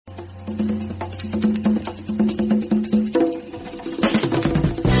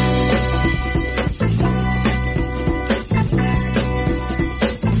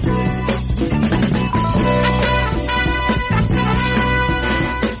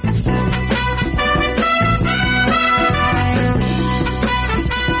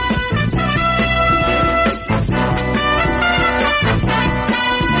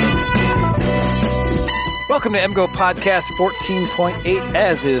Welcome to MGO Podcast 14.8.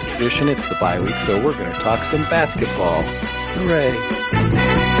 As is tradition, it's the bye week, so we're going to talk some basketball. Hooray.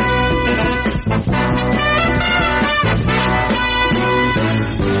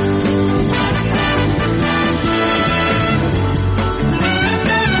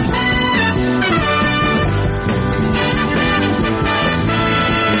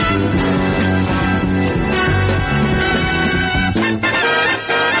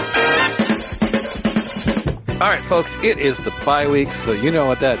 All right, folks, it is the bye week, so you know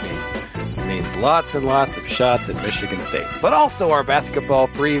what that means. It means lots and lots of shots at Michigan State, but also our basketball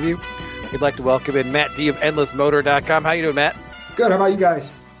preview. We'd like to welcome in Matt D of EndlessMotor.com. How you doing, Matt? Good. How about you guys?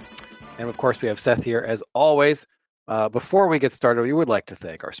 And, of course, we have Seth here, as always. Before we get started, we would like to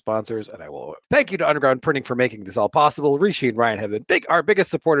thank our sponsors, and I will thank you to Underground Printing for making this all possible. Rishi and Ryan have been our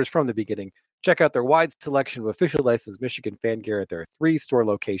biggest supporters from the beginning. Check out their wide selection of official licensed Michigan fan gear at their 3 store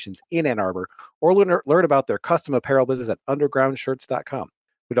locations in Ann Arbor, or learn about their custom apparel business at undergroundshirts.com.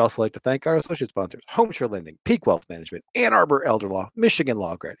 We'd also like to thank our associate sponsors, Homeshore Lending, Peak Wealth Management, Ann Arbor Elder Law, Michigan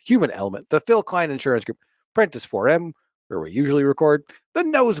Law Grad, Human Element, the Phil Klein Insurance Group, Prentice 4M, where we usually record, The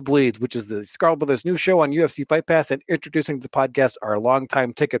Nosebleeds, which is the Scarlet Brothers' new show on UFC Fight Pass, and introducing to the podcast our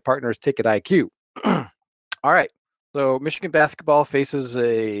longtime ticket partners, Ticket IQ. All right. So Michigan basketball faces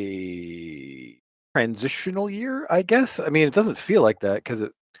a transitional year, I guess. I mean, it doesn't feel like that because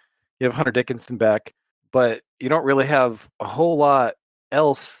you have Hunter Dickinson back, but you don't really have a whole lot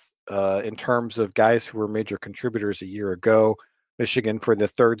else in terms of guys who were major contributors a year ago. Michigan, for the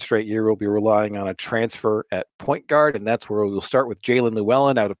third straight year, will be relying on a transfer at point guard, and that's where we'll start with Jalen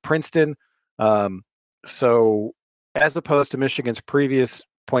Llewellyn out of Princeton. So as opposed to Michigan's previous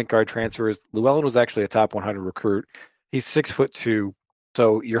point guard transfers, Llewellyn was actually a top 100 recruit. He's 6'2",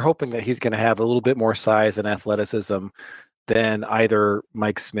 so you're hoping that he's going to have a little bit more size and athleticism than either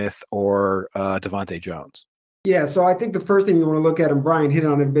Mike Smith or Devontae Jones. Yeah, so I think the first thing you want to look at, and Brian hit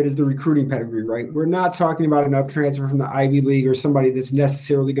on it a bit, is the recruiting pedigree, right? We're not talking about an up transfer from the Ivy League or somebody that's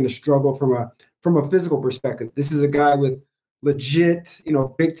necessarily going to struggle from a physical perspective. This is a guy with legit,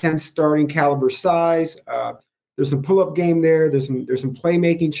 Big Ten starting caliber size. There's some pull-up game there. There's some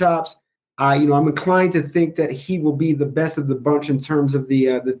playmaking chops. I'm inclined to think that he will be the best of the bunch in terms of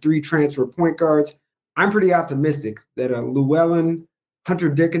the 3 transfer point guards. I'm pretty optimistic that a Llewellyn, Hunter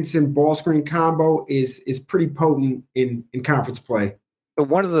Dickinson ball screen combo is pretty potent in conference play. But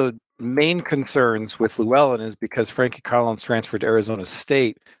one of the main concerns with Llewellyn is because Frankie Collins transferred to Arizona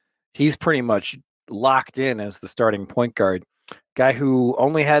State. He's pretty much locked in as the starting point guard. Guy who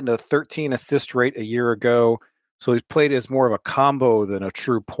only had a 13 assist rate a year ago. So he's played as more of a combo than a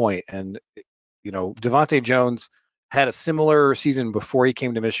true point. And, Devontae Jones had a similar season before he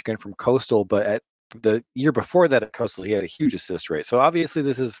came to Michigan from Coastal, but at the year before that at Coastal, he had a huge assist rate. So obviously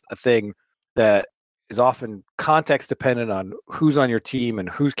this is a thing that is often context dependent on who's on your team and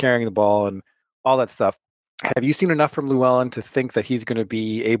who's carrying the ball and all that stuff. Have you seen enough from Llewellyn to think that he's going to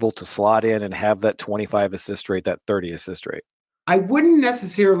be able to slot in and have that 25 assist rate, that 30 assist rate? I wouldn't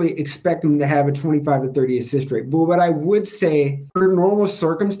necessarily expect him to have a 25 to 30 assist rate, but what I would say, under normal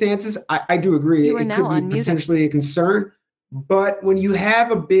circumstances, I do agree. It could be potentially a concern. But when you have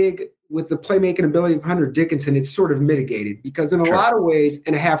a big, with the playmaking ability of Hunter Dickinson, it's sort of mitigated because in a lot of ways,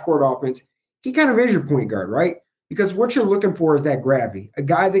 in a half-court offense, he kind of is your point guard, right? Because what you're looking for is that gravity, a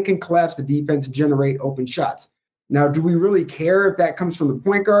guy that can collapse the defense and generate open shots. Now, do we really care if that comes from the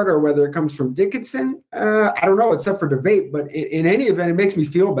point guard or whether it comes from Dickinson? I don't know. It's up for debate. But in any event, it makes me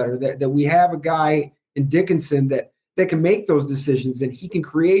feel better that we have a guy in Dickinson that can make those decisions and he can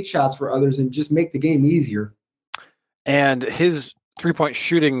create shots for others and just make the game easier. And his three-point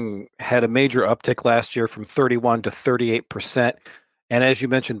shooting had a major uptick last year from 31 to 38%. And as you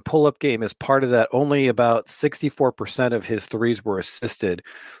mentioned, pull-up game is part of that. Only about 64% of his threes were assisted.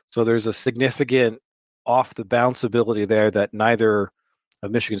 So there's a significant off-the-bounce ability there that neither of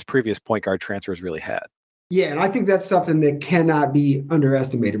Michigan's previous point guard transfers really had. Yeah, and I think that's something that cannot be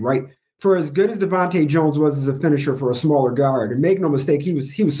underestimated, right? For as good as Devontae Jones was as a finisher for a smaller guard, and make no mistake, he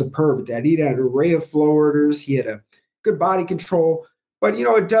was superb at that. He had an array of floaters. He had a good body control. But,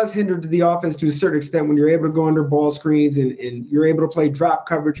 it does hinder the offense to a certain extent when you're able to go under ball screens and you're able to play drop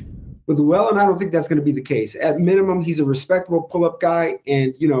coverage. With Llewellyn, I don't think that's going to be the case. At minimum, he's a respectable pull-up guy.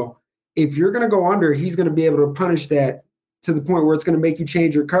 And, if you're going to go under, he's going to be able to punish that to the point where it's going to make you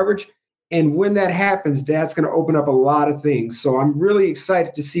change your coverage. And when that happens, that's going to open up a lot of things. So I'm really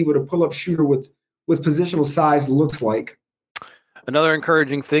excited to see what a pull-up shooter with positional size looks like. Another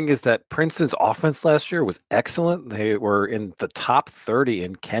encouraging thing is that Princeton's offense last year was excellent. They were in the top 30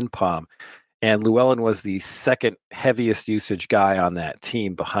 in KenPom, and Llewellyn was the second heaviest usage guy on that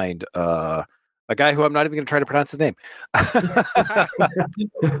team behind a guy who I'm not even going to try to pronounce his name.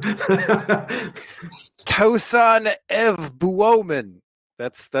 Tosan Evbuomen.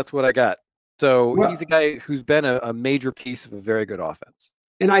 That's what I got. So he's a guy who's been a major piece of a very good offense.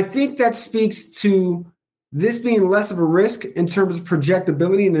 And I think that speaks to this being less of a risk in terms of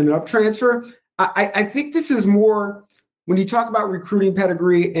projectability and an up transfer. I think this is more when you talk about recruiting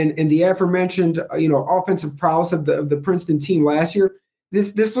pedigree and the aforementioned, offensive prowess of the Princeton team last year.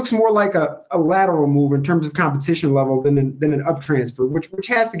 This looks more like a lateral move in terms of competition level than an up transfer, which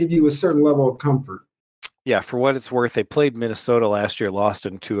has to give you a certain level of comfort. Yeah, for what it's worth, they played Minnesota last year, lost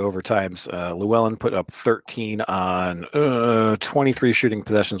in 2 overtimes. Llewellyn put up 13 on 23 shooting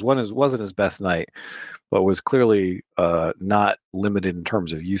possessions. Wasn't his best night, but was clearly not limited in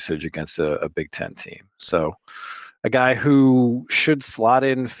terms of usage against a Big Ten team. So a guy who should slot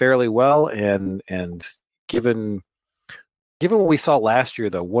in fairly well, and given what we saw last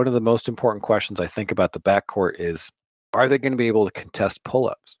year, though, one of the most important questions I think about the backcourt is, are they going to be able to contest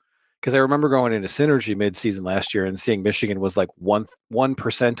pull-ups? Because I remember going into Synergy midseason last year and seeing Michigan was like one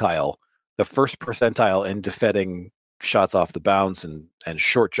percentile, the first percentile in defending shots off the bounce and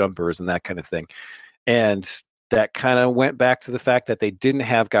short jumpers and that kind of thing. And that kind of went back to the fact that they didn't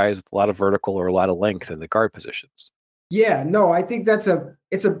have guys with a lot of vertical or a lot of length in the guard positions. Yeah, no, I think it's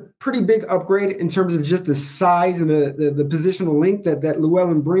a pretty big upgrade in terms of just the size and the positional length that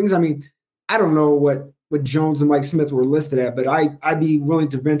Llewellyn brings. I mean, I don't know what Jones and Mike Smith were listed at, but I'd be willing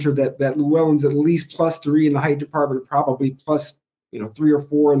to venture that Llewellyn's at least +3 in the height department, probably plus 3 or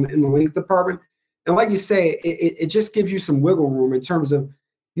 4 in the length department. And like you say, it just gives you some wiggle room in terms of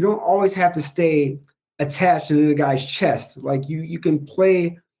you don't always have to stay attached to the guy's chest. Like you can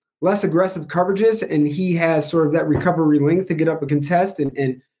play less aggressive coverages, and he has sort of that recovery length to get up a contest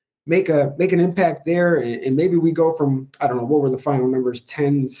and make an impact there. And maybe we go from, I don't know, what were the final numbers,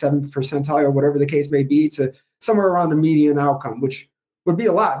 10, 7th percentile or whatever the case may be, to somewhere around the median outcome, which would be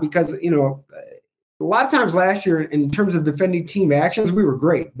a lot because, a lot of times last year in terms of defending team actions, we were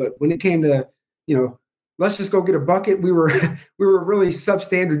great. But when it came to, let's just go get a bucket, we were a really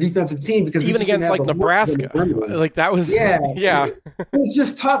substandard defensive team because even against like Nebraska, like that was yeah. It was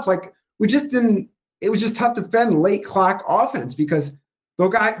just tough. Like it was just tough to defend late clock offense because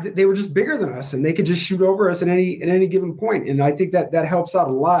they were just bigger than us and they could just shoot over us at any given point. And I think that helps out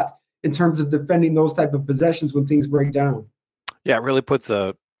a lot in terms of defending those type of possessions when things break down. Yeah, it really puts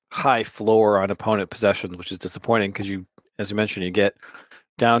a high floor on opponent possessions, which is disappointing because as you mentioned, you get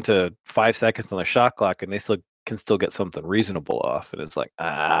down to 5 seconds on the shot clock and they can still get something reasonable off. And it's like,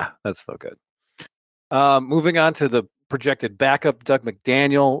 that's so good. Moving on to the projected backup, Dug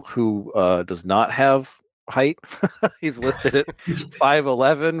McDaniel, who does not have height. He's listed at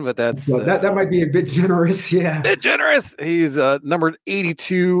 5'11", but that might be a bit generous. Yeah, a bit generous. He's number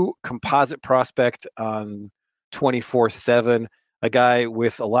 82 composite prospect on 24/7. A guy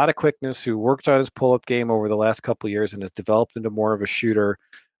with a lot of quickness who worked on his pull-up game over the last couple of years and has developed into more of a shooter.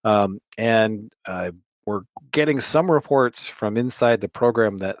 And we're getting some reports from inside the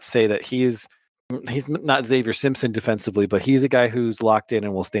program that say that he's not Xavier Simpson defensively, but he's a guy who's locked in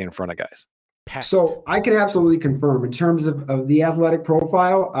and will stay in front of guys. So I can absolutely confirm in terms of the athletic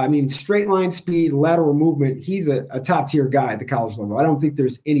profile, I mean, straight line speed, lateral movement, he's a top tier guy at the college level. I don't think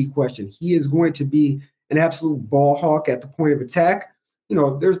there's any question. He is going to be an absolute ball hawk at the point of attack.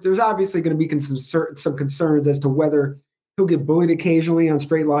 There's obviously going to be some concerns as to whether he'll get bullied occasionally on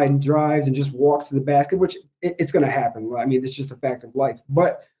straight line drives and just walks to the basket, which it's going to happen. I mean, it's just a fact of life.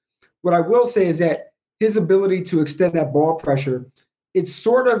 But what I will say is that his ability to extend that ball pressure, it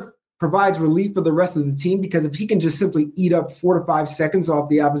sort of provides relief for the rest of the team because if he can just simply eat up 4 to 5 seconds off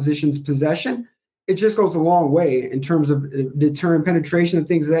the opposition's possession, it just goes a long way in terms of deterring penetration and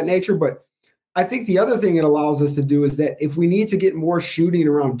things of that nature. But I think the other thing it allows us to do is that if we need to get more shooting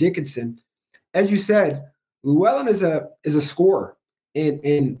around Dickinson, as you said, Llewellyn is a scorer.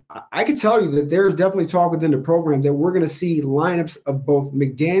 And I can tell you that there's definitely talk within the program that we're going to see lineups of both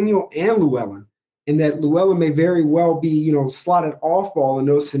McDaniel and Llewellyn, and that Llewellyn may very well be, slotted off ball in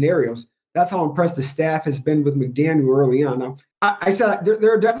those scenarios. That's how impressed the staff has been with McDaniel early on. Now, I said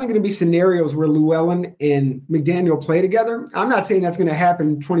there are definitely going to be scenarios where Llewellyn and McDaniel play together. I'm not saying that's going to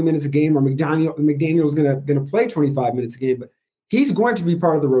happen 20 minutes a game or McDaniel is going to play 25 minutes a game, but he's going to be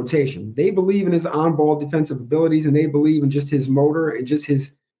part of the rotation. They believe in his on-ball defensive abilities, and they believe in just his motor and just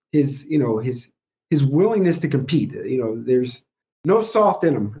his willingness to compete. There's no soft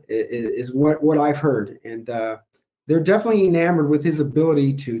in him, is what I've heard, and they're definitely enamored with his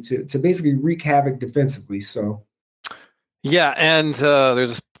ability to basically wreak havoc defensively. So, yeah, and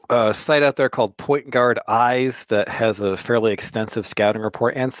there's a site out there called Point Guard Eyes that has a fairly extensive scouting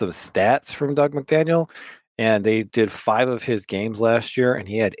report and some stats from Doug McDaniel. And they did 5 of his games last year, and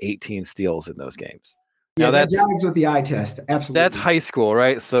he had 18 steals in those games. Yeah, now that's with the eye test. Absolutely. That's high school,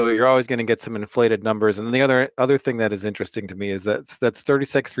 right? So you're always going to get some inflated numbers. And then the other thing that is interesting to me is that's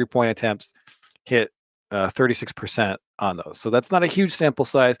 36 3-point attempts, hit 36% on those. So that's not a huge sample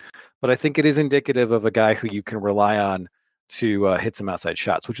size, but I think it is indicative of a guy who you can rely on to hit some outside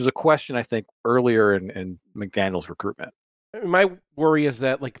shots, which is a question I think earlier in McDaniel's recruitment. My worry is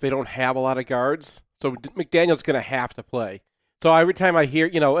that they don't have a lot of guards, so McDaniel's going to have to play. So every time I hear,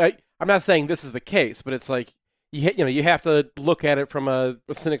 I'm not saying this is the case, but it's you have to look at it from a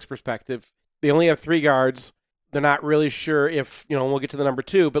cynic's perspective. They only have 3 guards. They're not really sure if, we'll get to the number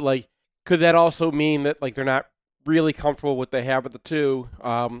 2, but could that also mean that they're not really comfortable with what they have at the 2,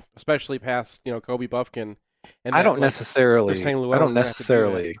 especially past, Kobe Bufkin? And I don't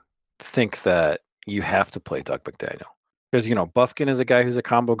necessarily think that you have to play Doug McDaniel because, Bufkin is a guy who's a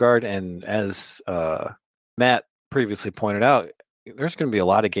combo guard. And as Matt previously pointed out, there's going to be a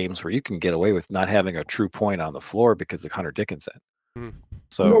lot of games where you can get away with not having a true point on the floor because of Hunter Dickinson. Mm-hmm.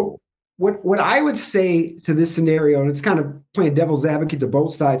 So what I would say to this scenario, and it's kind of playing devil's advocate to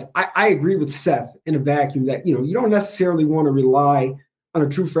both sides, I agree with Seth in a vacuum that, you don't necessarily want to rely on a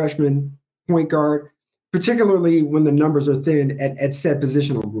true freshman point guard, particularly when the numbers are thin at said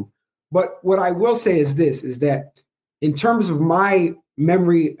positional group. But what I will say is this, is that in terms of my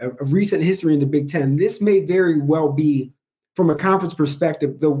memory of recent history in the Big Ten, this may very well be, from a conference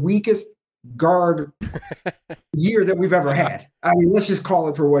perspective, the weakest guard year that we've ever had. I mean, let's just call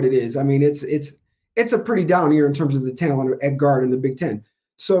it for what it is. I mean, it's a pretty down year in terms of the talent at guard in the Big Ten.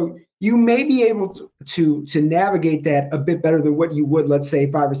 So you may be able to navigate that a bit better than what you would, let's say,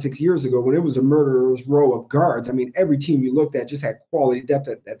 5 or 6 years ago when it was a murderer's row of guards. I mean, every team you looked at just had quality depth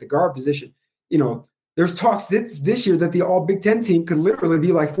at the guard position. There's talks this year that the all Big Ten team could literally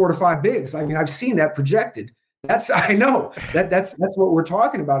be 4 to 5 bigs. I mean, I've seen that projected. That's what we're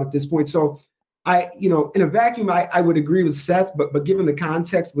talking about at this point. So in a vacuum, I would agree with Seth, but given the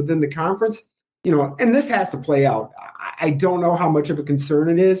context within the conference, and this has to play out. I don't know how much of a concern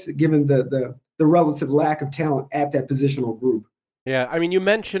it is given the relative lack of talent at that positional group. Yeah. I mean, you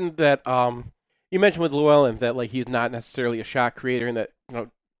mentioned that, with Llewellyn that he's not necessarily a shot creator, and that,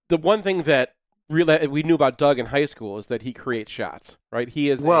 the one thing that really we knew about Doug in high school is that he creates shots, right?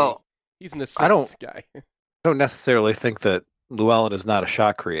 He's an assist guy. I don't necessarily think that Llewellyn is not a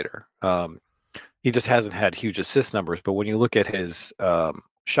shot creator. He just hasn't had huge assist numbers. But when you look at his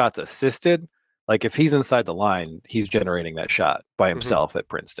shots assisted, if he's inside the line, he's generating that shot by himself at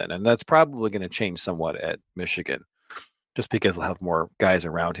Princeton. And that's probably going to change somewhat at Michigan just because he'll have more guys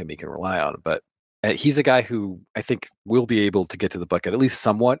around him he can rely on. But he's a guy who I think will be able to get to the bucket, at least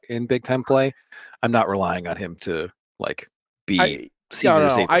somewhat in Big Ten play. I'm not relying on him to be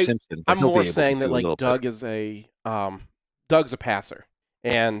Simpson. I'm more saying that Doug is Doug's a passer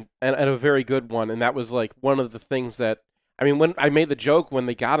and a very good one. And that was one of the things that, I mean, when I made the joke when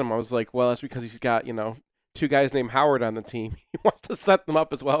they got him, I was like, well, that's because he's got, 2 guys named Howard on the team. He wants to set them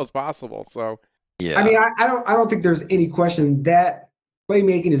up as well as possible. So, yeah. I mean, I don't think there's any question that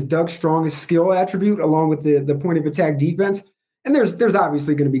playmaking is Doug's strongest skill attribute, along with the point of attack defense. And there's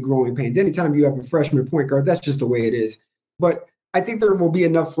obviously going to be growing pains. Anytime you have a freshman point guard, that's just the way it is. But I think there will be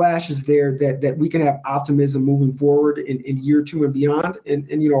enough flashes there that we can have optimism moving forward in year 2 and beyond. And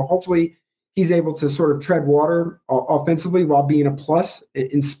hopefully he's able to sort of tread water offensively while being a plus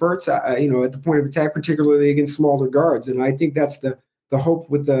in spurts, at the point of attack, particularly against smaller guards. And I think that's the hope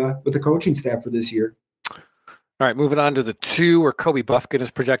with the coaching staff for this year. All right, moving on to the 2 where Kobe Bufkin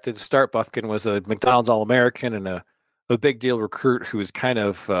is projected to start. Bufkin was a McDonald's All-American and a big deal recruit who was kind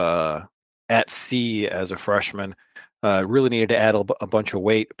of at sea as a freshman. Really needed to add a bunch of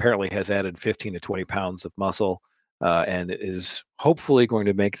weight. Apparently has added 15 to 20 pounds of muscle and is hopefully going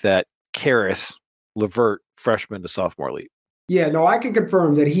to make that Karis LeVert freshman to sophomore leap. Yeah, no, I can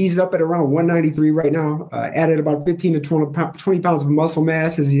confirm that he's up at around 193 right now, added about 15 to 20 pounds of muscle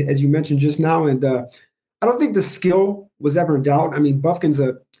mass, as you mentioned just now. And I don't think the skill was ever in doubt. I mean, Bufkin's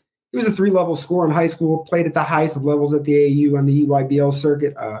he was a 3-level scorer in high school, played at the highest of levels at the AAU on the EYBL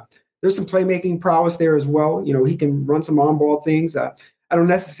circuit. There's some playmaking prowess there as well. He can run some on-ball things. I don't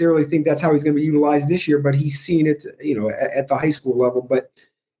necessarily think that's how he's going to be utilized this year, but he's seen it, at the high school level. But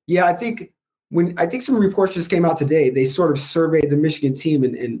yeah, I think some reports just came out today, they sort of surveyed the Michigan team,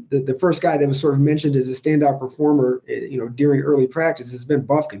 and the first guy that was sort of mentioned as a standout performer, during early practice has been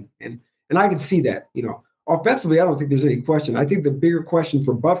Bufkin, and I can see that. Offensively, I don't think there's any question. I think the bigger question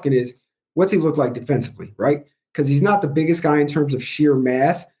for Bufkin is what's he look like defensively, right? Because he's not the biggest guy in terms of sheer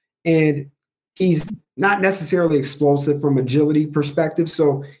mass. and he's not necessarily explosive from agility perspective.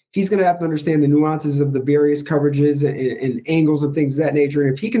 So he's going to have to understand the nuances of the various coverages and angles and things of that nature.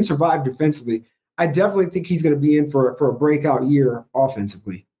 And if he can survive defensively, I definitely think he's going to be in for a breakout year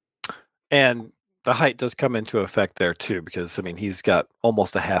offensively. And the height does come into effect there too, because I mean, he's got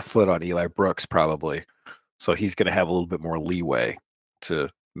almost a half foot on Eli Brooks probably. So he's going to have a little bit more leeway to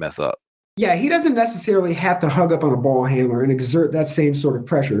mess up. Yeah, he doesn't necessarily have to hug up on a ball handler and exert that same sort of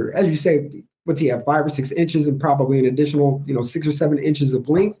pressure. As you say, what's he have, 5 or 6 inches and probably an additional, 6 or 7 inches of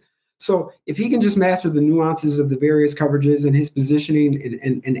length. So if he can just master the nuances of the various coverages and his positioning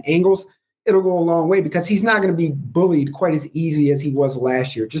and angles, it'll go a long way, because he's not going to be bullied quite as easy as he was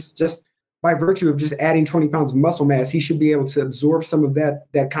last year. Just by virtue of just adding 20 pounds of muscle mass, he should be able to absorb some of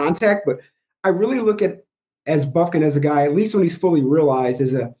that contact. But I really look at as Bufkin as a guy, at least when he's fully realized,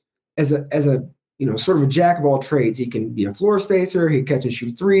 as a sort of a jack of all trades. He can be a floor spacer, he catch and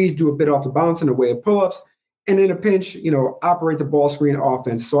shoot threes, do a bit off the bounce in a way of pull-ups, and in a pinch, operate the ball screen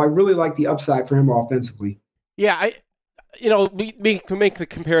offense. So I really like the upside for him offensively. Yeah, we can make the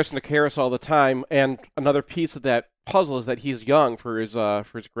comparison to Caris all the time, and another piece of that puzzle is that he's young for his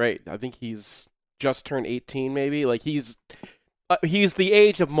grade. I think he's just turned 18, maybe. Like he's the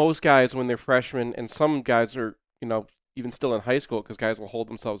age of most guys when they're freshmen, and some guys are even still in high school, because guys will hold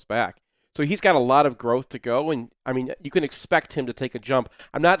themselves back. So he's got a lot of growth to go, and I mean, you can expect him to take a jump.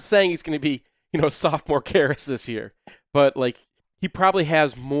 I'm not saying he's going to be sophomore Caris this year, but like he probably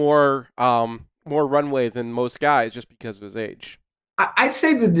has more runway than most guys just because of his age. I'd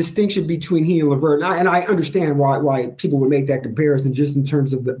say the distinction between he and LeVert, and I understand why people would make that comparison just in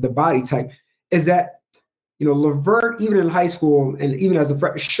terms of the body type, is that LeVert, even in high school and even as a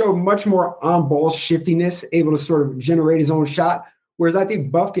freshman, showed much more on-ball shiftiness, able to sort of generate his own shot. Whereas I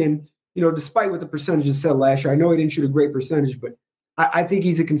think Bufkin, despite what the percentages said last year, I know he didn't shoot a great percentage, but I think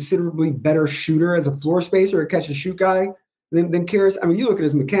he's a considerably better shooter as a floor spacer, a catch-and-shoot guy than Caris. I mean, you look at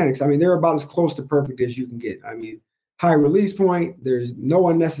his mechanics. I mean, they're about as close to perfect as you can get. I mean, high release point, there's no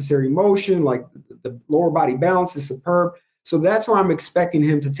unnecessary motion, like the lower body balance is superb. So that's where I'm expecting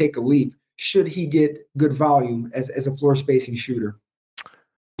him to take a leap, should he get good volume as a floor spacing shooter.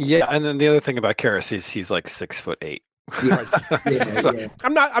 Yeah, and then the other thing about Caris is he's like 6'8". Yeah. Yeah.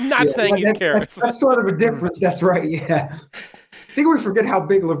 I'm not saying he's Caris. That's sort of a difference. That's right. Yeah. I think we forget how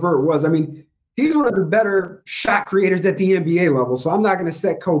big LeVert was. I mean, he's one of the better shot creators at the NBA level. So I'm not going to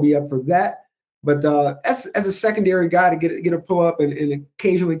set Kobe up for that. But as a secondary guy to get a pull up and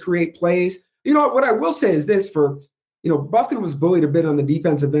occasionally create plays, what I will say is this: for Bufkin was bullied a bit on the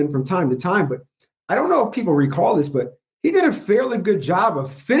defensive end from time to time, but I don't know if people recall this, but he did a fairly good job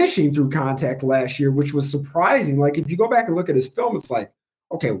of finishing through contact last year, which was surprising. Like if you go back and look at his film, it's like,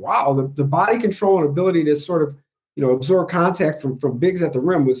 okay, wow, the body control and ability to sort of absorb contact from bigs at the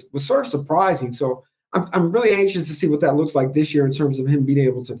rim was sort of surprising. So I'm really anxious to see what that looks like this year in terms of him being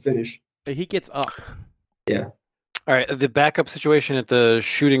able to finish. He gets up. Yeah. All right. The backup situation at the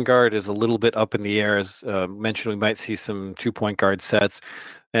shooting guard is a little bit up in the air. As mentioned, we might see some 2-point guard sets.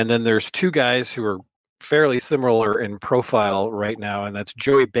 And then there's 2 guys who are fairly similar in profile right now, and that's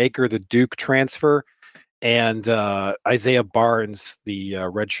Joey Baker, the Duke transfer, and Isaiah Barnes, the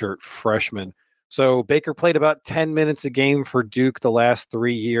redshirt freshman. So Baker played about 10 minutes a game for Duke the last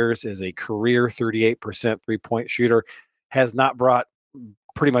 3 years, is a career 38% 3-point shooter, has not brought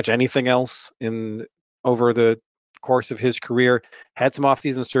pretty much anything else in over the course of his career, had some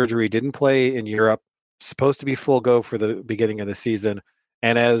off-season surgery, didn't play in Europe, supposed to be full go for the beginning of the season.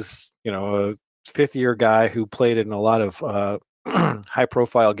 And as a 5th-year guy who played in a lot of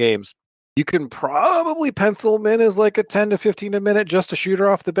high-profile games, you can probably pencil him in as like a 10 to 15 a minute just a shooter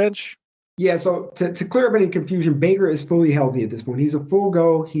off the bench. Yeah, so to clear up any confusion, Baker is fully healthy at this point. He's a full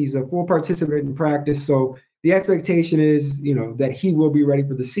go. He's a full participant in practice. So the expectation is, that he will be ready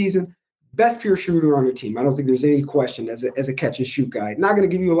for the season. Best pure shooter on your team. I don't think there's any question as a catch and shoot guy. Not going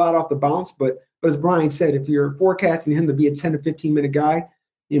to give you a lot off the bounce, but as Brian said, if you're forecasting him to be a 10 to 15 minute guy,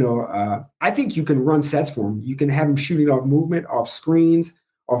 I think you can run sets for him. You can have him shooting off movement, off screens,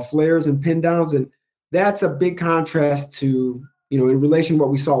 off flares and pin downs. And that's a big contrast to, in relation to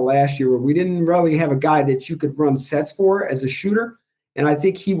what we saw last year, where we didn't really have a guy that you could run sets for as a shooter. And I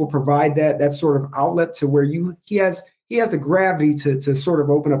think he will provide that sort of outlet to where he has the gravity to sort of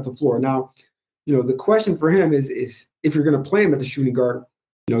open up the floor. Now, the question for him is if you're going to play him at the shooting guard,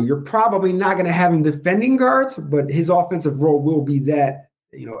 you're probably not going to have him defending guards, but his offensive role will be that,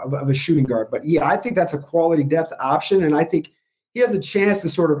 of a shooting guard. But yeah, I think that's a quality depth option. And I think he has a chance to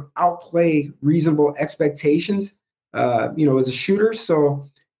sort of outplay reasonable expectations, as a shooter. So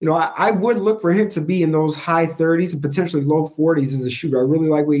I would look for him to be in those high 30s and potentially low 40s as a shooter. I really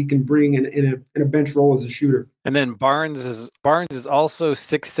like what he can bring in a bench role as a shooter. And then Barnes is also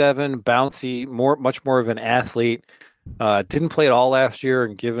 6'7", bouncy, much more of an athlete. Didn't play at all last year,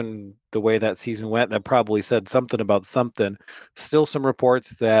 and given the way that season went, that probably said something about something. Still some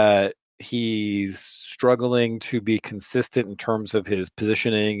reports that he's struggling to be consistent in terms of his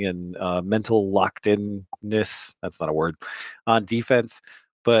positioning and mental locked-inness. That's not a word on defense,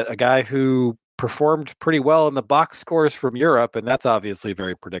 but a guy who performed pretty well in the box scores from Europe, and that's obviously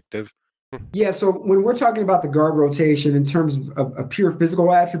very predictive. Yeah, so when we're talking about the guard rotation in terms of pure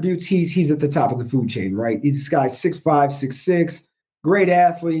physical attributes, he's at the top of the food chain, right? This guy's 6'5", 6'6", great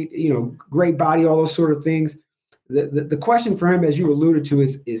athlete, great body, all those sort of things. The question for him, as you alluded to,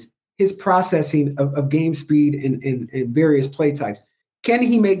 is his processing of game speed and various play types. Can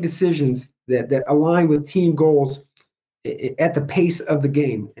he make decisions that align with team goals at the pace of the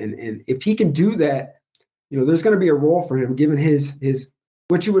game? And if he can do that, there's going to be a role for him given his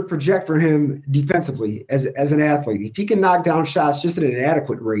what you would project for him defensively as an athlete. If he can knock down shots just at an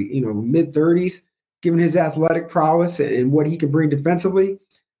adequate rate, mid-30s, given his athletic prowess and what he can bring defensively,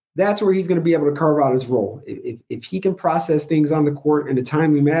 that's where he's going to be able to carve out his role. If he can process things on the court in a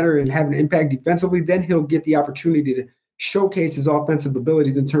timely manner and have an impact defensively, then he'll get the opportunity to showcase his offensive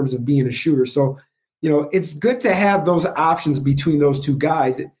abilities in terms of being a shooter. So, it's good to have those options between those two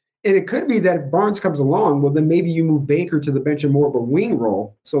guys. And it could be that if Barnes comes along, well, then maybe you move Baker to the bench in more of a wing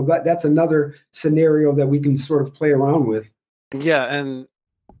role. So that's another scenario that we can sort of play around with. Yeah, and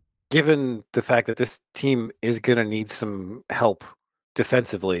given the fact that this team is going to need some help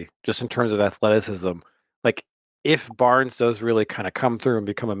defensively, just in terms of athleticism, like if Barnes does really kind of come through and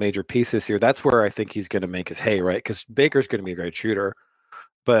become a major piece this year, that's where I think he's going to make his hay, right? Because Baker's going to be a great shooter.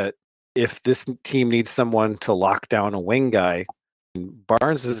 But if this team needs someone to lock down a wing guy,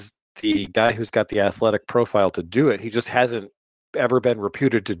 Barnes is the guy who's got the athletic profile to do it. He just hasn't ever been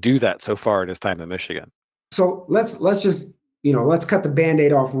reputed to do that so far in his time in Michigan. So let's just, let's cut the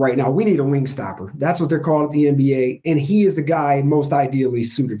Band-Aid off right now. We need a wing stopper. That's what they're called at the NBA. And he is the guy most ideally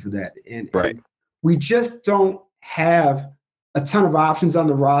suited for that. And we just don't have a ton of options on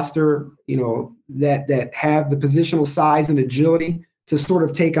the roster, that have the positional size and agility to sort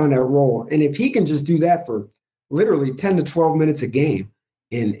of take on that role. And if he can just do that for literally 10 to 12 minutes a game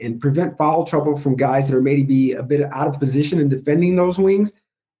and prevent foul trouble from guys that are maybe a bit out of position in defending those wings,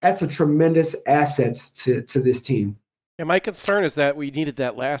 that's a tremendous asset to this team. And my concern is that we needed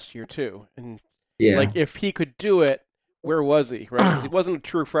that last year too. And if he could do it, where was he? Right? 'Cause he wasn't a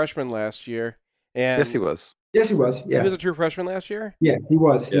true freshman last year. And yes, he was. Yes, he was. Yeah. He was a true freshman last year? Yeah, he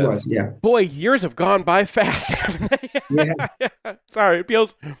was. He was. Yeah. Boy, years have gone by fast. Yeah. Sorry,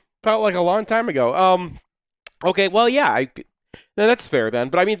 it felt like a long time ago. Okay, well, yeah, no, that's fair then.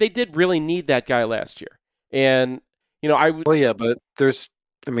 But I mean, they did really need that guy last year, and I would. Well, yeah, but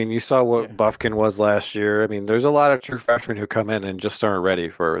you saw what Bufkin was last year. I mean, there's a lot of true freshmen who come in and just aren't ready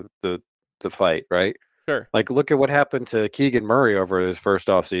for the fight, right? Sure. Like, look at what happened to Keegan Murray over his first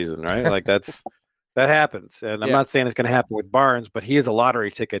off season, right? Like that happens, and I'm not saying it's going to happen with Barnes, but he is a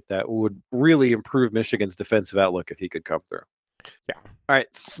lottery ticket that would really improve Michigan's defensive outlook if he could come through. Yeah. All right,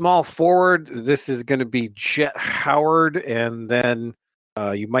 small forward. This is going to be Jett Howard, and then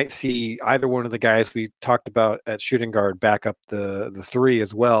you might see either one of the guys we talked about at shooting guard back up the three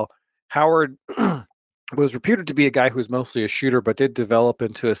as well. Howard was reputed to be a guy who was mostly a shooter, but did develop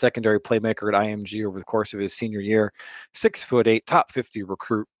into a secondary playmaker at IMG over the course of his senior year. 6'8", top 50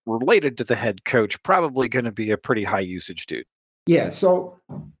 recruit, related to the head coach. Probably going to be a pretty high usage dude. Yeah, so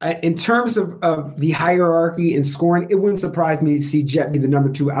in terms of the hierarchy and scoring, it wouldn't surprise me to see Jett be the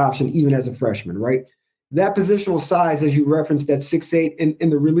number 2 option, even as a freshman, right? That positional size, as you referenced, that 6'8",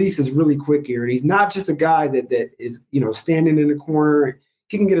 and the release is really quick here. And he's not just a guy that is, standing in the corner.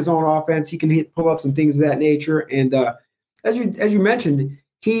 He can get his own offense. He can hit pull-ups and things of that nature. And as you mentioned,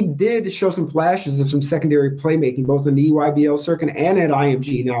 he did show some flashes of some secondary playmaking, both in the EYBL circuit and at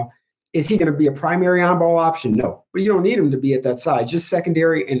IMG. Now, is he going to be a primary on-ball option? No, but you don't need him to be at that size, just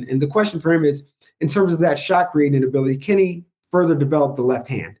secondary. And the question for him is, in terms of that shot creating ability, can he further develop the left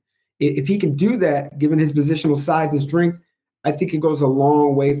hand? If he can do that, given his positional size and strength, I think it goes a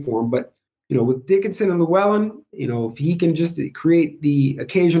long way for him. But, with Dickinson and Llewellyn, if he can just create the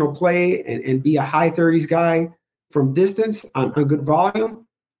occasional play and be a high 30s guy from distance on good volume,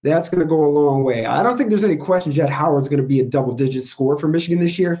 that's going to go a long way. I don't think there's any question Jett Howard's going to be a double-digit scorer for Michigan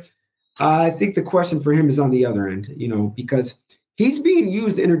this year. I think the question for him is on the other end, because he's being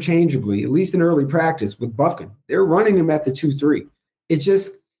used interchangeably, at least in early practice with Bufkin. They're running him at the 2-3. It's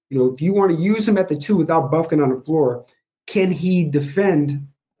just, if you want to use him at the 2 without Bufkin on the floor, can he defend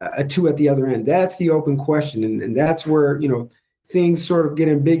a 2 at the other end? That's the open question. And that's where, things sort of get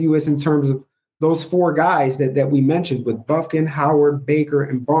ambiguous in terms of those 4 guys that we mentioned with Bufkin, Howard, Baker,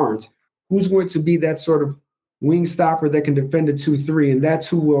 and Barnes. Who's going to be that sort of wing stopper that can defend a 2-3? And that's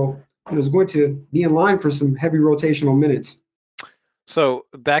who is going to be in line for some heavy rotational minutes. So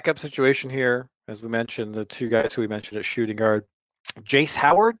backup situation here, as we mentioned, the 2 guys who we mentioned at shooting guard. Jace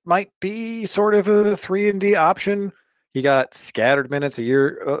Howard might be sort of a 3-and-D option. He got scattered minutes a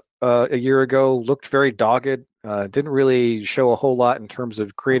year ago, looked very dogged, didn't really show a whole lot in terms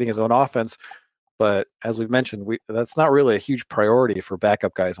of creating his own offense. But as we've mentioned, that's not really a huge priority for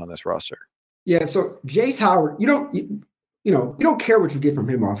backup guys on this roster. Yeah, so Jace Howard, you don't care what you get from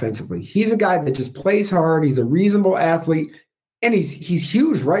him offensively. He's a guy that just plays hard. He's a reasonable athlete. And he's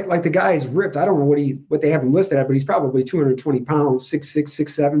huge, right? Like the guy is ripped. I don't know what they have him listed at, but he's probably 220 pounds, 6'6",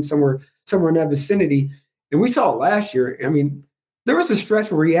 6'7", somewhere in that vicinity. And we saw it last year. I mean, there was a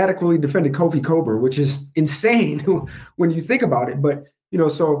stretch where he adequately defended Kofi Coburn, which is insane when you think about it. But,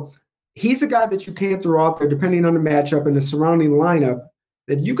 so he's a guy that you can't throw out there depending on the matchup and the surrounding lineup,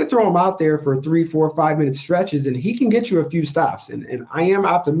 that you could throw him out there for 3, 4, 5-minute stretches, and he can get you a few stops. And I am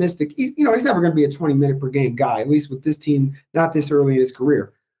optimistic. He's never going to be a 20-minute per game guy, at least with this team, not this early in his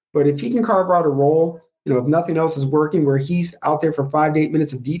career. But if he can carve out a role, if nothing else is working, where he's out there for 5 to 8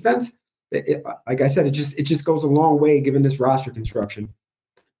 minutes of defense, like I said, it just goes a long way given this roster construction.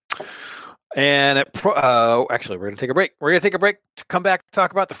 And actually, we're going to take a break. We're going to take a break to come back to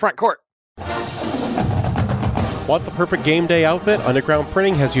talk about the front court. Want the perfect game day outfit? Underground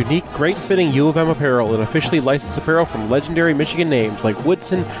Printing has unique, great-fitting U of M apparel and officially licensed apparel from legendary Michigan names like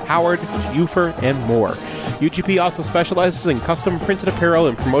Woodson, Howard, Ufer, and more. UGP also specializes in custom printed apparel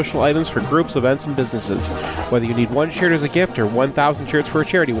and promotional items for groups, events, and businesses. Whether you need 1 shirt as a gift or 1,000 shirts for a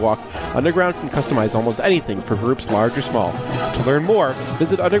charity walk, Underground can customize almost anything for groups large or small. To learn more,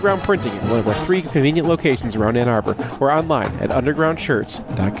 visit Underground Printing at one of our 3 convenient locations around Ann Arbor or online at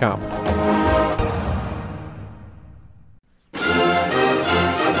undergroundshirts.com.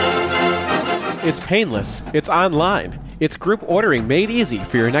 It's painless. It's online. It's group ordering made easy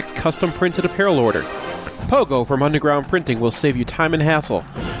for your next custom printed apparel order. Pogo from Underground Printing will save you time and hassle.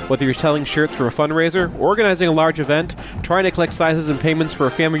 Whether you're selling shirts for a fundraiser, organizing a large event, trying to collect sizes and payments for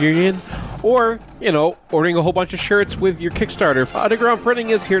a family reunion, or, ordering a whole bunch of shirts with your Kickstarter, Underground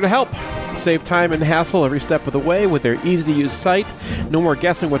Printing is here to help. Save time and hassle every step of the way with their easy-to-use site. No more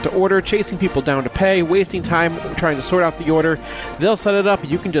guessing what to order, chasing people down to pay, wasting time trying to sort out the order. They'll set it up,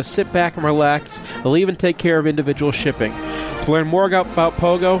 you can just sit back and relax. They'll even take care of individual shipping. To learn more about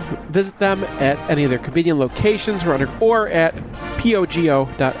Pogo, visit them at any of their convenient locations or at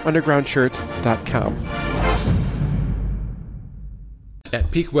pogo.undergroundshirts.com. At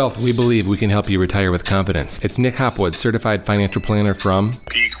Peak Wealth, we believe we can help you retire with confidence. It's Nick Hopwood, certified financial planner from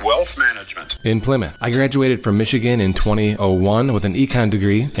Peak Wealth Management in Plymouth. I graduated from Michigan in 2001 with an econ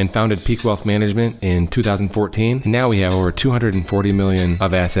degree and founded Peak Wealth Management in 2014. And now we have over $240 million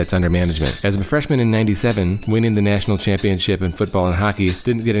of assets under management. As a freshman in 97, winning the national championship in football and hockey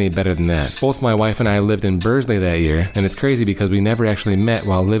didn't get any better than that. Both my wife and I lived in Bursley that year, and it's crazy because we never actually met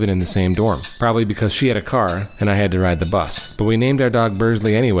while living in the same dorm. Probably because she had a car and I had to ride the bus. But we named our dog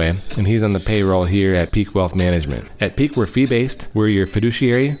Bursley anyway, and he's on the payroll here at Peak Wealth Management. At Peak, we're fee-based. We're your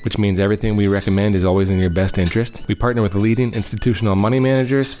fiduciary, which means everything we recommend is always in your best interest. We partner with leading institutional money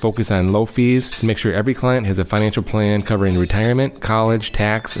managers, focus on low fees, to make sure every client has a financial plan covering retirement, college,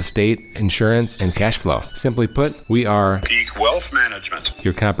 tax, estate, insurance, and cash flow. Simply put, we are Peak Wealth Management,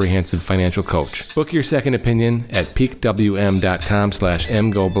 your comprehensive financial coach. Book your second opinion at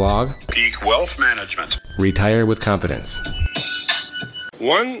peakwm.com/mgoblog. Peak Wealth Management. Retire with confidence.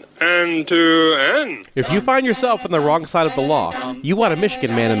 1 and 2 and... If you find yourself on the wrong side of the law, you want a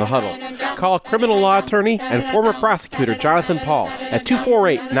Michigan man in the huddle. Call criminal law attorney and former prosecutor Jonathan Paul at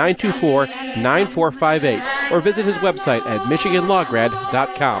 248-924-9458 or visit his website at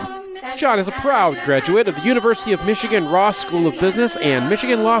michiganlawgrad.com. John is a proud graduate of the University of Michigan Ross School of Business and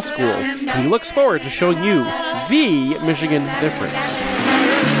Michigan Law School, and he looks forward to showing you the Michigan difference.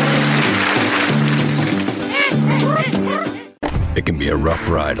 It can be a rough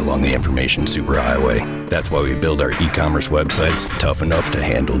ride along the information superhighway. That's why we build our e-commerce websites tough enough to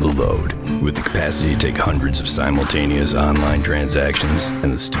handle the load. With the capacity to take hundreds of simultaneous online transactions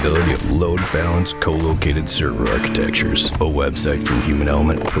and the stability of load-balanced, co-located server architectures, a website from Human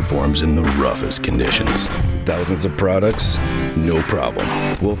Element performs in the roughest conditions. Thousands of products? No problem.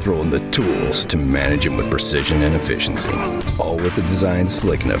 We'll throw in the tools to manage them with precision and efficiency. All with a design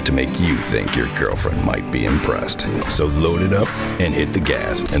slick enough to make you think your girlfriend might be impressed. So load it up and hit the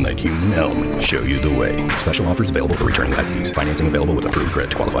gas and let Human Element show you the way. Special offers available for returning lessees. Financing available with approved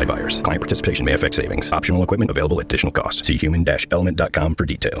credit to qualified buyers. Client participation may affect savings. Optional equipment available at additional cost. See human-element.com for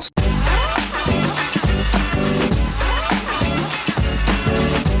details.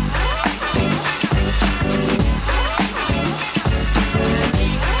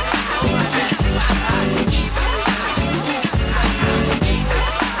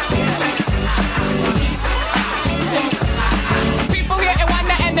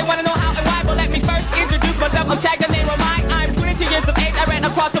 I'm tagged the name of mine. I'm 22 years of age. I ran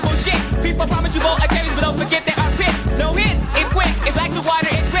across the bullshit. People promise you bold activities, but don't forget there are pits. No hits, it's quick. It's like the water,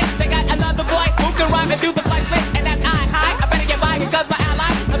 it grits. They got another boy who can rhyme and do the flight flips, and that's I better get by because my ally.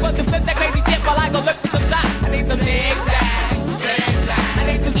 I'm supposed to flip that crazy shit while I go look for some time. I need some zigzags. I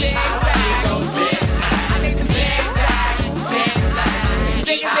need some zigzags. I need some zigzags.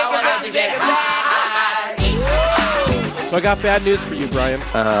 So I got bad news for you, Brian. Did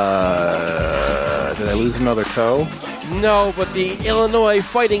I lose another toe? No, but the Illinois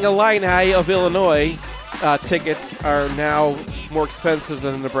Fighting Illini of Illinois tickets are now more expensive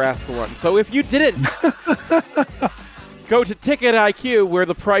than the Nebraska one. So if you didn't go to Ticket IQ, where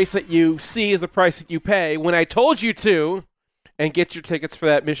the price that you see is the price that you pay, when I told you to, and get your tickets for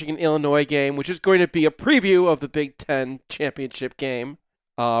that Michigan-Illinois game, which is going to be a preview of the Big Ten championship game.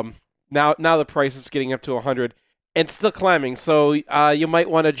 Now the price is getting up to $100. And still climbing, so you might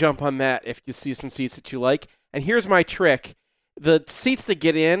want to jump on that if you see some seats that you like. And here's my trick. The seats that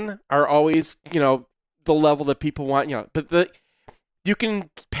get in are always, the level that people want, But you can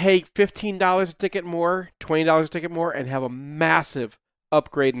pay $15 a ticket more, $20 a ticket more, and have a massive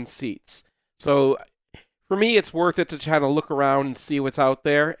upgrade in seats. So for me, it's worth it to kind of look around and see what's out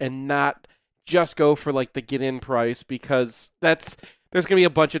there and not just go for, the get-in price, because there's going to be a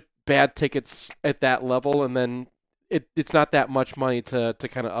bunch of bad tickets at that level, and then it's not that much money to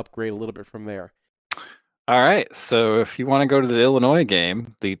kind of upgrade a little bit from there. All right. So if you want to go to the Illinois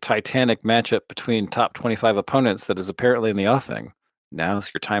game, the titanic matchup between top 25 opponents that is apparently in the offing,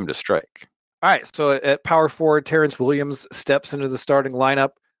 now's your time to strike. All right. So at power forward, Terrence Williams steps into the starting lineup.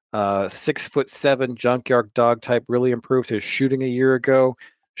 6'7" junkyard dog type, really improved his shooting a year ago.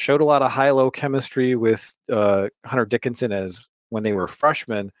 Showed a lot of high-low chemistry with Hunter Dickinson as when they were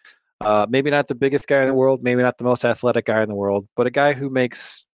freshmen. Maybe not the biggest guy in the world, maybe not the most athletic guy in the world, but a guy who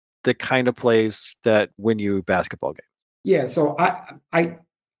makes the kind of plays that win you basketball games. Yeah, so I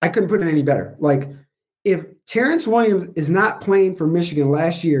couldn't put it any better. If Terrence Williams is not playing for Michigan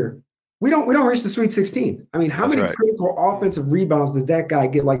last year, we don't reach the Sweet 16. I mean, how many critical offensive rebounds did that guy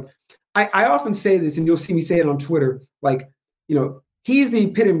get? I often say this, and you'll see me say it on Twitter, he's the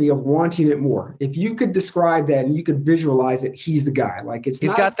epitome of wanting it more. If you could describe that and you could visualize it, he's the guy.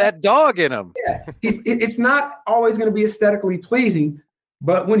 He's got that dog in him. Yeah, it's not always going to be aesthetically pleasing,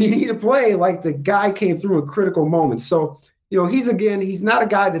 but when you need to play, the guy came through in critical moments. So, he's not a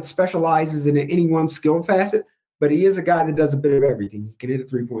guy that specializes in any one skill facet, but he is a guy that does a bit of everything. He can hit a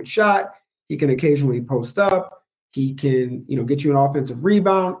 3-point shot. He can occasionally post up. He can, get you an offensive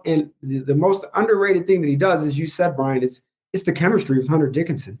rebound. And the most underrated thing that he does, as you said, Brian, it's the chemistry with Hunter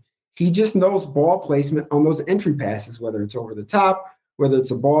Dickinson. He just knows ball placement on those entry passes, whether it's over the top, whether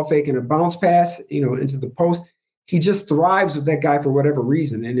it's a ball fake and a bounce pass, into the post. He just thrives with that guy for whatever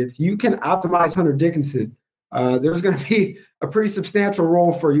reason. And if you can optimize Hunter Dickinson, there's going to be a pretty substantial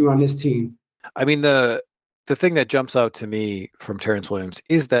role for you on this team. I mean, the thing that jumps out to me from Terrence Williams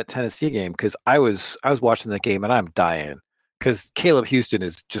is that Tennessee game, because I was watching that game and I'm dying. Because Caleb Houston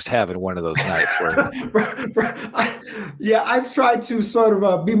is just having one of those nights where. Yeah, I've tried to sort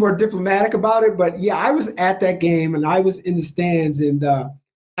of be more diplomatic about it, but yeah, I was at that game and I was in the stands, and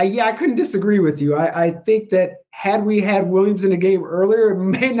I couldn't disagree with you. I think that had we had Williams in the game earlier, it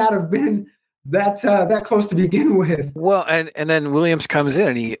may not have been that close to begin with. Well, and then Williams comes in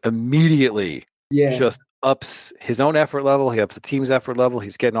and he immediately just ups his own effort level. He ups the team's effort level.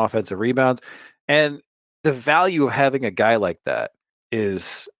 He's getting offensive rebounds, and the value of having a guy like that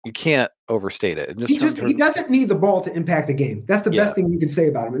is you can't overstate it. He doesn't need the ball to impact the game. That's the best thing you can say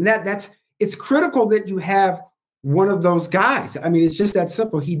about him. And it's critical that you have one of those guys. I mean, it's just that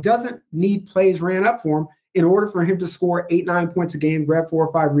simple. He doesn't need plays ran up for him in order for him to score 8-9 points a game, grab 4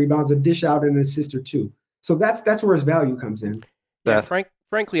 or 5 rebounds, and dish out an assist or 2. So that's where his value comes in. Yeah,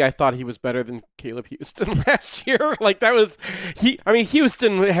 frankly, I thought he was better than Caleb Houston last year.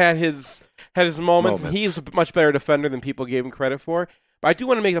 Houston had his moments. And he's a much better defender than people gave him credit for. But I do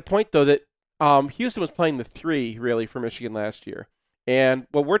want to make the point, though, that Houston was playing the 3 really for Michigan last year. And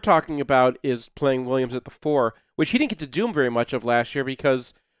what we're talking about is playing Williams at the 4, which he didn't get to do very much of last year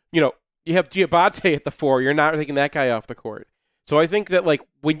because, you have Diabate at the 4. You're not taking that guy off the court. So I think that, like,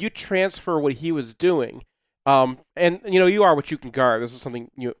 when you transfer what he was doing, and, you are what you can guard. This is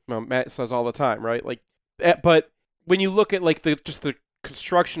something Matt says all the time, right? Like, but when you look at, like, the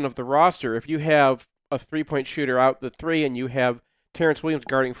construction of the roster, if you have a 3-point shooter out the 3 and you have Terrence Williams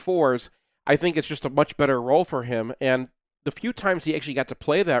guarding 4s, I think it's just a much better role for him. And the few times he actually got to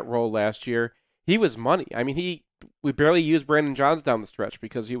play that role last year, he was money. I mean, we barely used Brandon Johns down the stretch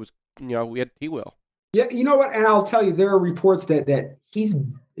because he was, we had T-Will. Yeah, you know what? And I'll tell you, there are reports that he's,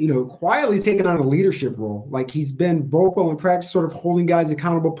 quietly taken on a leadership role. Like, he's been vocal in practice, sort of holding guys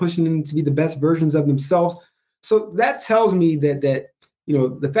accountable, pushing them to be the best versions of themselves. So that tells me that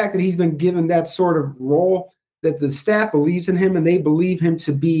the fact that he's been given that sort of role, that the staff believes in him and they believe him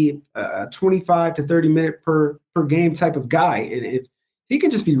to be a 25 to 30 minute per game type of guy. And if he can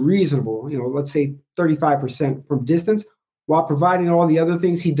just be reasonable, let's say 35% from distance, while providing all the other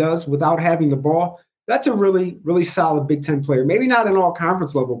things he does without having the ball, that's a really, really solid Big Ten player. Maybe not an all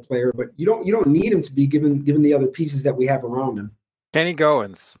conference level player, but you don't need him to be given the other pieces that we have around him. Kenny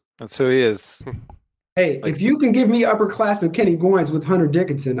Goins, that's who he is. Hey, if you can give me upperclassman Kenny Goins with Hunter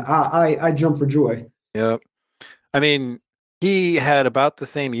Dickinson, I jump for joy. Yep. I mean, he had about the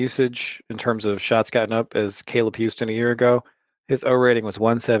same usage in terms of shots gotten up as Caleb Houston a year ago. His O rating was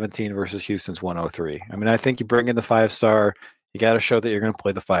 117 versus Houston's 103. I mean, I think you bring in the 5-star, you got to show that you're going to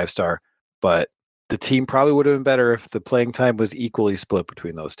play the 5-star, but the team probably would have been better if the playing time was equally split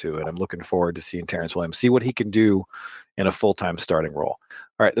between those two. And I'm looking forward to seeing Terrence Williams, see what he can do in a full-time starting role.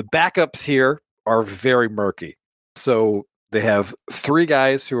 All right, the backups here are very murky. So they have 3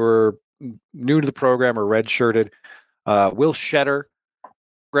 guys who are new to the program or redshirted. Will Shetter,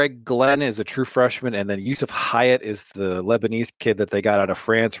 Greg Glenn is a true freshman, and then Yusuf Hyatt is the Lebanese kid that they got out of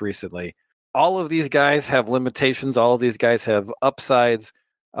France recently. All of these guys have limitations. All of these guys have upsides.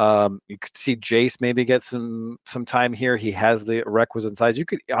 You could see Jace maybe get some time here. He has the requisite size. You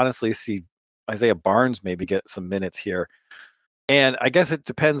could honestly see Isaiah Barnes maybe get some minutes here. And I guess it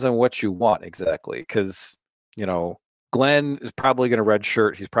depends on what you want exactly, because, Glenn is probably going to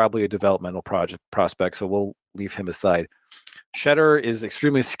redshirt. He's probably a developmental prospect, so we'll leave him aside. Shetter is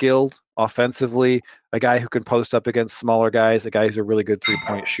extremely skilled offensively, a guy who can post up against smaller guys, a guy who's a really good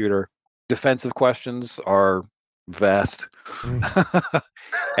 3-point shooter. Defensive questions are vast.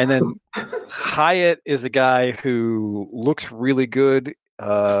 And then Hyatt is a guy who looks really good,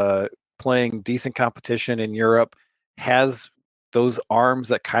 playing decent competition in Europe, has those arms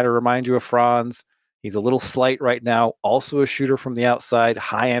that kind of remind you of Franz. He's a little slight right now, also a shooter from the outside,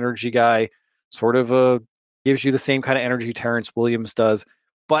 high energy guy, sort of gives you the same kind of energy Terrence Williams does,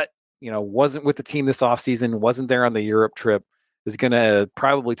 but, wasn't with the team this offseason, wasn't there on the Europe trip, is going to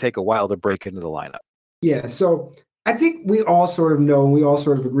probably take a while to break into the lineup. Yeah, so I think we all sort of know, and we all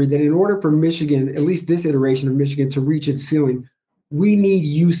sort of agree that in order for Michigan, at least this iteration of Michigan, to reach its ceiling, we need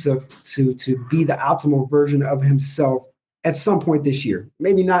Yusuf to be the optimal version of himself at some point this year.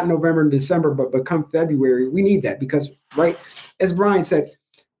 Maybe not November and December, but come February, we need that because, right, as Brian said,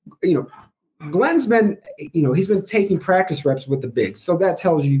 Glenn's been, he's been taking practice reps with the bigs. So that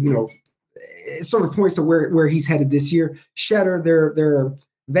tells you, it sort of points to where he's headed this year. Shetter, there are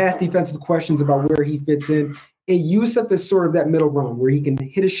vast defensive questions about where he fits in. And Yusuf is sort of that middle ground where he can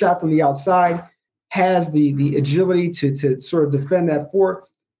hit a shot from the outside, has the agility to sort of defend that fort,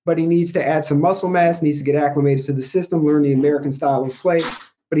 but he needs to add some muscle mass, needs to get acclimated to the system, learn the American style of play,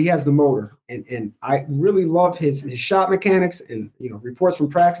 but he has the motor. And I really love his shot mechanics, and reports from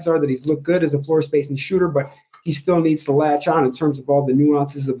practice are that he's looked good as a floor spacing shooter, but he still needs to latch on in terms of all the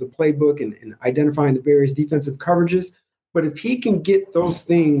nuances of the playbook and identifying the various defensive coverages. But if he can get those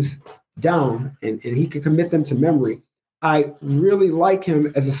things down and he can commit them to memory, I really like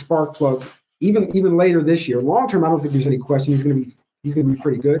him as a spark plug, even later this year. Long term, I don't think there's any question he's going to be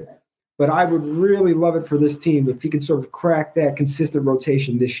pretty good. But I would really love it for this team if he could sort of crack that consistent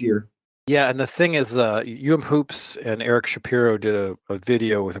rotation this year. Yeah, and the thing is, UM Hoops and Eric Shapiro did a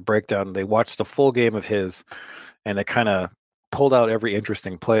video with a breakdown. They watched the full game of his, and it kind of pulled out every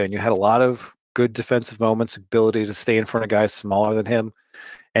interesting play. And you had a lot of good defensive moments, ability to stay in front of guys smaller than him.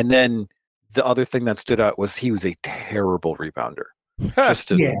 And then the other thing that stood out was he was a terrible rebounder.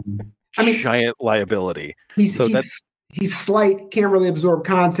 Just a giant liability. He's slight, can't really absorb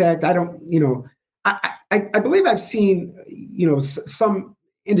contact. I don't, I believe I've seen, some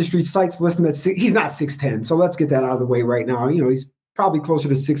industry sites list him at he's not 6'10", so let's get that out of the way right now. He's probably closer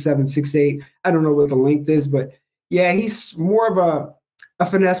to 6'7", 6'8". I don't know what the length is, but yeah, he's more of a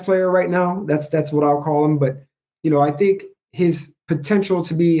finesse player right now. That's what I'll call him. But, I think his potential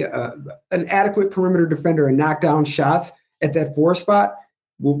to be an adequate perimeter defender and knock down shots at that 4 spot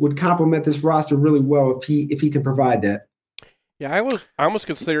would complement this roster really well if he can provide that. Yeah, I almost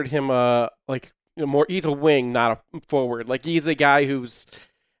considered him more. He's a wing, not a forward. Like he's a guy who's.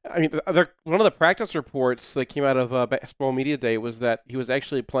 I mean, one of the practice reports that came out of Basketball Media Day was that he was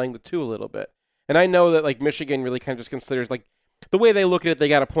actually playing the 2 a little bit. And I know that like Michigan really kind of just considers like the way they look at it, they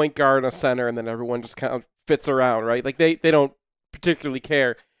got a point guard and a center, and then everyone just kind of fits around, right? Like they don't particularly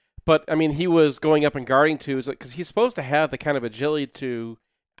care. But I mean, he was going up and guarding 2s because he's supposed to have the kind of agility to,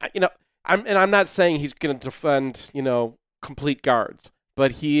 I'm not saying he's going to defend, complete guards,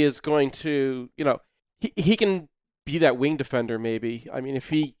 but he is going to, he can be that wing defender maybe. I mean, if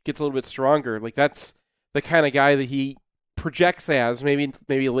he gets a little bit stronger, like that's the kind of guy that he projects as maybe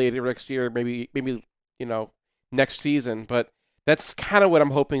later next year, maybe next season. But that's kind of what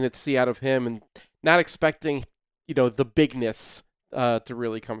I'm hoping to see out of him, and not expecting the bigness to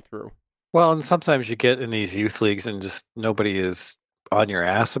really come through. Well, and sometimes you get in these youth leagues and just nobody is on your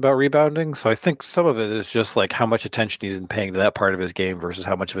ass about rebounding. So I think some of it is just like how much attention he's been paying to that part of his game versus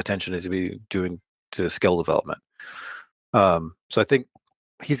how much of attention he's been doing to skill development. So I think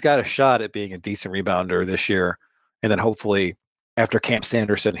he's got a shot at being a decent rebounder this year. And then hopefully after Camp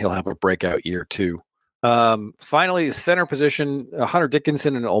Sanderson, he'll have a breakout year too. Finally, center position, Hunter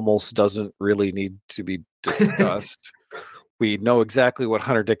Dickinson, and almost doesn't really need to be discussed. We know exactly what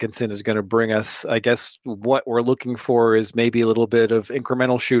Hunter Dickinson is going to bring us. I guess what we're looking for is maybe a little bit of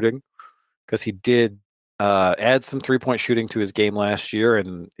incremental shooting, because he did add some 3-point shooting to his game last year.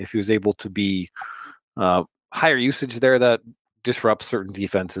 And if he was able to be higher usage there, that disrupts certain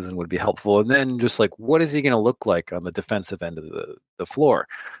defenses and would be helpful. And then just like, what is he going to look like on the defensive end of the floor?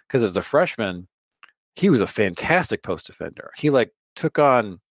 Because as a freshman, he was a fantastic post defender. He took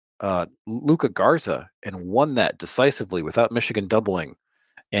on Luka Garza and won that decisively without Michigan doubling.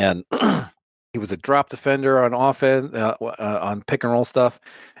 And he was a drop defender on offense, on pick and roll stuff.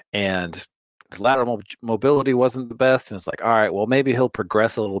 And his lateral mobility wasn't the best. And it's like, all right, well, maybe he'll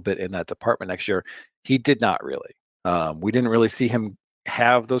progress a little bit in that department next year. He did not really. We didn't really see him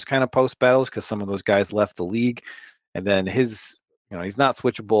have those kind of post battles because some of those guys left the league. And then he's not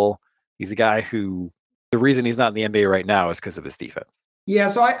switchable. He's a guy who, the reason he's not in the NBA right now is because of his defense. Yeah,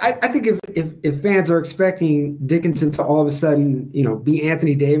 so I think if fans are expecting Dickinson to all of a sudden, be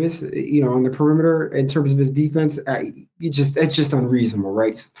Anthony Davis, on the perimeter in terms of his defense, it's just unreasonable,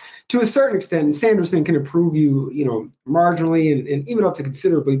 right? To a certain extent, Sanderson can improve you, marginally and even up to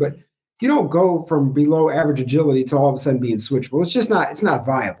considerably, but you don't go from below average agility to all of a sudden being switchable. It's not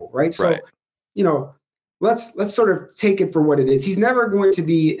viable, right? So, let's sort of take it for what it is. He's never going to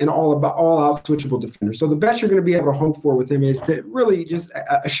be an all-out switchable defender. So the best you're going to be able to hope for with him is to really just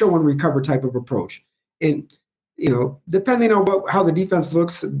a show and recover type of approach. And, depending on how the defense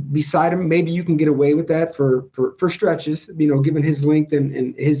looks beside him, maybe you can get away with that for stretches, given his length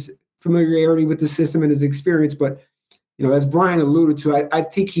and his familiarity with the system and his experience. But, as Brian alluded to, I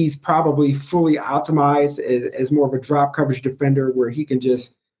think he's probably fully optimized as more of a drop coverage defender where he can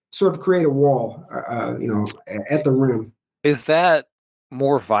just sort of create a wall, at the rim. Is that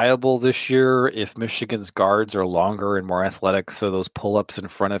more viable this year if Michigan's guards are longer and more athletic, so those pull-ups in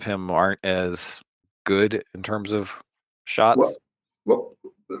front of him aren't as good in terms of shots? Well,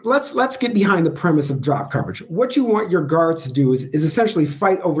 let's get behind the premise of drop coverage. What you want your guards to do is essentially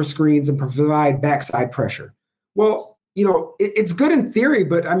fight over screens and provide backside pressure. Well, it's good in theory,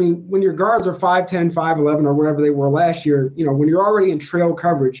 but I mean, when your guards are 5'10", 5'11", or whatever they were last year, when you're already in trail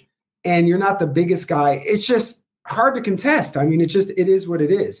coverage and you're not the biggest guy, it's just hard to contest. I mean, it is what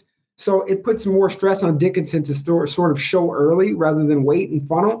it is. So it puts more stress on Dickinson to sort of show early rather than wait and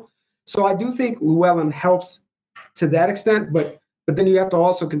funnel. So I do think Llewellyn helps to that extent, but then you have to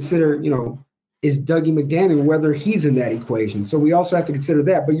also consider, is Dougie McDaniel, whether he's in that equation. So we also have to consider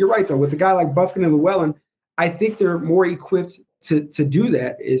that. But you're right, though, with a guy like Bufkin and Llewellyn, I think they're more equipped to do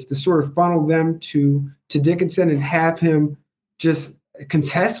that, is to sort of funnel them to Dickinson and have him just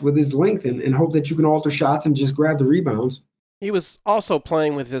contest with his length and hope that you can alter shots and just grab the rebounds. He was also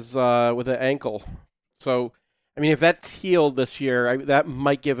playing with his with an ankle. So, I mean, if that's healed this year, that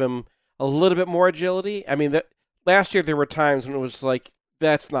might give him a little bit more agility. I mean, last year there were times when it was like,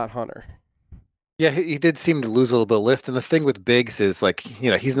 that's not Hunter. Yeah, he did seem to lose a little bit of lift. And the thing with Biggs is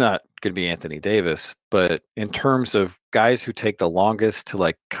he's not going to be Anthony Davis, but in terms of guys who take the longest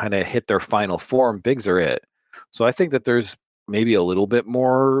to kind of hit their final form, Biggs are it. So I think that there's maybe a little bit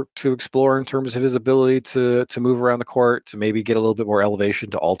more to explore in terms of his ability to move around the court, to maybe get a little bit more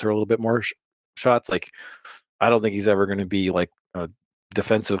elevation, to alter a little bit more shots. I don't think he's ever going to be like a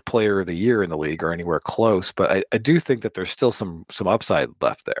defensive player of the year in the league or anywhere close, but I do think that there's still some upside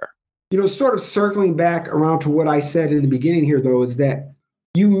left there. Sort of circling back around to what I said in the beginning here, though, is that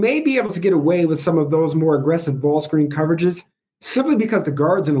you may be able to get away with some of those more aggressive ball screen coverages simply because the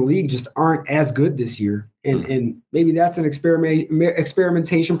guards in the league just aren't as good this year. And maybe that's an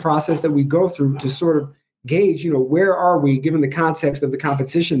experimentation process that we go through to sort of gauge, where are we given the context of the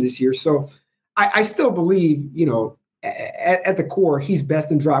competition this year. So I still believe, at the core, he's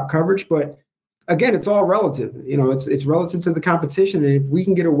best in drop coverage, but again, it's all relative. It's relative to the competition. And if we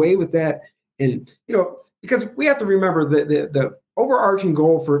can get away with that, and, because we have to remember the overarching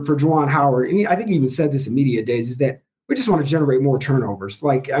goal for Juwan Howard, and I think he even said this in media days, is that we just want to generate more turnovers.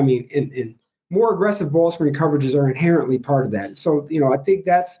 And more aggressive ball screen coverages are inherently part of that. So, I think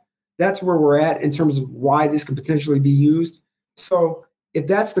that's where we're at in terms of why this could potentially be used. So if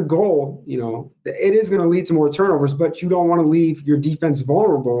that's the goal, it is going to lead to more turnovers, but you don't want to leave your defense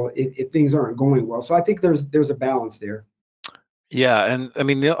vulnerable if things aren't going well. So I think there's a balance there. Yeah, and I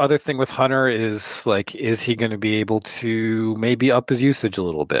mean the other thing with Hunter is is he going to be able to maybe up his usage a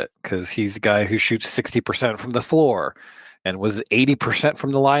little bit, because he's a guy who shoots 60% from the floor and was 80%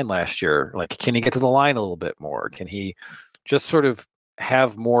 from the line last year. Can he get to the line a little bit more? Can he just sort of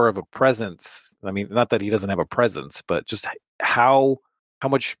have more of a presence? I mean, not that he doesn't have a presence, but just how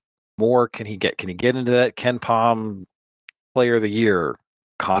much more can he get? Can he get into that KenPom player of the year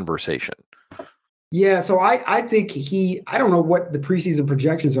conversation? Yeah, so I think I don't know what the preseason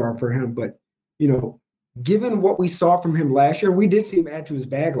projections are for him, but, given what we saw from him last year, we did see him add to his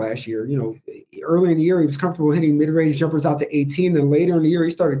bag last year. Early in the year, he was comfortable hitting mid-range jumpers out to 18. Then later in the year,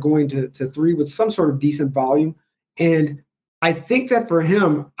 he started going to 3 with some sort of decent volume. And I think that for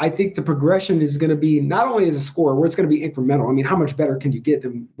him, I think the progression is going to be not only as a scorer, where it's going to be incremental. I mean, how much better can you get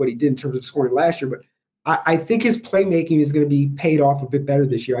than what he did in terms of scoring last year? But I think his playmaking is going to be paid off a bit better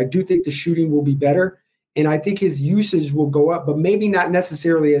this year. I do think the shooting will be better, and I think his usage will go up, but maybe not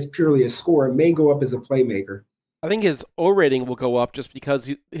necessarily as purely a scorer. It may go up as a playmaker. I think his O rating will go up just because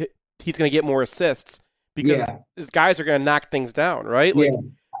he's going to get more assists, because his guys are going to knock things down, right?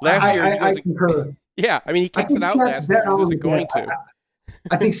 Last year, I concur. Yeah, I mean, he kicks it out last year. He wasn't going to.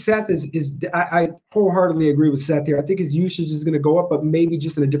 I think Seth I wholeheartedly agree with Seth here. I think his usage is going to go up, but maybe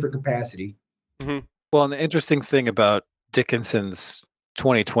just in a different capacity. Mm-hmm. Well, and the interesting thing about Dickinson's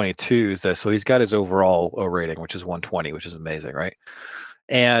 2022 is that he's got his overall O rating, which is 120, which is amazing, right?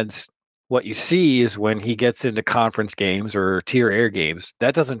 And what you see is when he gets into conference games or tier air games,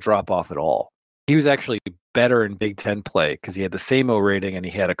 that doesn't drop off at all. He was actually better in Big Ten play because he had the same O rating and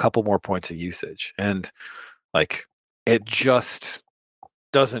he had a couple more points of usage. And it just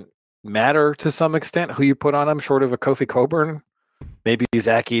doesn't matter to some extent who you put on him, short of a Kofi Cockburn. Maybe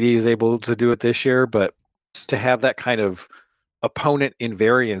Zach Edey is able to do it this year, but to have that kind of opponent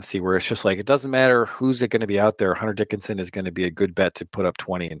invariancy where it's just it doesn't matter who's going to be out there, Hunter Dickinson is going to be a good bet to put up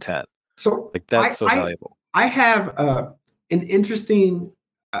 20 and 10. So that's valuable. I have an interesting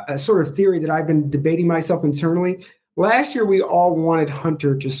sort of theory that I've been debating myself internally. Last year, we all wanted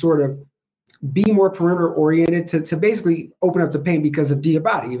Hunter to sort of be more perimeter oriented to basically open up the paint because of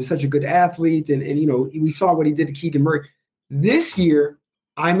Diabate. He was such a good athlete. And we saw what he did to Keegan Murray. This year,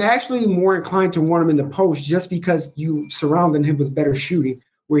 I'm actually more inclined to want him in the post just because you surrounded him with better shooting,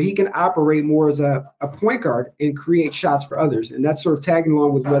 where he can operate more as a point guard and create shots for others. And that's sort of tagging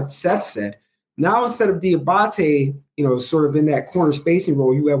along with what Seth said. Now, instead of Diabate, sort of in that corner spacing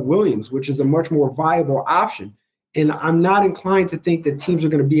role, you have Williams, which is a much more viable option. And I'm not inclined to think that teams are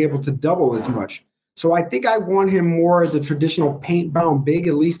going to be able to double as much. So I think I want him more as a traditional paint-bound big,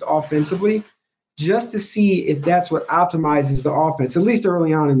 at least offensively, just to see if that's what optimizes the offense, at least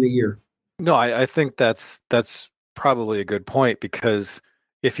early on in the year. No, I think that's probably a good point, because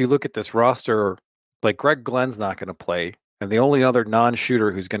if you look at this roster, Greg Glenn's not going to play, and the only other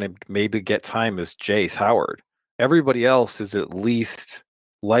non-shooter who's going to maybe get time is Jace Howard. Everybody else is at least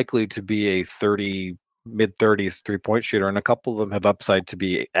likely to be a mid-30s three-point shooter, and a couple of them have upside to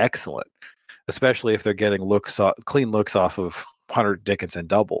be excellent, especially if they're getting clean looks off of Hunter Dickinson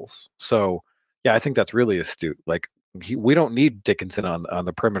doubles. So, yeah, I think that's really astute. We don't need Dickinson on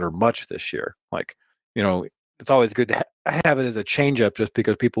the perimeter much this year. It's always good to have it as a changeup, just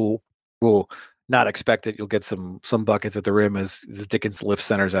because people will not expect it. You'll get some buckets at the rim as Dickinson lifts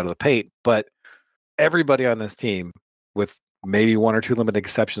centers out of the paint. But everybody on this team, with maybe one or two limited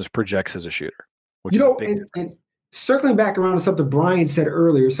exceptions, projects as a shooter. Which is a big and circling back around to something Brian said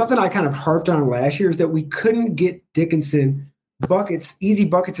earlier, something I kind of harped on last year is that we couldn't get Dickinson easy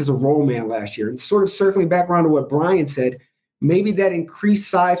buckets as a roll man last year. And sort of circling back around to what Brian said, maybe that increased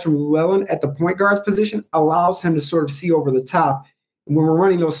size from Llewellyn at the point guard's position allows him to sort of see over the top when we're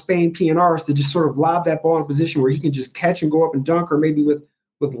running those Spain PNRs, to just sort of lob that ball in a position where he can just catch and go up and dunk, or maybe with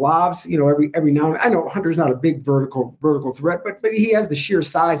lobs, every now and then. I know Hunter's not a big vertical threat, but he has the sheer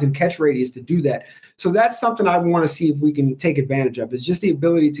size and catch radius to do that. So that's something I want to see if we can take advantage of. It's just the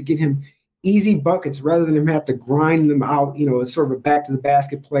ability to get him easy buckets rather than him have to grind them out, as sort of a back to the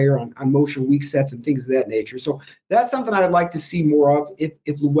basket player on motion weak sets and things of that nature. So that's something I'd like to see more of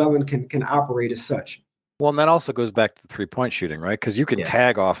if Llewellyn can operate as such. Well, and that also goes back to the 3-point shooting, right? Because you can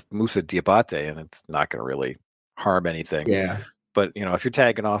tag off Moussa Diabate and it's not going to really harm anything. Yeah. But, if you're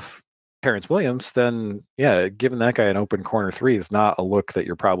tagging off Terrence Williams, then, giving that guy an open corner three is not a look that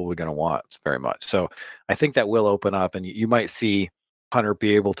you're probably going to want very much. So I think that will open up, and you might see Hunter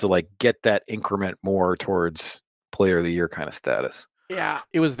be able to get that increment more towards player of the year kind of status. Yeah,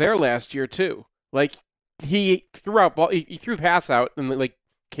 it was there last year too. He threw out ball, he threw pass out, and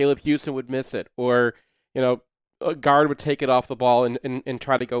Caleb Houston would miss it, or a guard would take it off the ball and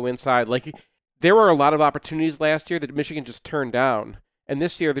try to go inside. There were a lot of opportunities last year that Michigan just turned down, and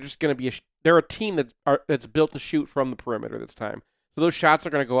this year they're just going to be they're a team that's built to shoot from the perimeter this time. So those shots are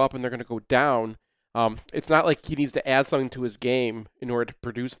going to go up and they're going to go down. It's not like he needs to add something to his game in order to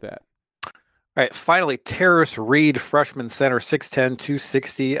produce that. All right, finally, Terrace Reed, freshman center, 6'10",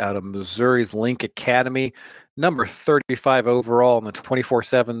 260, out of Missouri's Link Academy, number 35 overall in the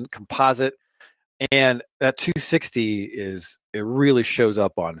 24/7 composite. And that 260 it really shows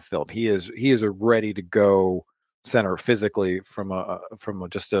up on film. He is a ready to go center physically from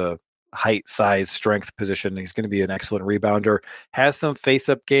just a height, size, strength position. He's going to be an excellent rebounder. Has some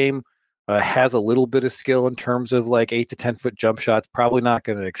face-up game. Has a little bit of skill in terms of 8 to 10 foot jump shots. Probably not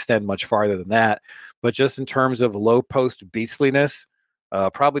going to extend much farther than that. But just in terms of low post beastliness,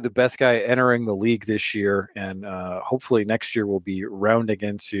 probably the best guy entering the league this year. And hopefully next year we'll be rounding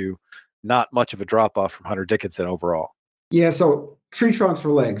into not much of a drop off from Hunter Dickinson overall. Yeah, so tree trunks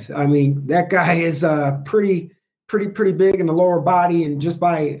for legs. I mean, that guy is pretty big in the lower body, and just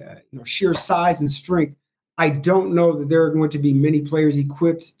by sheer size and strength, I don't know that there are going to be many players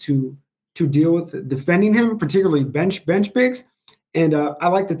equipped to deal with defending him, particularly bench bigs. And I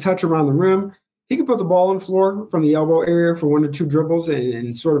like to touch around the rim. He can put the ball on the floor from the elbow area for 1 or 2 dribbles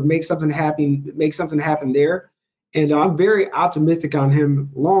and sort of make something happen there. And I'm very optimistic on him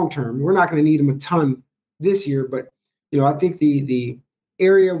long term. We're not going to need him a ton this year, but I think the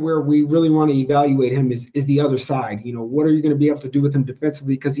area where we really want to evaluate him is the other side. What are you going to be able to do with him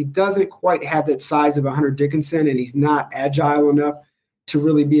defensively? Because he doesn't quite have that size of a Hunter Dickinson, and he's not agile enough to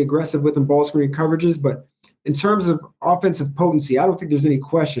really be aggressive with ball screen coverages. But in terms of offensive potency, I don't think there's any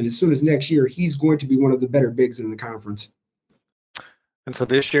question. As soon as next year, he's going to be one of the better bigs in the conference. And so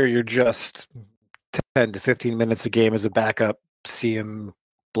this year, you're just 10 to 15 minutes a game as a backup, see him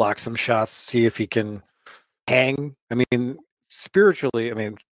block some shots, see if he can hang. I mean, spiritually,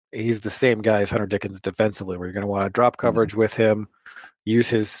 he's the same guy as Hunter Dickinson defensively, where you're going to want to drop coverage with him, use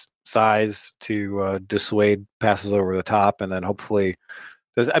his size to dissuade passes over the top, and then hopefully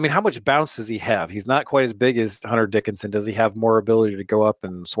how much bounce does he have? He's not quite as big as Hunter Dickinson. Does he have more ability to go up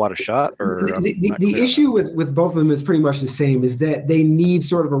and swat a shot? Or the issue with both of them is pretty much the same, is that they need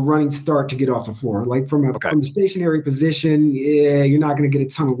sort of a running start to get off the floor. From a stationary position, you're not going to get a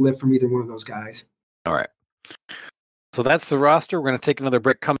ton of lift from either one of those guys. All right. So that's the roster. We're going to take another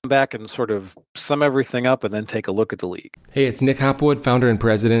break, come back and sort of sum everything up, and then take a look at the league. Hey, it's Nick Hopwood, founder and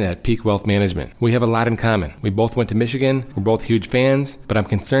president at Peak Wealth Management. We have a lot in common. We both went to Michigan. We're both huge fans, but I'm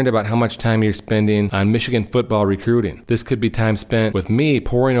concerned about how much time you're spending on Michigan football recruiting. This could be time spent with me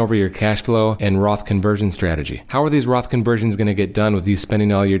poring over your cash flow and Roth conversion strategy. How are these Roth conversions going to get done with you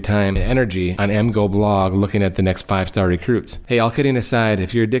spending all your time and energy on MGO Blog looking at the next 5-star recruits? Hey, all kidding aside,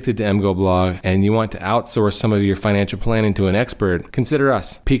 if you're addicted to MGO Blog and you want to outsource some of your financial planning to an expert, consider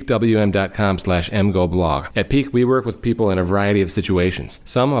us. peakwm.com/mgoblog. At Peak, we work with people in a variety of situations.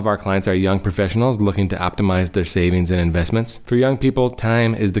 Some of our clients are young professionals looking to optimize their savings and investments. For young people,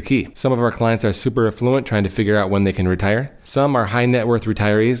 time is the key. Some of our clients are super affluent, trying to figure out when they can retire. Some are high net worth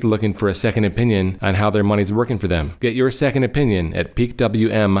retirees looking for a second opinion on how their money's working for them. Get your second opinion at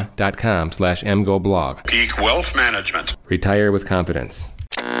peakwm.com/mgoblog. Peak Wealth Management. Retire with confidence.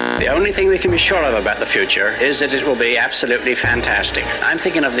 The only thing we can be sure of about the future is that it will be absolutely fantastic. I'm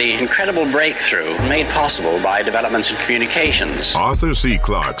thinking of the incredible breakthrough made possible by developments in communications. Arthur C.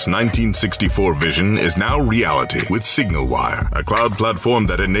 Clarke's 1964 vision is now reality with SignalWire, a cloud platform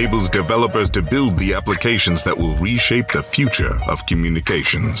that enables developers to build the applications that will reshape the future of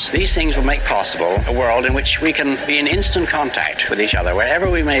communications. These things will make possible a world in which we can be in instant contact with each other wherever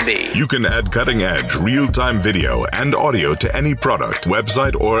we may be. You can add cutting-edge, real-time video and audio to any product,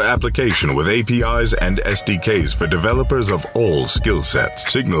 website, or application with APIs and SDKs for developers of all skill sets.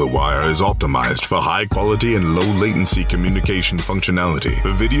 SignalWire is optimized for high quality and low latency communication functionality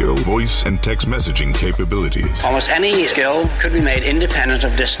for video, voice, and text messaging capabilities. Almost any skill could be made independent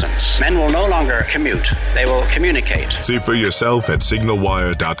of distance. Men will no longer commute. They will communicate. See for yourself at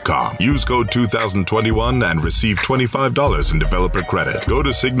signalwire.com. Use code 2021 and receive $25 in developer credit. Go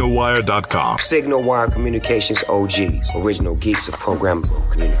to signalwire.com. SignalWire Communications OGs, original geeks of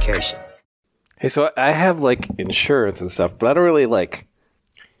programmable communication. Hey, so I have like insurance and stuff, but I don't really like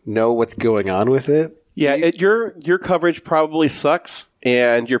know what's going on with it. Yeah, your coverage probably sucks,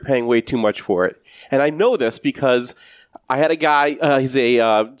 and you're paying way too much for it. And I know this because I had a guy, his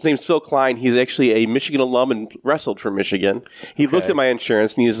name's Phil Klein. He's actually a Michigan alum and wrestled for Michigan. He looked at my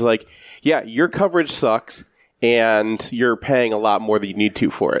insurance, and he's like, yeah, your coverage sucks, and you're paying a lot more than you need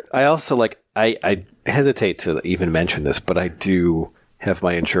to for it. I also I hesitate to even mention this, but I do have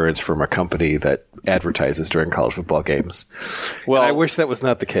my insurance from a company that advertises during college football games. Well, and I wish that was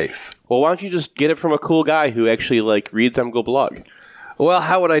not the case. Well, why don't you just get it from a cool guy who actually reads MGO blog? Well,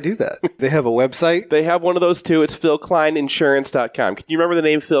 how would I do that? They have a website? They have one of those too. It's philkleininsurance.com. Can you remember the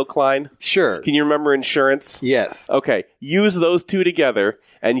name Phil Klein? Sure. Can you remember insurance? Yes. Okay. Use those two together,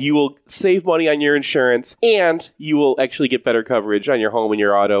 and you will save money on your insurance, and you will actually get better coverage on your home and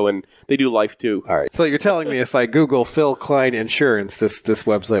your auto, and they do life too. All right. So you're telling me if I Google Phil Klein Insurance, this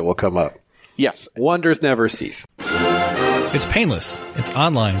website will come up? Yes. Wonders never cease. It's painless. It's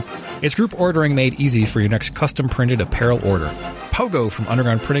online. It's group ordering made easy for your next custom printed apparel order. Pogo from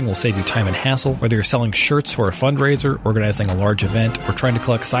Underground Printing will save you time and hassle, whether you're selling shirts for a fundraiser, organizing a large event, or trying to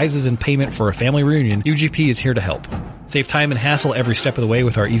collect sizes and payment for a family reunion. UGP is here to help. Save time and hassle every step of the way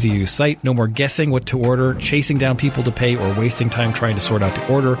with our easy-to-use site. No more guessing what to order, chasing down people to pay, or wasting time trying to sort out the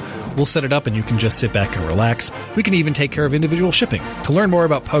order. We'll set it up and you can just sit back and relax. We can even take care of individual shipping. To learn more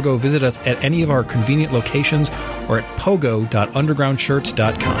about Pogo, visit us at any of our convenient locations or at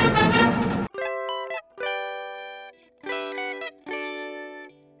pogo.undergroundshirts.com.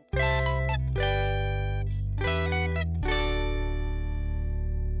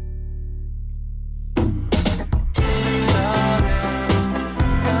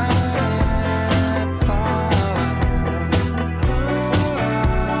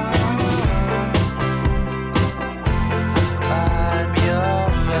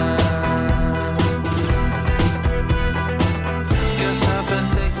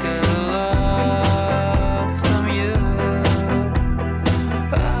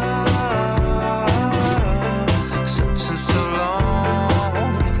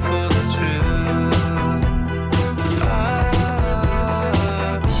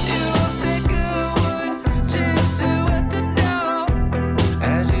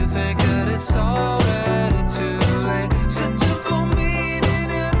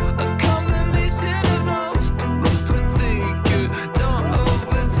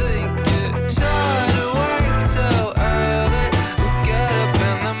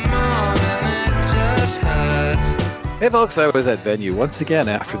 Hey folks, I was at Venue once again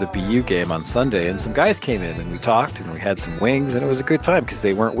after the BU game on Sunday, and some guys came in and we talked and we had some wings, and it was a good time because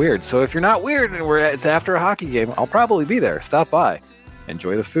they weren't weird. So if you're not weird and it's after a hockey game, I'll probably be there. Stop by.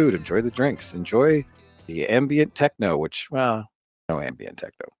 Enjoy the food, enjoy the drinks, enjoy the ambient techno, which, well, no ambient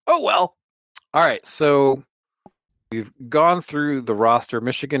techno. Oh well. All right, so we've gone through the roster.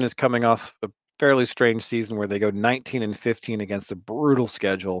 Michigan is coming off a fairly strange season where they go 19-15 against a brutal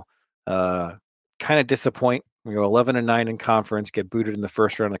schedule. Kind of disappoint. We go 11-9 in conference, get booted in the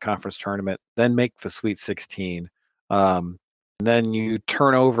first round of the conference tournament, then make the Sweet 16. And then you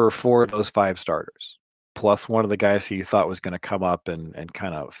turn over 4 of those 5 starters, plus one of the guys who you thought was going to come up and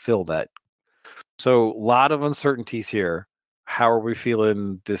kind of fill that. So a lot of uncertainties here. How are we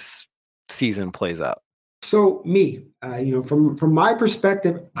feeling this season plays out? So from my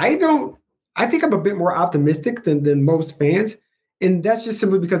perspective, I think I'm a bit more optimistic than most fans. And that's just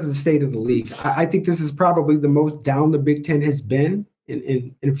simply because of the state of the league. I think this is probably the most down the Big Ten has been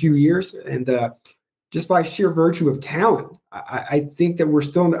in a few years. And just by sheer virtue of talent, I think that we're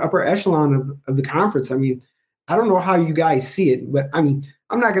still in the upper echelon of the conference. I mean, I don't know how you guys see it, but I mean,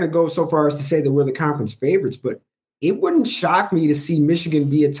 I'm not going to go so far as to say that we're the conference favorites, but it wouldn't shock me to see Michigan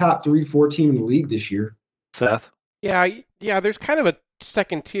be a top 3-4 team in the league this year. Seth? Yeah, there's kind of a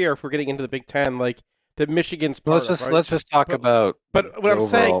second tier if we're getting into the Big Ten, like that Michigan's part let's just talk about. But what I'm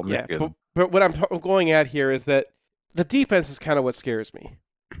saying, but what I'm going at here is that the defense is kind of what scares me.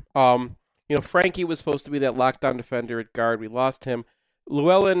 Frankie was supposed to be that lockdown defender at guard. We lost him.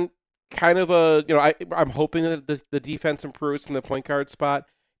 Llewellyn, kind of I'm hoping that the defense improves in the point guard spot.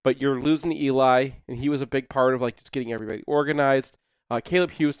 But you're losing Eli, and he was a big part of just getting everybody organized.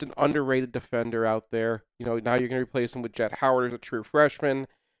 Caleb Houston, underrated defender out there. You know, now you're going to replace him with Jet Howard as a true freshman.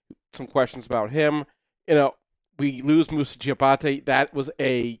 Some questions about him. You know, we lose Musa Diabate. That was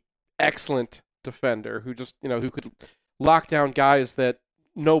a excellent defender who just, you know, who could lock down guys that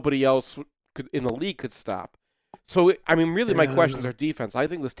nobody else could in the league could stop. So, I mean, really, my questions are defense. I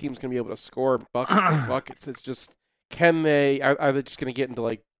think this team's going to be able to score buckets. It's just, can they? Are they just going to get into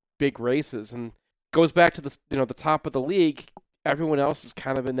like big races? And goes back to the, you know, the top of the league. Everyone else is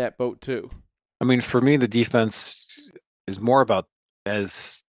kind of in that boat too. I mean, for me, the defense is more about,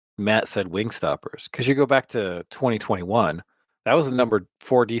 as Matt said, wing stoppers. Because you go back to 2021, that was the number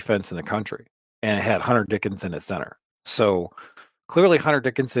 4 defense in the country, and it had Hunter Dickinson at center. So clearly, Hunter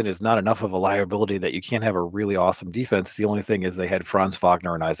Dickinson is not enough of a liability that you can't have a really awesome defense. The only thing is they had Franz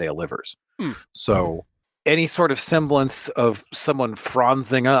Wagner and Isaiah Livers. So any sort of semblance of someone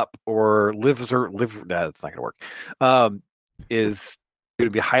franzing up or that's not going to work, is going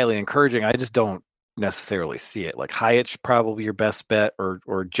to be highly encouraging. I just don't necessarily see it. Like Hayek, probably your best bet,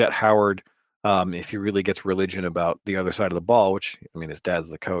 or Jet Howard, if he really gets religion about the other side of the ball, which, I mean, his dad's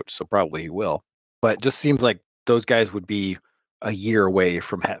the coach, so probably he will. But it just seems like those guys would be a year away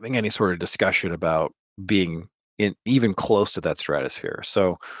from having any sort of discussion about being in even close to that stratosphere.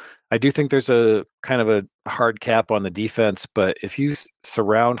 So I do think there's a kind of a hard cap on the defense, but if you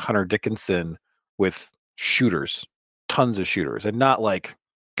surround Hunter Dickinson with shooters, tons of shooters, and not like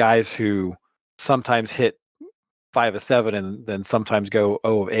guys who sometimes hit 5 of 7 and then sometimes go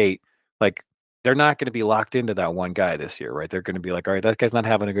 0 of 8, like they're not going to be locked into that one guy this year, right? They're going to be like, all right, that guy's not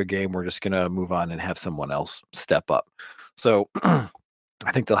having a good game. We're just going to move on and have someone else step up. So I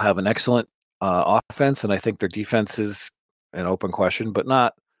think they'll have an excellent offense, and I think their defense is an open question, but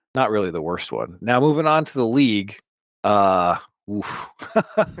not really the worst one. Now, moving on to the league,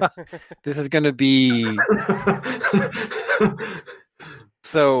 this is going to be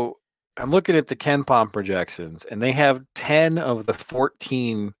so I'm looking at the KenPom projections, and they have 10 of the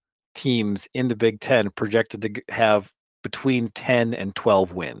 14 teams in the Big Ten projected to have between 10 and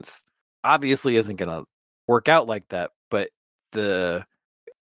 12 wins. Obviously isn't going to work out like that, but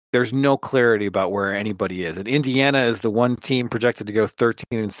there's no clarity about where anybody is. And Indiana is the one team projected to go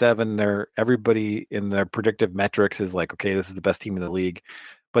 13-7. Everybody in their predictive metrics is like, okay, this is the best team in the league.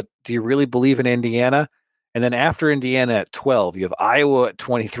 But do you really believe in Indiana? And then after Indiana at 12, you have Iowa at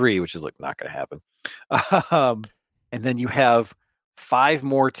 23, which is like not going to happen. And then you have 5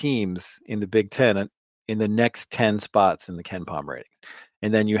 more teams in the Big Ten in the next 10 spots in the KenPom ratings.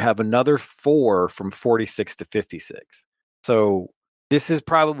 And then you have another 4 from 46 to 56. So this is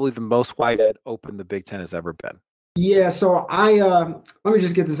probably the most wide open the Big Ten has ever been. Yeah, so let me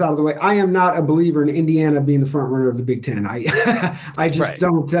just get this out of the way. I am not a believer in Indiana being the front runner of the Big Ten. I just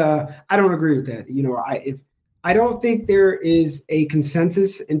don't. I don't agree with that. You know, I don't think there is a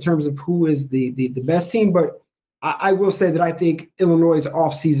consensus in terms of who is the best team. But I will say that I think Illinois'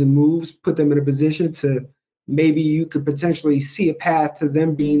 offseason moves put them in a position to maybe you could potentially see a path to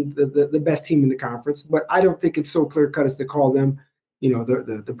them being the best team in the conference. But I don't think it's so clear cut as to call them, you know,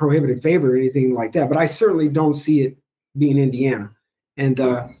 the prohibited favorite or anything like that. But I certainly don't see it being Indiana. And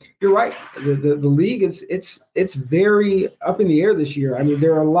you're right. The league it's very up in the air this year. I mean,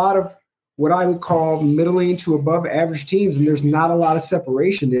 there are a lot of what I would call middling to above average teams, and there's not a lot of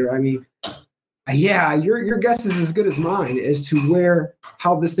separation there. I mean, yeah, your guess is as good as mine as to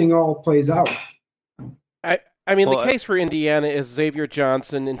how this thing all plays out. I mean, the case for Indiana is Xavier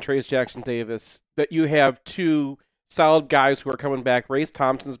Johnson and Trayce Jackson-Davis, that you have 2 solid guys who are coming back. Race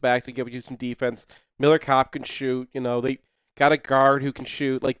Thompson's back to give you some defense. Miller Kopp can shoot. You know, they got a guard who can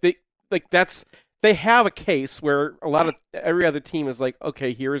shoot. They have a case where every other team is like,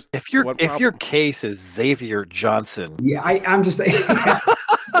 okay, here's if your case is Xavier Johnson. Yeah, I'm just saying.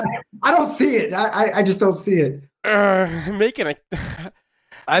 I don't see it. I just don't see it. Making a.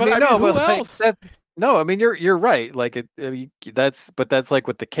 Who else? No, I mean you're right. Like that's like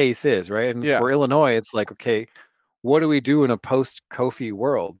what the case is, right? And for Illinois, it's like, okay, what do we do in a post-Kofi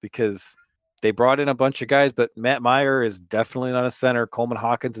world? Because they brought in a bunch of guys, but Matt Meyer is definitely not a center. Coleman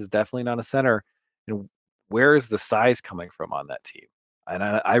Hawkins is definitely not a center. And where is the size coming from on that team? And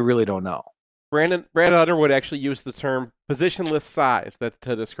I really don't know. Brandon Underwood actually used the term positionless size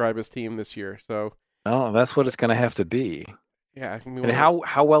to describe his team this year. So that's what it's going to have to be. Yeah. And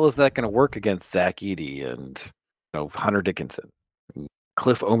how well is that going to work against Zach Edey and Hunter Dickinson, and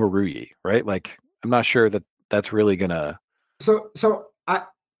Cliff Omoruyi, right? Like, I'm not sure that's really going to. So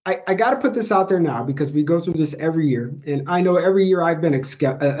I got to put this out there now because we go through this every year, and I know every year I've been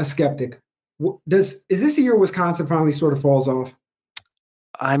a skeptic. Is this a year Wisconsin finally sort of falls off?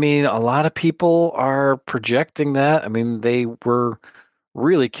 I mean, a lot of people are projecting that. I mean, they were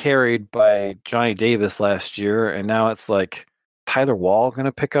really carried by Johnny Davis last year, and now it's like Tyler Wall going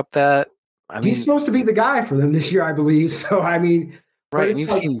to pick up that. He's supposed to be the guy for them this year, I believe. So I mean, right? And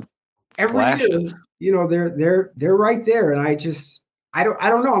you've seen every flashes. year, they're right there, and I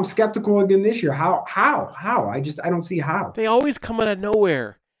don't know. I'm skeptical again this year. How? I don't see how. They always come out of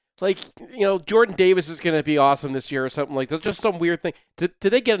nowhere. Like, Jordan Davis is going to be awesome this year or something like that. Just some weird thing. Did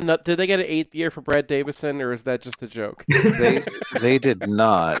they get an 8th year for Brad Davison, or is that just a joke? They did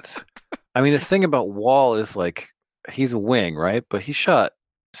not. I mean, the thing about Wall is like he's a wing, right? But he shot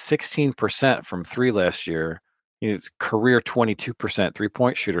 16% from 3 last year. He's career 22%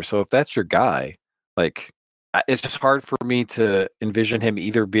 3-point shooter. So if that's your guy, like it's just hard for me to envision him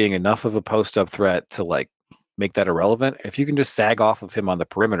either being enough of a post-up threat to like make that irrelevant. If you can just sag off of him on the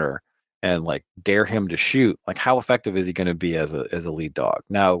perimeter and like dare him to shoot, like how effective is he going to be as a lead dog?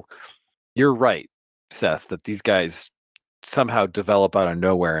 Now, you're right, Seth, that these guys somehow develop out of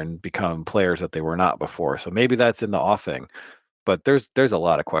nowhere and become players that they were not before. So maybe that's in the offing, but there's a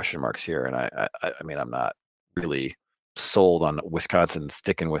lot of question marks here, and I mean I'm not really sold on Wisconsin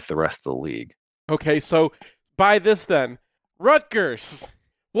sticking with the rest of the league. Okay, so by this then, Rutgers.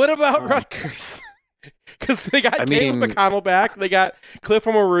 What about Rutgers? Because they got Caleb McConnell back. They got Cliff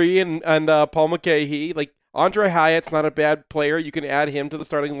O'Marie and Paul McCahey. Like, Andre Hyatt's not a bad player. You can add him to the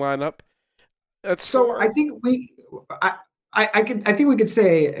starting lineup. I think we could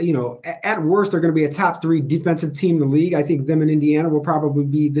say, at worst, they're going to be a top 3 defensive team in the league. I think them and Indiana will probably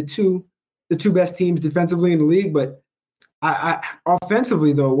be the two best teams defensively in the league. But I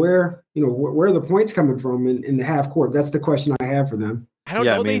offensively, though, where are the points coming from in the half court? That's the question I have for them. I don't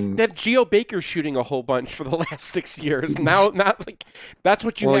know. That Geo Baker's shooting a whole bunch for the last 6 years. Now, not like that's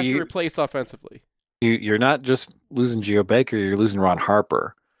what you have to replace offensively. You're not just losing Geo Baker; you're losing Ron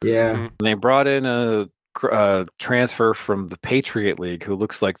Harper. Yeah, and they brought in a transfer from the Patriot League who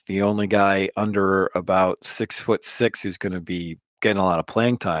looks like the only guy under about 6'6" who's going to be getting a lot of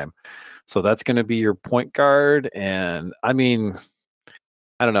playing time. So that's going to be your point guard, and I mean,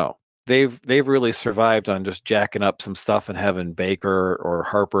 I don't know. They've really survived on just jacking up some stuff and having Baker or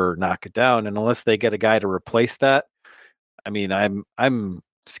Harper knock it down. And unless they get a guy to replace that, I mean, I'm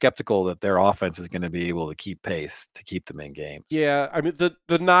skeptical that their offense is going to be able to keep pace to keep them in games. Yeah, I mean,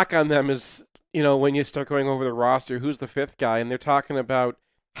 the knock on them is, when you start going over the roster, who's the 5th guy? And they're talking about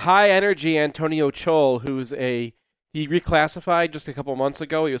high energy Antonio Chol, he reclassified just a couple months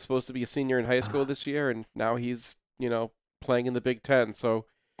ago. He was supposed to be a senior in high school this year, and now he's, playing in the Big Ten. So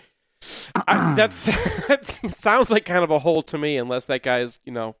that sounds like kind of a hole to me, unless that guy's,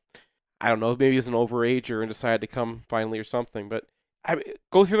 I don't know, maybe he's an overager and decided to come finally or something. But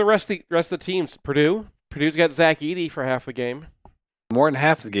go through the rest of the teams. Purdue's got Zach Edey for half the game. More than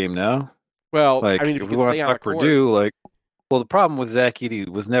half the game now. Well, like, I mean, if you can stay on the court. Purdue, the problem with Zach Edey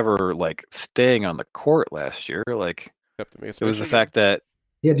was never staying on the court last year. It was the fact that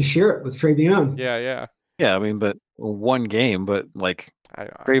he had to share it with Travion. Yeah. I mean, but one game, but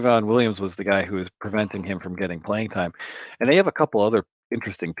Trayvon Williams was the guy who was preventing him from getting playing time. And they have a couple other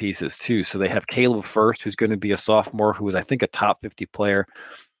interesting pieces too. So they have Caleb First, who's going to be a sophomore, who was, I think, a top 50 player.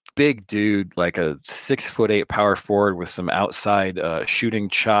 Big dude, like a 6'8" power forward with some outside shooting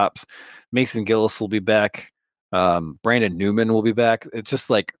chops. Mason Gillis will be back. Brandon Newman will be back. It's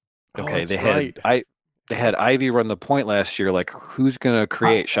just they had Ivy run the point last year. Who's going to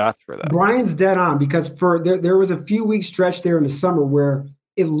create shots for them? Brian's dead on, because there was a few week stretch there in the summer where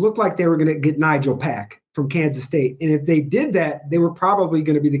it looked like they were going to get Nigel Pack from Kansas State. And if they did that, they were probably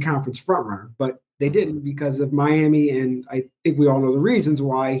going to be the conference frontrunner. But they didn't, because of Miami, and I think we all know the reasons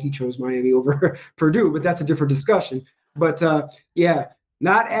why he chose Miami over Purdue, but that's a different discussion. But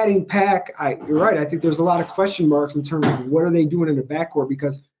not adding Pack, you're right. I think there's a lot of question marks in terms of what are they doing in the backcourt,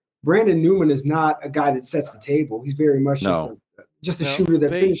 because Brandon Newman is not a guy that sets the table. He's very much just a shooter that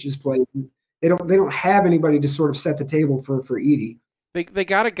finishes plays. They don't have anybody to sort of set the table for Edey. They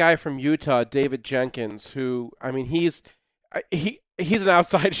got a guy from Utah, David Jenkins, who, I mean, he's an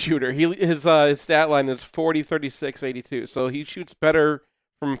outside shooter. His stat line is 40, 36, 82. So he shoots better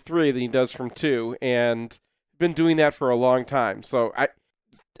from 3 than he does from 2, and been doing that for a long time. So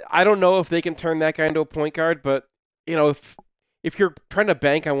I don't know if they can turn that guy into a point guard, but if you're trying to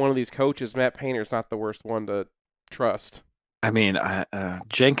bank on one of these coaches, Matt Painter's not the worst one to trust. I mean,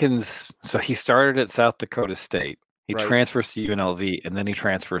 Jenkins, so he started at South Dakota State. He transfers to UNLV, and then he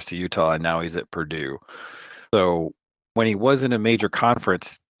transfers to Utah, and now he's at Purdue. So when he was in a major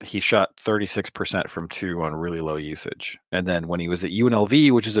conference, he shot 36% from 2 on really low usage. And then when he was at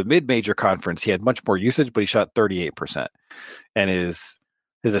UNLV, which is a mid-major conference, he had much more usage, but he shot 38%. And his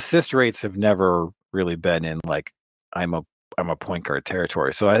his assist rates have never really been in like I'm a point guard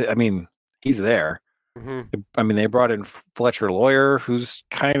territory. So I mean, he's there. Mm-hmm. I mean, they brought in Fletcher Lawyer, who's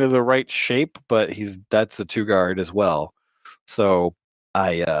kind of the right shape, but that's a 2 guard as well. So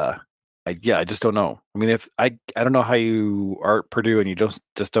I just don't know. I mean, if I don't know how you are at Purdue and you just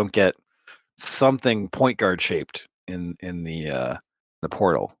don't get something point guard shaped in the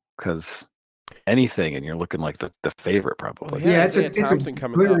portal, because anything and you're looking like the favorite probably. Well, it's Thompson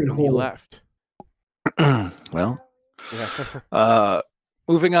coming up and he left. Well,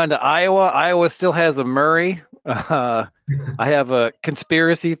 moving on to Iowa. Iowa still has a Murray. I have a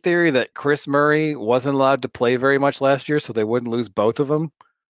conspiracy theory that Chris Murray wasn't allowed to play very much last year, so they wouldn't lose both of them.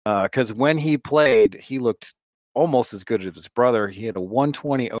 Because when he played, he looked almost as good as his brother. He had a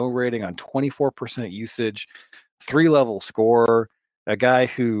 120 O rating on 24% usage, 3-level scorer, a guy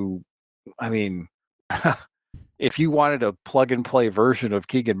who, I mean, if you wanted a plug-and-play version of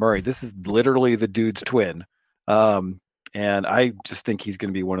Keegan Murray, this is literally the dude's twin. And I just think he's going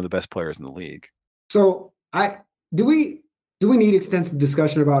to be one of the best players in the league. So do we need extensive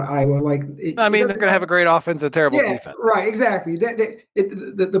discussion about Iowa? They're going to have a great offense and terrible defense. Right, exactly.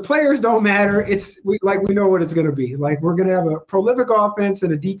 The players don't matter. We know what it's going to be. Like, we're going to have a prolific offense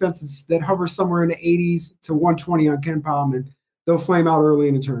and a defense that hovers somewhere in the 80s to 120 on KenPom, and they'll flame out early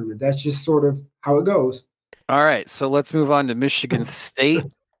in the tournament. That's just sort of how it goes. All right, so let's move on to Michigan State.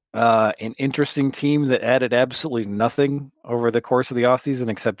 An interesting team that added absolutely nothing over the course of the offseason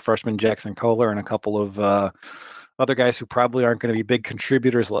except freshman Jackson Kohler and a couple of other guys who probably aren't going to be big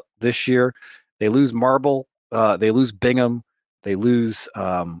contributors this year. They lose Marble. They lose Bingham. They lose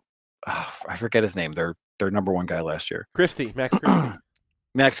I forget his name. Their number 1 guy last year. Max Christie.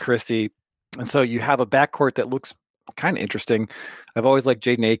 Max Christie. And so you have a backcourt that looks kind of interesting. I've always liked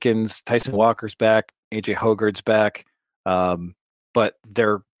Jaden Akins. Tyson Walker's back. AJ Hoggard's back. But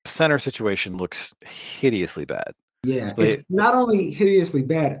their center situation looks hideously bad. Yeah, so it's not only hideously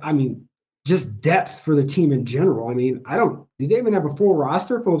bad, I mean, just depth for the team in general. I mean, do they even have a full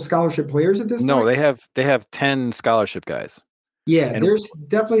roster full of scholarship players at this point? No, they have 10 scholarship guys. Yeah, and there's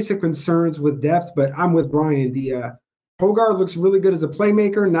definitely some concerns with depth, but I'm with Brian. The Hoggard looks really good as a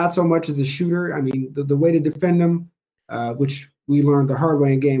playmaker, not so much as a shooter. I mean, the way to defend him, which we learned the hard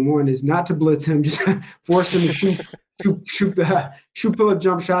way in game 1, is not to blitz him, just force him to shoot pull-up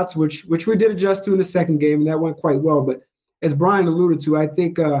jump shots, which we did adjust to in the second game, and that went quite well. But as Brian alluded to, I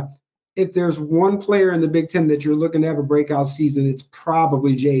think if there's one player in the Big Ten that you're looking to have a breakout season, it's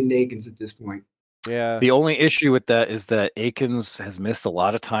probably Jaden Akins at this point. Yeah. The only issue with that is that Akins has missed a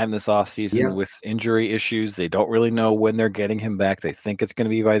lot of time this offseason with injury issues. They don't really know when they're getting him back. They think it's going to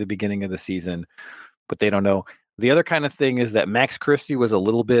be by the beginning of the season, but they don't know. The other kind of thing is that Max Christie was a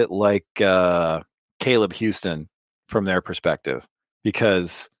little bit like Caleb Houston from their perspective,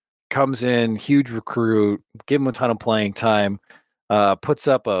 because comes in, huge recruit, give him a ton of playing time, puts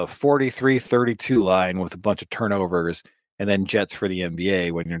up a 43-32 line with a bunch of turnovers, and then jets for the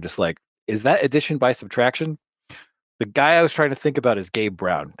NBA when you're just like, is that addition by subtraction? The guy I was trying to think about is Gabe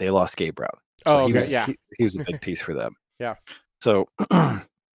Brown. They lost Gabe Brown. So he was a big piece for them. Yeah. So, I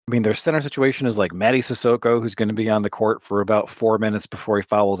mean, their center situation is like Matty Sissoko, who's going to be on the court for about 4 minutes before he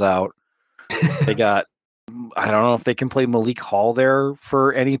fouls out. They got, I don't know if they can play Malik Hall there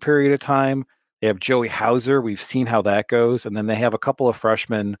for any period of time. They have Joey Hauser. We've seen how that goes. And then they have a couple of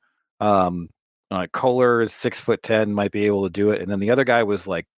freshmen. Kohler is 6'10", might be able to do it. And then the other guy was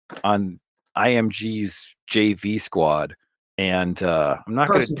like on IMG's JV squad. And I'm not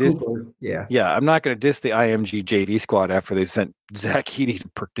going to diss. I'm not going to diss the IMG JV squad after they sent Zach Edey to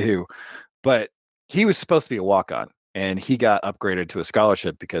Purdue, but he was supposed to be a walk-on, and he got upgraded to a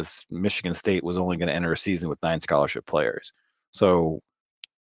scholarship because Michigan State was only going to enter a season with 9 scholarship players. So,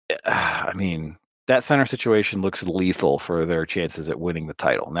 I mean, that center situation looks lethal for their chances at winning the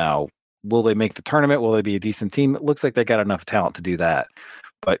title. Now, will they make the tournament? Will they be a decent team? It looks like they got enough talent to do that,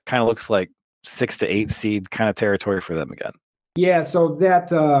 but kind of looks like 6 to 8 seed kind of territory for them again. Yeah, so that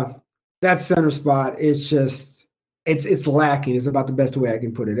center spot is just it's lacking is about the best way I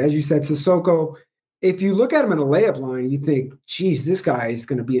can put it. As you said, Sissoko, if you look at him in a layup line, you think, geez, this guy is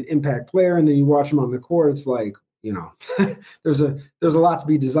going to be an impact player, and then you watch him on the court, it's like, you know, there's a lot to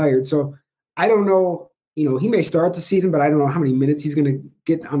be desired. So I don't know, you know, he may start the season, but I don't know how many minutes he's going to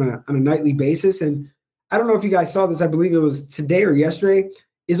get on a nightly basis. And I don't know if you guys saw this. I believe it was today or yesterday.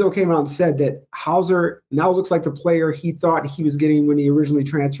 Izzo came out and said that Hauser now looks like the player he thought he was getting when he originally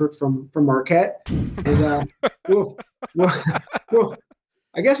transferred from Marquette. And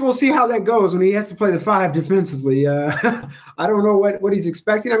I guess we'll see how that goes when he has to play the 5 defensively. I don't know what he's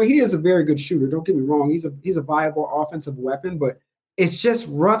expecting. I mean, he is a very good shooter. Don't get me wrong. He's a viable offensive weapon, but it's just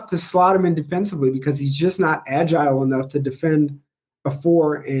rough to slot him in defensively because he's just not agile enough to defend a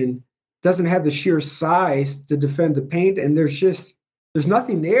 4 and doesn't have the sheer size to defend the paint. And there's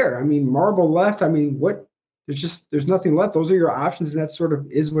nothing there. I mean, Marble left. I mean, what? There's nothing left. Those are your options, and that sort of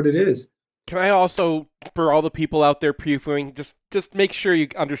is what it is. Can I also, for all the people out there previewing, just make sure you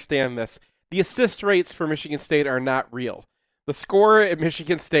understand this. The assist rates for Michigan State are not real. The scorer at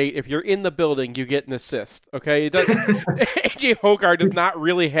Michigan State, if you're in the building, you get an assist. Okay, AJ Hoggard does not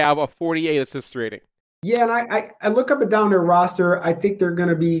really have a 48 assist rating. Yeah, and I look up and down their roster. I think they're going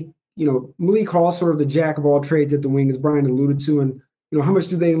to be, Malik Hall, sort of the jack of all trades at the wing, as Brian alluded to, and how much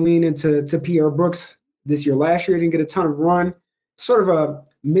do they lean into Pierre Brooks this year? Last year, he didn't get a ton of run. Sort of a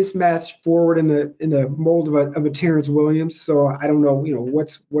mismatched forward in the mold of a Terrence Williams. So I don't know,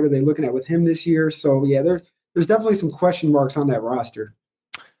 what are they looking at with him this year? So yeah, there's definitely some question marks on that roster.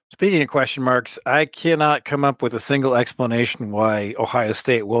 Speaking of question marks, I cannot come up with a single explanation why Ohio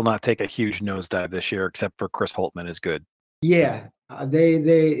State will not take a huge nosedive this year, except for Chris Holtmann is good. Yeah,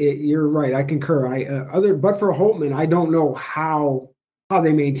 you're right. I concur. But for Holtmann, I don't know how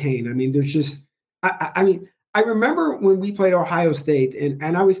they maintain. I mean, there's just, I remember when we played Ohio State,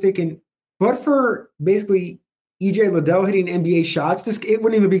 and I was thinking, but for basically EJ Liddell hitting NBA shots, it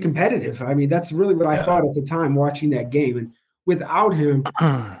wouldn't even be competitive. I mean, that's really what I thought at the time watching that game. And without him,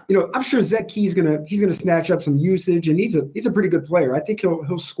 I'm sure Zed Key's gonna snatch up some usage, and he's a pretty good player. I think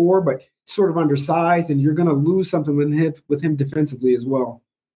he'll score, but sort of undersized, and you're gonna lose something with him defensively as well.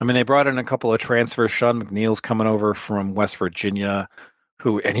 I mean, they brought in a couple of transfers. Sean McNeil's coming over from West Virginia,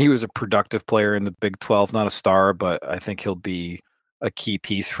 and he was a productive player in the Big 12, not a star, but I think he'll be a key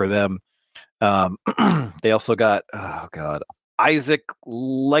piece for them. They also got, Isaac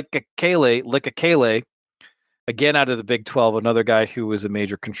Likakele, again out of the Big 12, another guy who was a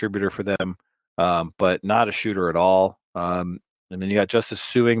major contributor for them, but not a shooter at all. And then you got Justice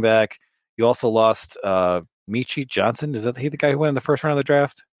Suing back. You also lost Michi Johnson. Is that he the guy who went in the first round of the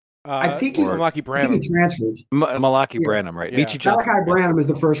draft? I think Malaki Branham. He transferred. Malaki Branham, right? Yeah. Michi Johnson. Malachi Branham is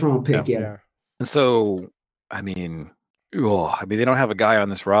the first round pick, yeah. And so, I mean, they don't have a guy on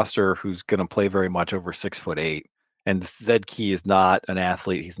this roster who's going to play very much over 6'8", and Zed Key is not an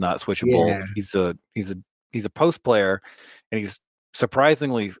athlete. He's not switchable. Yeah. He's a post player, and he's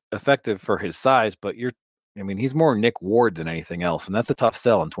surprisingly effective for his size. But he's more Nick Ward than anything else, and that's a tough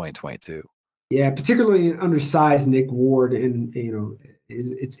sell in 2022. Yeah, particularly an undersized Nick Ward, and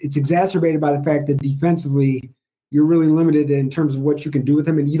it's exacerbated by the fact that defensively you're really limited in terms of what you can do with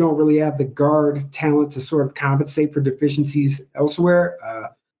him, and you don't really have the guard talent to sort of compensate for deficiencies elsewhere.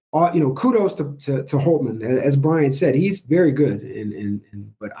 Kudos to Holtmann. As Brian said, he's very good,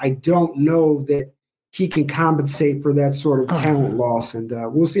 but I don't know that he can compensate for that sort of talent loss. And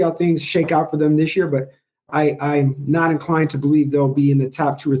we'll see how things shake out for them this year, but I'm not inclined to believe they'll be in the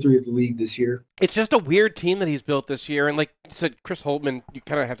top 2 or 3 of the league this year. It's just a weird team that he's built this year. And like you said, Chris Holtmann, you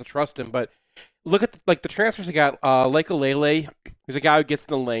kind of have to trust him. But look at the transfers he got. Lele, who's a guy who gets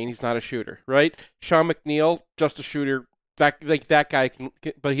in the lane. He's not a shooter, right? Sean McNeil, just a shooter. That guy can,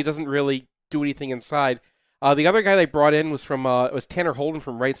 but he doesn't really do anything inside. The other guy they brought in was was Tanner Holden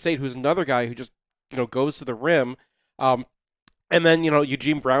from Wright State, who's another guy who just goes to the rim. And then,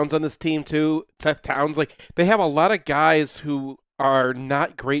 Eugene Brown's on this team too. Seth Towns, they have a lot of guys who are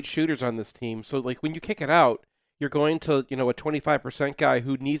not great shooters on this team. So when you kick it out, you're going to, a 25% guy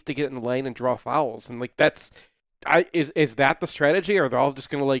who needs to get in the lane and draw fouls. And is that the strategy? Or are they all just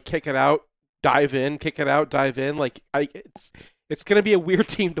going to kick it out, dive in, kick it out, dive in? It's going to be a weird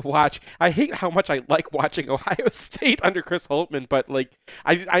team to watch. I hate how much I like watching Ohio State under Chris Holtmann, but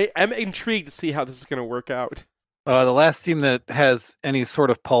I am intrigued to see how this is going to work out. The last team that has any sort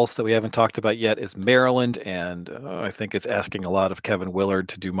of pulse that we haven't talked about yet is Maryland, and I think it's asking a lot of Kevin Willard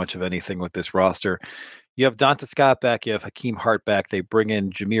to do much of anything with this roster. You have Donta Scott back, you have Hakeem Hart back. They bring in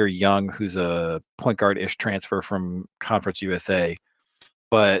Jameer Young, who's a point guard-ish transfer from Conference USA,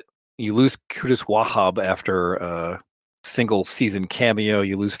 but you lose Qudus Wahab after a single season cameo.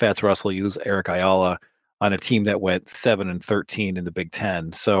 You lose Fats Russell, you lose Eric Ayala on a team that went 7-13 in the Big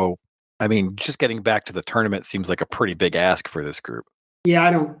Ten. So, just getting back to the tournament seems like a pretty big ask for this group. Yeah, I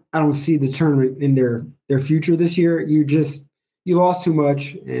don't see the tournament in their future this year. You lost too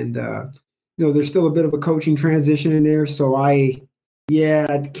much, and there's still a bit of a coaching transition in there. So I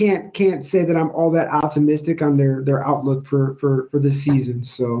can't say that I'm all that optimistic on their outlook for this season.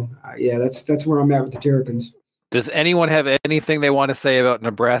 So that's where I'm at with the Terrapins. Does anyone have anything they want to say about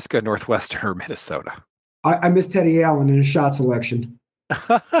Nebraska, Northwestern, or Minnesota? I miss Teddy Allen in a shot selection.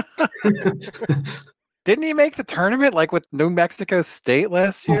 Didn't he make the tournament with New Mexico State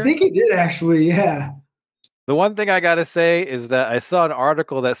last year? I think he did, actually. Yeah. The one thing I got to say is that I saw an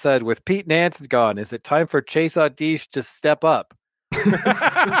article that said, with Pete Nance gone, is it time for Chase Audiche to step up?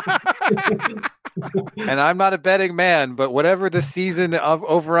 And I'm not a betting man, but whatever the season of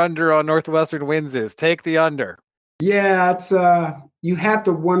over-under on Northwestern wins is, take the under. Yeah, it's you have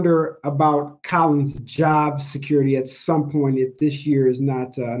to wonder about Collins' job security at some point if this year is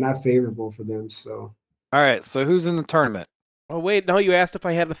not favorable for them. So, all right. So who's in the tournament? Oh wait, no, you asked if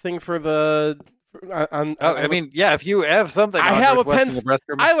I had a thing for the. If you have something, I have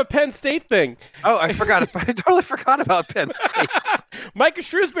a Penn State thing. Oh, I forgot. I totally forgot about Penn State. Micah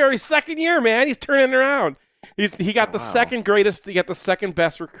Shrewsbury's second year, man. He's turning around. He got the second greatest. He got the second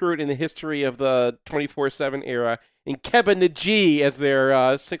best recruit in the history of the 24/7 era in Keba Najee as their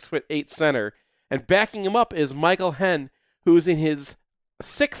 6'8" center, and backing him up is Michael Henn, who's in his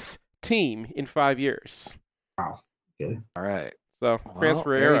 6th team in 5 years. Wow. Okay. All right. So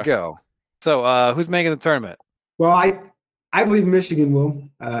transfer era. There you go. So who's making the tournament? Well, I believe Michigan will.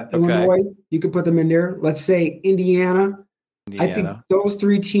 Illinois, you could put them in there. Let's say Indiana. I think those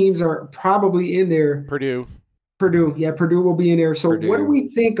 3 teams are probably in there. Purdue. Yeah, Purdue will be in there. So what do we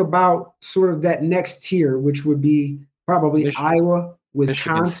think about sort of that next tier, which would be probably Iowa,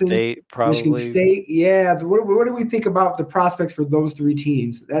 Wisconsin, Michigan State, probably. Michigan State. Yeah. What do we think about the prospects for those 3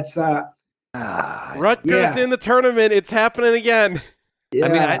 teams? That's Rutgers in the tournament. It's happening again. Yeah. I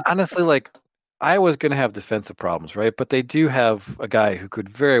mean, I honestly, Iowa's going to have defensive problems, right? But they do have a guy who could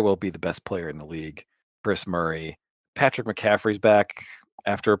very well be the best player in the league, Chris Murray. Patrick McCaffrey's back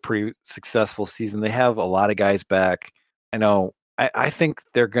after a pretty successful season. They have a lot of guys back. I know. I think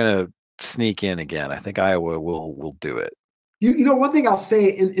they're going to sneak in again. I think Iowa will do it. You know, one thing I'll say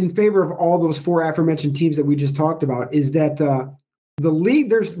in favor of all those 4 aforementioned teams that we just talked about is that the league,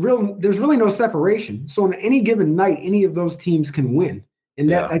 there's really no separation. So on any given night, any of those teams can win.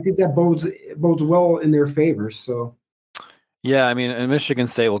 And I think that bodes well in their favor. So, yeah, I mean, and Michigan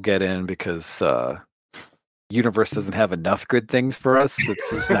State will get in because Universe doesn't have enough good things for us.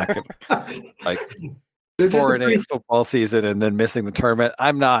 It's just not good. 4-8 football season and then missing the tournament.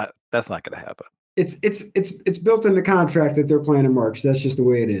 That's not going to happen. It's built in the contract that they're playing in March. That's just the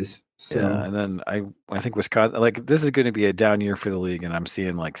way it is. So. Yeah, and then I think Wisconsin, this is going to be a down year for the league, and I'm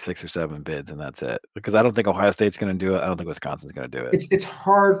seeing 6 or 7 bids, and that's it. Because I don't think Ohio State's going to do it. I don't think Wisconsin's going to do it. It's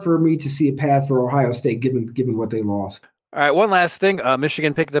hard for me to see a path for Ohio State given what they lost. All right, one last thing.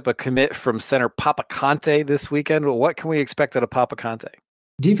 Michigan picked up a commit from center Papa Conte this weekend. What can we expect out of Papa Conte?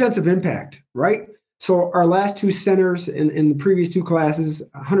 Defensive impact, right? So our last 2 centers in the previous 2 classes,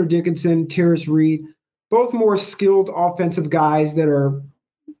 Hunter Dickinson, Terrace Reed, both more skilled offensive guys that are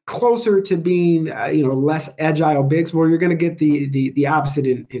closer to being less agile bigs. Well, you're going to get the opposite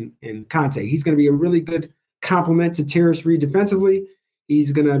in Conte. He's going to be a really good complement to Terrace Reed defensively.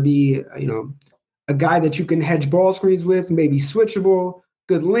 He's going to be a guy that you can hedge ball screens with, maybe switchable,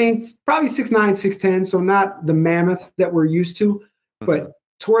 good length, probably 6'9", 6'10", so not the mammoth that we're used to, but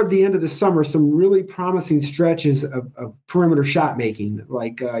toward the end of the summer, some really promising stretches of perimeter shot making.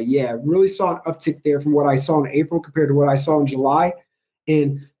 Really saw an uptick there from what I saw in April compared to what I saw in July.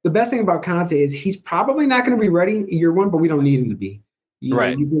 And the best thing about Conte is he's probably not going to be ready in year 1, but we don't need him to be.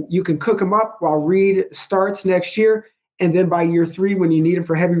 You can cook him up while Reed starts next year. And then by year 3, when you need him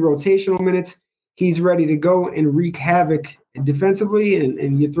for heavy rotational minutes, he's ready to go and wreak havoc defensively.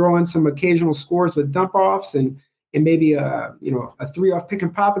 And you throw in some occasional scores with dump offs and maybe a 3-off pick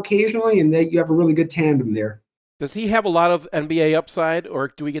and pop occasionally, and then you have a really good tandem there. Does he have a lot of NBA upside, or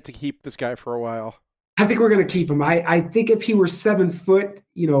do we get to keep this guy for a while? I think we're going to keep him. I think if he were 7 foot,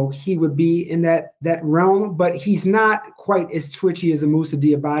 he would be in that realm, but he's not quite as twitchy as a Moussa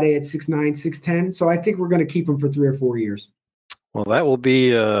Diabate at 6'9", 6'10". So I think we're going to keep him for 3 or 4 years. Well, that will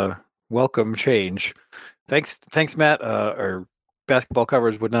be a welcome change. Thanks, Matt. Our basketball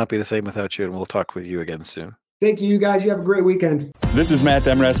coverage would not be the same without you, and we'll talk with you again soon. Thank you, guys. You have a great weekend. This is Matt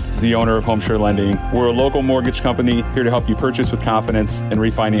Demrest, the owner of HomeSure Lending. We're a local mortgage company here to help you purchase with confidence and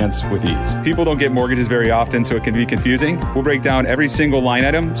refinance with ease. People don't get mortgages very often, so it can be confusing. We'll break down every single line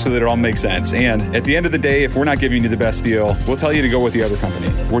item so that it all makes sense. And at the end of the day, if we're not giving you the best deal, we'll tell you to go with the other company.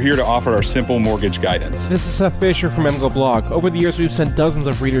 We're here to offer our simple mortgage guidance. This is Seth Fisher from MGO Blog. Over the years, we've sent dozens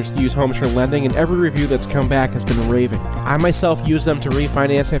of readers to use HomeSure Lending, and every review that's come back has been raving. I myself used them to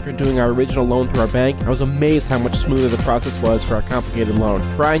refinance after doing our original loan through our bank. I was amazed how much smoother the process was for our complicated loan.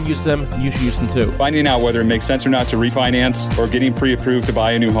 Brian used them, you should use them too. Finding out whether it makes sense or not to refinance or getting pre-approved to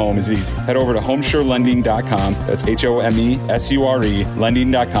buy a new home is easy. Head over to homesurelending.com. That's HOMESURE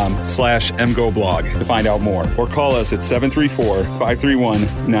lending.com/MGoBlog to find out more. Or call us at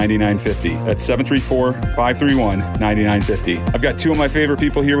 734-531-9950. That's 734-531-9950. I've got two of my favorite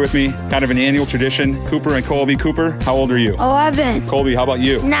people here with me. Kind of an annual tradition. Cooper and Colby. Cooper, how old are you? 11. Colby, how about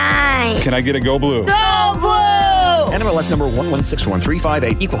you? 9. Can I get a Go Blue? Go Blue! NMLS number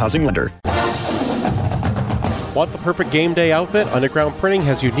 116135, Equal Housing Lender. Want the perfect game day outfit? Underground Printing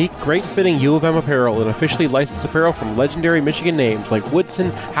has unique, great-fitting U of M apparel and officially licensed apparel from legendary Michigan names like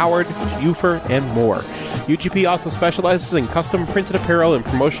Woodson, Howard, Ufer, and more. UGP also specializes in custom printed apparel and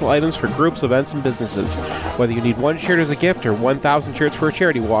promotional items for groups, events, and businesses. Whether you need one shirt as a gift or 1,000 shirts for a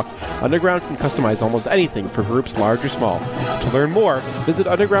charity walk, Underground can customize almost anything for groups large or small. To learn more, visit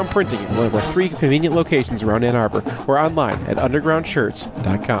Underground Printing at one of our 3 convenient locations around Ann Arbor or online at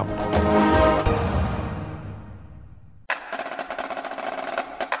undergroundshirts.com.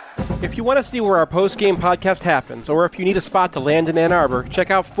 If you want to see where our post-game podcast happens, or if you need a spot to land in Ann Arbor,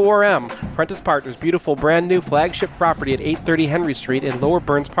 check out 4M, Prentice Partners' beautiful brand new flagship property at 830 Henry Street in Lower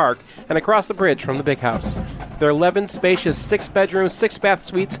Burns Park and across the bridge from the Big House. Their 11 spacious 6-bedroom, 6-bath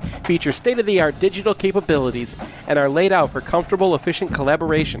suites feature state-of-the-art digital capabilities and are laid out for comfortable, efficient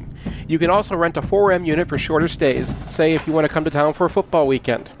collaboration. You can also rent a 4M unit for shorter stays, say if you want to come to town for a football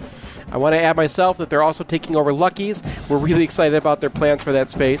weekend. I want to add myself that they're also taking over Lucky's. We're really excited about their plans for that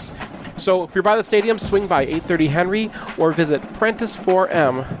space. So if you're by the stadium, swing by 830 Henry or visit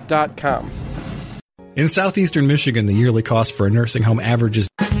Prentice4M.com. In southeastern Michigan, the yearly cost for a nursing home averages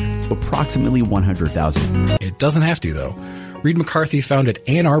approximately $100,000. It doesn't have to, though. Reed McCarthy founded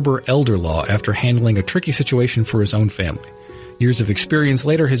Ann Arbor Elder Law after handling a tricky situation for his own family. Years of experience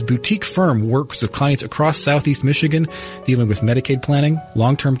later, his boutique firm works with clients across southeast Michigan, dealing with Medicaid planning,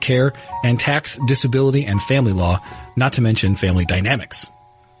 long-term care, and tax, disability, and family law, not to mention family dynamics.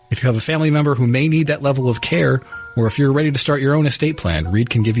 If you have a family member who may need that level of care, or if you're ready to start your own estate plan,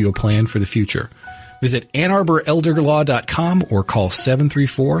 Reed can give you a plan for the future. Visit AnnArborElderLaw.com or call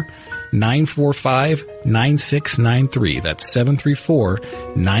 734-945-9693. That's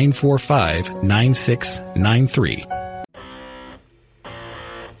 734-945-9693.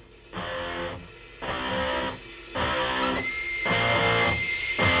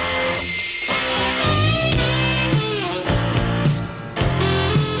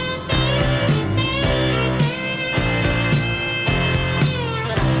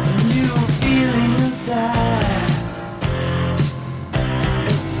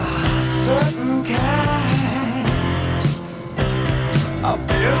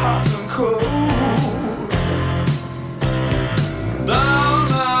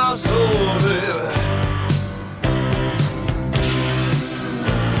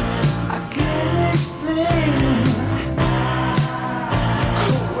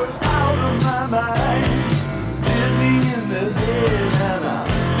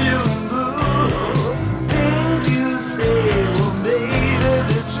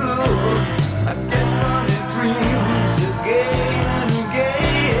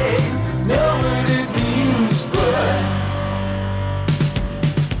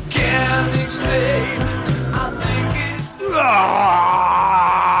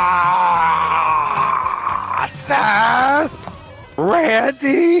 Seth,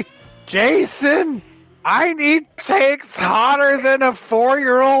 Randy, Jason, I need takes hotter than a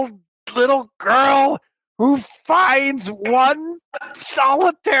 4-year-old little girl who finds one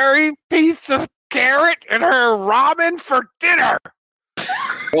solitary piece of carrot in her ramen for dinner.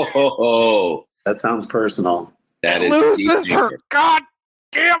 Oh, that sounds personal. That is loses her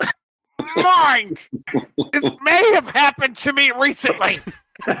goddamn mind. This may have happened to me recently.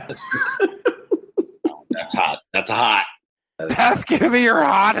 That's hot. That's hot. Seth, give me your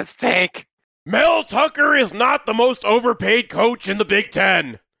hottest take. Mel Tucker is not the most overpaid coach in the Big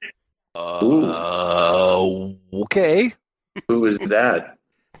Ten. Okay. Who is that?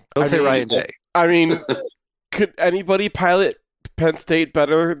 Don't say Ryan Day. I mean, could anybody pilot Penn State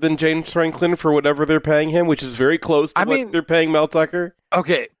better than James Franklin for whatever they're paying him, which is very close to what they're paying Mel Tucker?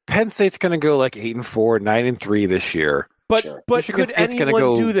 Okay, Penn State's going to go like 8-4, 9-3 this year. But could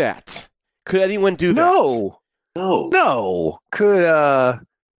anyone do that? Could anyone do that? No. Could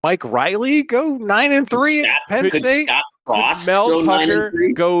Mike Riley go 9-3 at Penn State? Could Mel Tucker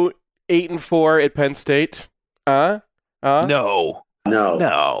go 8-4 at Penn State? No.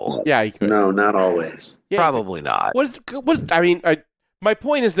 Yeah, he could. No, not always. Yeah, probably not. My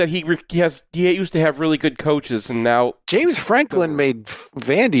point is that he used to have really good coaches, and now James Franklin made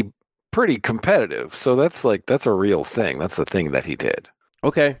Vandy pretty competitive. So that's a real thing. That's the thing that he did.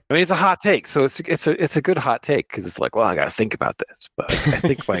 Okay. I mean, it's a hot take. So it's a good hot take because it's like, well, I got to think about this. But I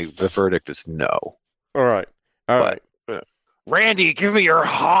think the verdict is no. All right. Randy, give me your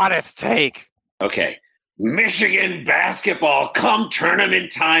hottest take. Okay. Michigan basketball come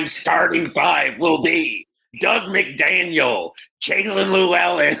tournament time starting five will be Doug McDaniel, Jalen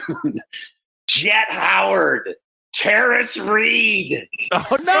Llewellyn, Jet Howard, Terrace Reed.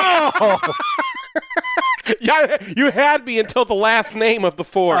 Oh, no! Yeah, you had me until the last name of the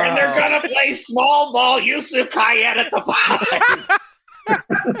four. And they're going to play small ball Yusuf Kayet at the five.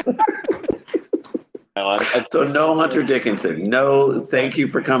 So no Hunter Dickinson. No, thank you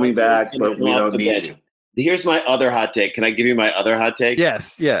for coming back, but we don't need you. Here's my other hot take. Can I give you my other hot take?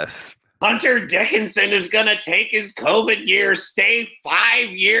 Yes. Hunter Dickinson is going to take his COVID year, stay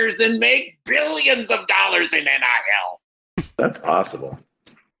 5 years, and make billions of dollars in NIL. That's possible.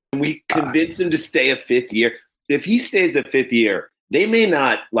 We convince him to stay a fifth year. If he stays a fifth year, they may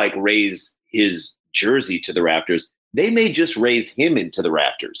not raise his jersey to the rafters. They may just raise him into the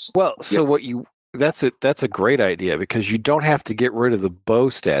rafters. Well, so that's a great idea because you don't have to get rid of the Bo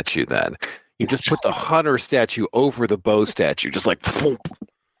statue then. You just put the Hunter statue over the Bo statue, just like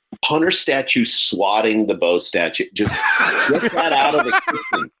Hunter statue swatting the Bo statue. Just get that out of the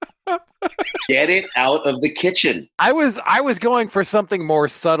kitchen. Get it out of the kitchen. I was going for something more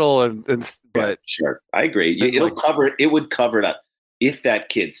subtle but sure, I agree. It would cover it up. If that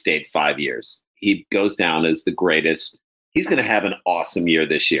kid stayed 5 years, he goes down as the greatest. He's going to have an awesome year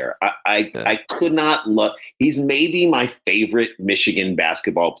this year. I could not love. He's maybe my favorite Michigan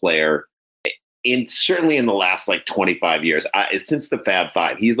basketball player. Certainly in the last 25 years, since the Fab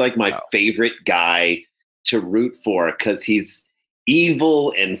Five, he's my favorite guy to root for because he's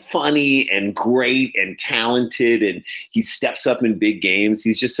evil and funny and great and talented, and he steps up in big games.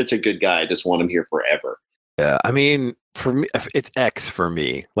 He's just such a good guy. I just want him here forever. Yeah, I mean, for me, it's X for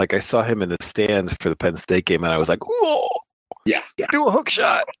me. I saw him in the stands for the Penn State game, and I was like, "Whoa, yeah, do a hook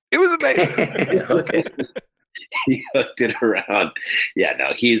shot." It was amazing. Okay. He hooked it around. Yeah,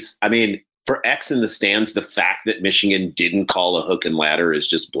 no, for X in the stands, the fact that Michigan didn't call a hook and ladder is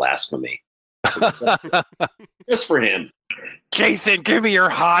just blasphemy. Just for him. Jason, give me your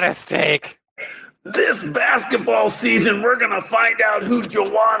hottest take. This basketball season, we're going to find out who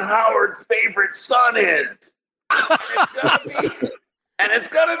Juwan Howard's favorite son is. And it's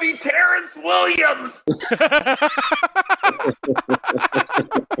going to be Terrence Williams.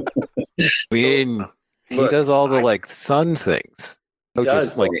 I mean, he does all the son things.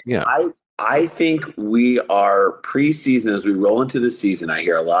 I think we are preseason as we roll into the season. I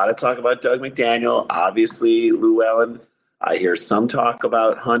hear a lot of talk about Doug McDaniel, obviously Llewellyn. I hear some talk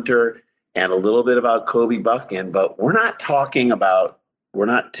about Hunter and a little bit about Kobe Buffkin, but we're not talking about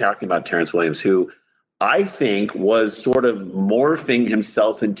Terrence Williams, who I think was sort of morphing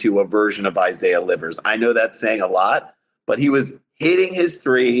himself into a version of Isaiah Livers. I know that's saying a lot, but he was hitting his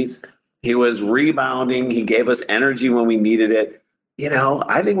threes. He was rebounding. He gave us energy when we needed it.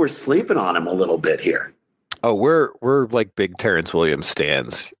 I think we're sleeping on him a little bit here. Oh, we're big Terrence Williams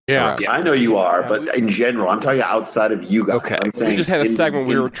stans. Yeah, I know you are, but in general, I'm talking outside of you guys. Okay, I'm saying we just had a segment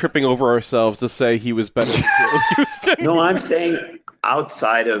we were tripping over ourselves to say he was better than Houston. No, I'm saying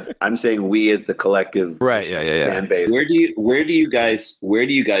I'm saying we as the collective, right? Yeah. Fan base. Where do you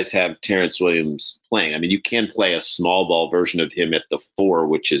guys have Terrence Williams playing? I mean, you can play a small ball version of him at the 4,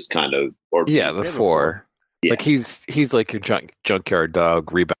 which is kind of the 4. Yeah. He's like your junkyard dog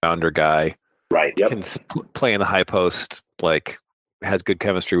rebounder guy, right? Yep. Can play in the high post, has good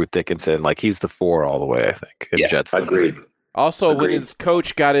chemistry with Dickinson. He's the 4 all the way, I think. Jets agreed. Also, when his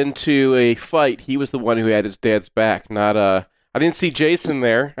coach got into a fight, he was the one who had his dad's back. Not I didn't see Jason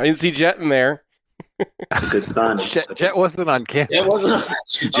there. I didn't see Jet in there. Good son. Jet wasn't on campus. Jet wasn't.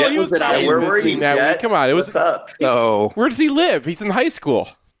 Jet was at where were you, Jet? Come on, it was. What's up? So where does he live? He's in high school.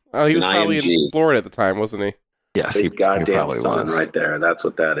 Oh, he was probably in Florida at the time, wasn't he? Yes, he goddamn probably was right there. That's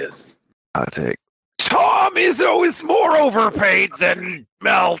what that is. I'll take. Tom Izzo is more overpaid than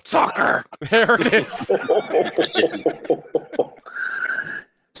Mel Tucker. There it is.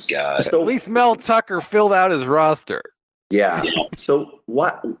 God. At least Mel Tucker filled out his roster. Yeah. So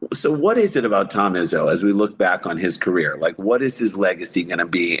what is it about Tom Izzo as we look back on his career? What is his legacy going to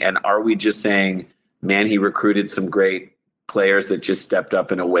be? And are we just saying, man, he recruited some great players that just stepped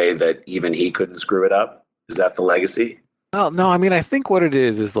up in a way that even he couldn't screw it up? Is that the legacy? Well, no, I mean, I think what it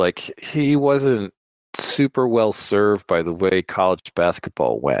is he wasn't super well served by the way college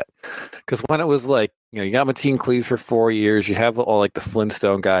basketball went. Because when it was you got Mateen Cleaves for 4 years, you have all the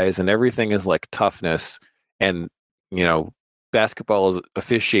Flintstone guys, and everything is toughness and, basketball is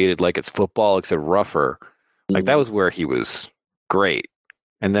officiated like it's football, except rougher. Like that was where he was great.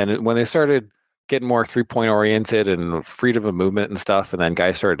 And then when they started getting more 3-point oriented and freedom of movement and stuff, and then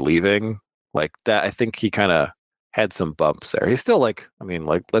guys started leaving like that, I think he kind of had some bumps there. He's still like, I mean,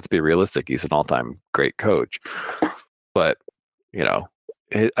 like, let's be realistic. He's an all-time great coach, but you know,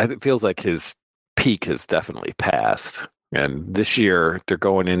 it feels like his peak has definitely passed. And this year they're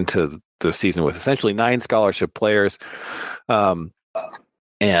going into the season with essentially 9 scholarship players. And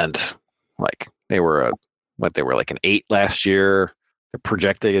like they were like an 8 last year. They're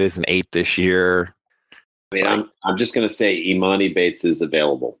projecting it as an 8 this year. I mean, I'm just going to say Imani Bates is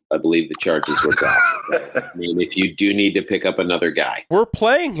available. I believe the charges were dropped. I mean, if you do need to pick up another guy, we're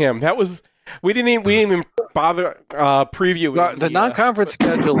playing him. That was we didn't even bother previewing. The non-conference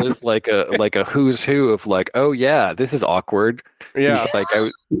schedule is like a who's who of like, oh yeah, this is awkward. Yeah, like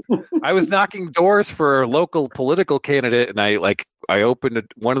I was knocking doors for a local political candidate, and I opened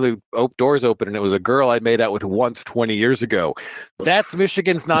one of the doors open, and it was a girl I made out with once 20 years ago. That's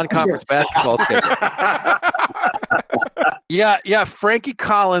Michigan's non-conference basketball schedule. Yeah, Frankie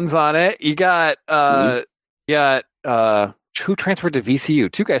Collins on it. You got who transferred to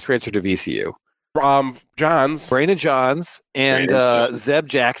VCU? 2 guys transferred to VCU. Brandon Johns and Zeb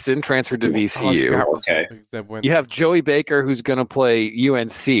Jackson transferred to VCU. Okay. You have Joey Baker, who's going to play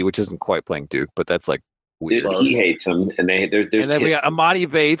UNC, which isn't quite playing Duke, but that's like weird. He hates him, and there's and then we got Amani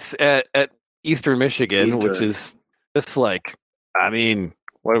Bates at Eastern Michigan, which is just like, I mean,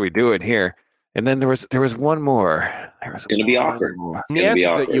 what are we doing here? And then there was one more. It's going to be awkward. Nance is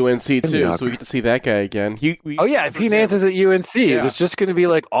at UNC too, so we get to see that guy again. If P. Nance is at UNC, it's just going to be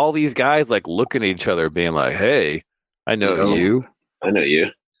like all these guys like looking at each other, being like, "Hey, I know you. I know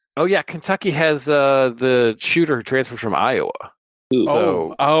you." Oh yeah, Kentucky has the shooter who transferred from Iowa. Who?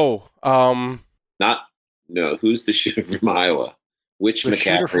 Who's the shooter from Iowa? Which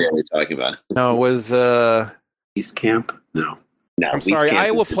McCaffrey are we talking about? No, it was East Camp. No, I'm sorry.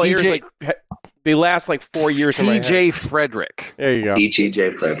 Iowa players they last like 4 years. CJ Frederick. There you go.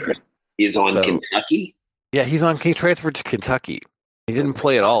 CJ Frederick. He's on Kentucky. Yeah, he transferred to Kentucky. He didn't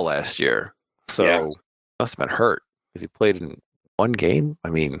play at all last year, so must have been hurt because he played in one game.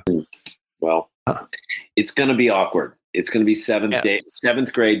 I mean, it's going to be awkward. It's going to be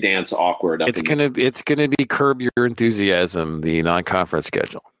seventh grade dance awkward. It's gonna be Curb Your Enthusiasm, the non-conference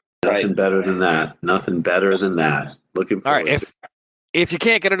schedule. Nothing better than that. Nothing better than that. Looking forward. All right, if you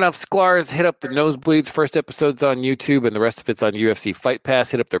can't get enough Sklar's, hit up the Nosebleeds. First episode's on YouTube, and the rest of it's on UFC Fight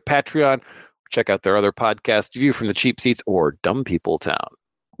Pass. Hit up their Patreon. Check out their other podcasts, View from the Cheap Seats or Dumb People Town.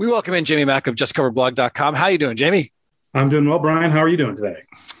 We welcome in Jamie Mack of JustCoverBlog.com. How you doing, Jamie? I'm doing well, Brian. How are you doing today?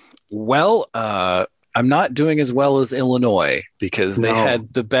 Well, I'm not doing as well as Illinois because they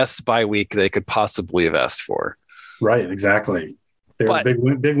had the best bye week they could possibly have asked for. Right, exactly. They're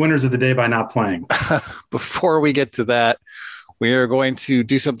big winners of the day by not playing. Before we get to that, we are going to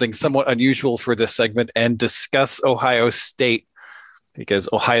do something somewhat unusual for this segment and discuss Ohio State, because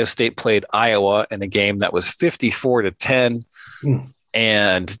Ohio State played Iowa in a game that was 54-10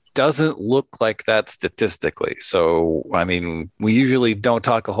 and doesn't look like that statistically. So, I mean, we usually don't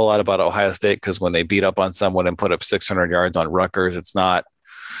talk a whole lot about Ohio State because when they beat up on someone and put up 600 yards on Rutgers, it's not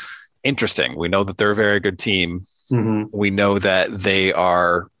interesting. We know that they're a very good team. Mm-hmm. We know that they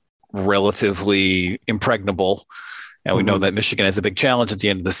are relatively impregnable. And we know that Michigan has a big challenge at the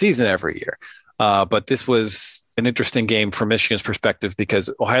end of the season every year. But this was an interesting game from Michigan's perspective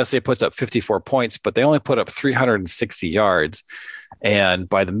because Ohio State puts up 54 points, but they only put up 360 yards. And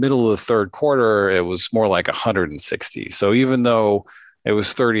by the middle of the third quarter, it was more like 160. So even though it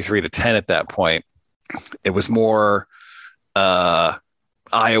was 33-10 at that point, it was more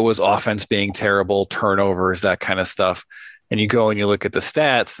Iowa's offense being terrible, turnovers, that kind of stuff. And you go and you look at the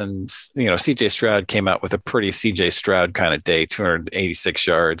stats, and CJ Stroud came out with a pretty CJ Stroud kind of day, 286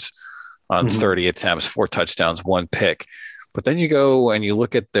 yards on 30 attempts, 4 touchdowns, 1 pick. But then you go and you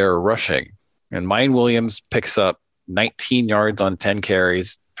look at their rushing, and Mayan Williams picks up 19 yards on 10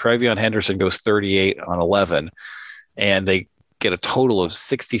 carries. Trevion Henderson goes 38 on 11, and they get a total of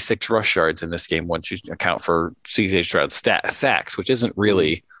 66 rush yards in this game once you account for CJ Stroud's sacks, which isn't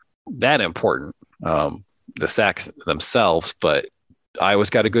really that important. The sacks themselves, but Iowa's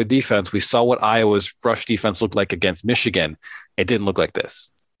got a good defense. We saw what Iowa's rush defense looked like against Michigan. It didn't look like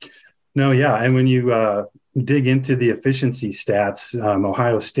this. No, yeah. And when you dig into the efficiency stats,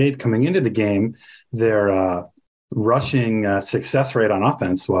 Ohio State coming into the game, their rushing success rate on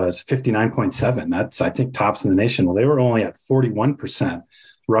offense was 59.7. That's, I think, tops in the nation. Well, they were only at 41%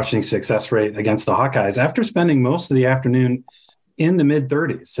 rushing success rate against the Hawkeyes after spending most of the afternoon in the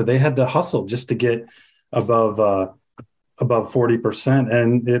mid-30s. So they had to hustle just to get above above 40%,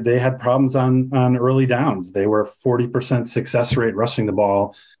 and they had problems on early downs. They were 40% success rate rushing the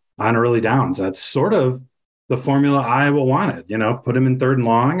ball on early downs. That's sort of the formula Iowa wanted, put them in 3rd and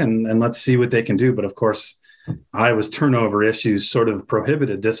long and let's see what they can do. But of course, Iowa's turnover issues sort of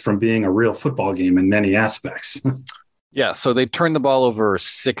prohibited this from being a real football game in many aspects. Yeah, so they turned the ball over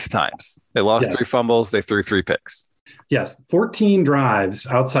 6 times. They lost 3 fumbles. They threw 3 picks. Yes, 14 drives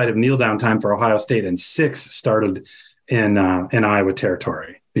outside of kneel down time for Ohio State, and 6 started in Iowa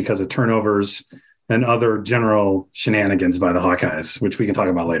territory because of turnovers and other general shenanigans by the Hawkeyes, which we can talk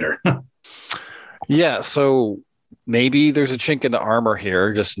about later. Yeah, so maybe there's a chink in the armor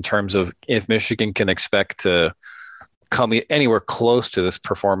here, just in terms of if Michigan can expect to come anywhere close to this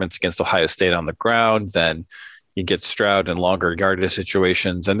performance against Ohio State on the ground, then you get Stroud in longer yardage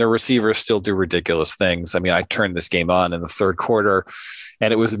situations, and their receivers still do ridiculous things. I mean, I turned this game on in the 3rd quarter,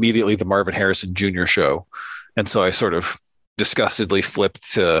 and it was immediately the Marvin Harrison Jr. show. And so I sort of disgustedly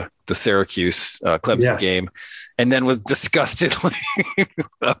flipped to the Syracuse Clemson game, and then was disgustedly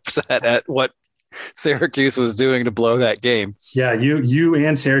upset at what Syracuse was doing to blow that game. Yeah, you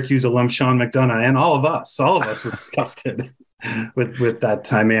and Syracuse alum Sean McDonough and all of us were disgusted with that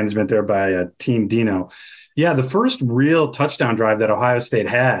time management there by Team Dino. Yeah, the first real touchdown drive that Ohio State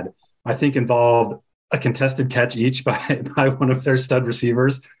had, I think, involved a contested catch each by one of their stud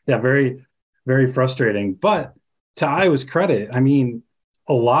receivers. Yeah, very, very frustrating. But to Iowa's credit, I mean,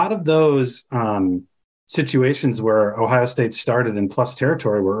 a lot of those situations where Ohio State started in plus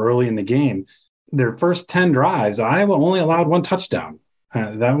territory were early in the game. Their first 10 drives, Iowa only allowed 1 touchdown.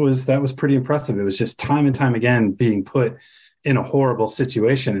 That was pretty impressive. It was just time and time again being put in a horrible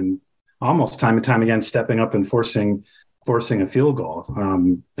situation, and almost time and time again stepping up and forcing a field goal.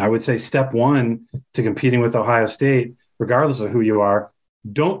 I would say step 1 to competing with Ohio State, regardless of who you are,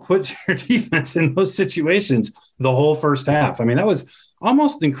 don't put your defense in those situations the whole first half. I mean, that was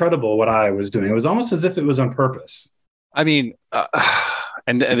almost incredible what Iowa was doing. It was almost as if it was on purpose. I mean,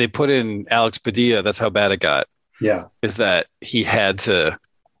 and they put in Alex Padilla. That's how bad it got. Yeah. Is that he had to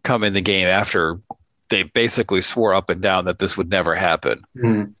come in the game after they basically swore up and down that this would never happen.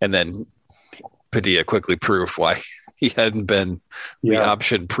 Mm-hmm. And then Padilla quickly proved why he hadn't been the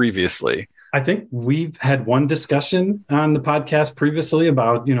option previously. I think we've had one discussion on the podcast previously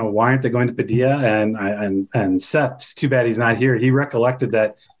about, why aren't they going to Padilla? And Seth, it's too bad he's not here. He recollected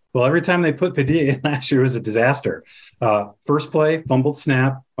that, well, every time they put Padilla in last year, it was a disaster. First play, fumbled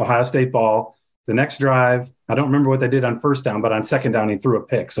snap, Ohio State ball. The next drive, I don't remember what they did on first down, but on second down, he threw a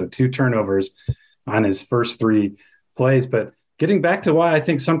pick. So 2 turnovers on his first 3 plays. But getting back to why I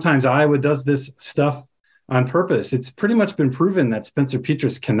think sometimes Iowa does this stuff on purpose, it's pretty much been proven that Spencer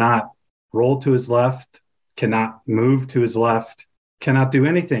Petras cannot roll to his left, cannot move to his left, cannot do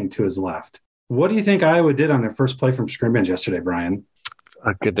anything to his left. What do you think Iowa did on their first play from scrimmage yesterday, Brian?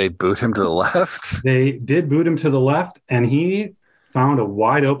 Could they boot him to the left? They did boot him to the left, and he found a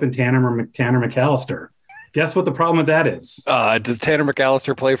wide open Tanner McAllister. Guess what the problem with that is? Does Tanner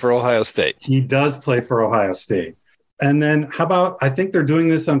McAllister play for Ohio State? He does play for Ohio State. And then how about, I think they're doing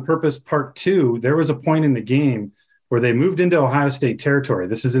this on purpose, part 2. There was a point in the game where they moved into Ohio State territory.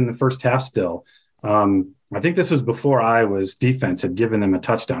 This is in the first half still. I think this was before Iowa's defense had given them a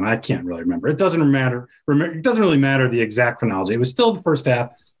touchdown. I can't really remember. It doesn't matter. It doesn't really matter the exact chronology. It was still the first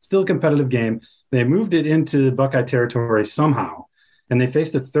half, still a competitive game. They moved it into Buckeye territory somehow, and they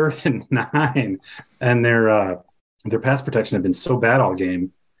faced a 3rd and 9. And their pass protection had been so bad all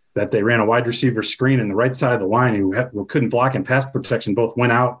game that they ran a wide receiver screen in the right side of the line who couldn't block, and pass protection both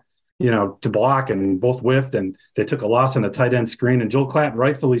went out, to block, and both whiffed, and they took a loss on a tight end screen. And Joel Klatt,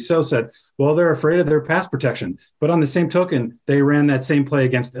 rightfully so, said, well, they're afraid of their pass protection. But on the same token, they ran that same play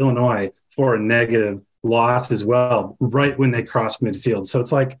against Illinois for a negative loss as well, right when they crossed midfield. So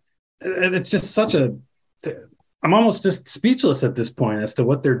it's like, it's just I'm almost just speechless at this point as to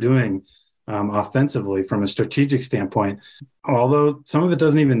what they're doing offensively from a strategic standpoint, although some of it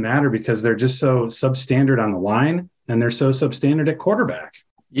doesn't even matter because they're just so substandard on the line and they're so substandard at quarterback.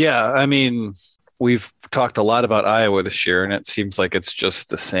 Yeah, I mean, we've talked a lot about Iowa this year, and it seems like it's just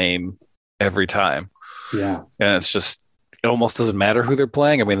the same every time. Yeah. And it almost doesn't matter who they're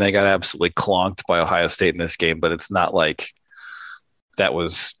playing. I mean, they got absolutely clonked by Ohio State in this game, but it's not like that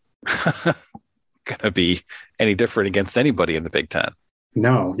was going to be any different against anybody in the Big Ten.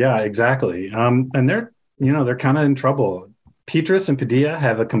 No, yeah, exactly. And they're kind of in trouble. Petras and Padilla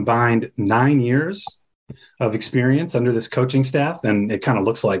have a combined 9 years of experience under this coaching staff, and it kind of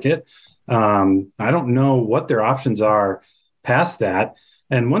looks like it. I don't know what their options are past that.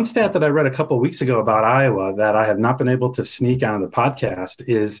 And one stat that I read a couple of weeks ago about Iowa that I have not been able to sneak onto the podcast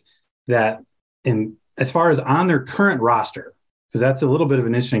is that in as far as on their current roster, because that's a little bit of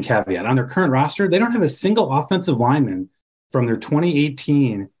an interesting caveat, on their current roster, they don't have a single offensive lineman from their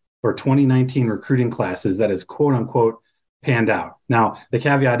 2018 or 2019 recruiting classes that is quote unquote panned out. Now, the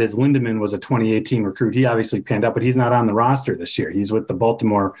caveat is Lindemann was a 2018 recruit. He obviously panned out, but he's not on the roster this year. He's with the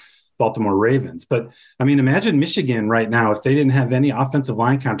Baltimore Ravens. But I mean, imagine Michigan right now, if they didn't have any offensive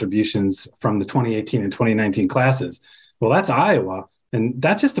line contributions from the 2018 and 2019 classes. Well, that's Iowa. And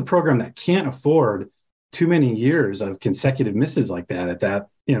that's just a program that can't afford too many years of consecutive misses like that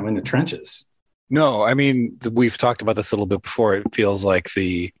in the trenches. No, I mean, we've talked about this a little bit before. It feels like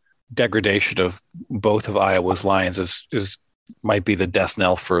the degradation of both of Iowa's lines is might be the death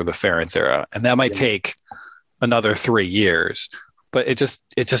knell for the Ferentz era. And that might take another 3 years, but it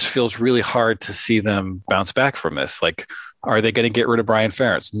just feels really hard to see them bounce back from this. Like, are they going to get rid of Brian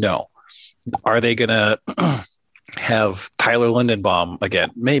Ferentz? No. Are they going to have Tyler Lindenbaum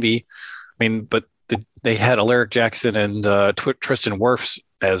again? Maybe. I mean, but they had Alaric Jackson and Tristan Wirfs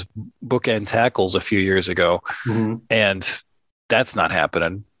as bookend tackles a few years ago, and that's not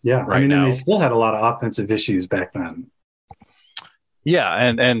happening. Yeah, right now. And they still had a lot of offensive issues back then. Yeah,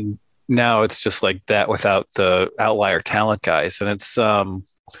 and now it's just like that without the outlier talent guys, and it's I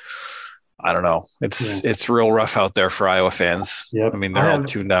don't know, it's real rough out there for Iowa fans. Yep. I mean, they're all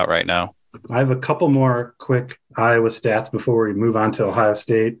tuned out right now. I have a couple more quick Iowa stats before we move on to Ohio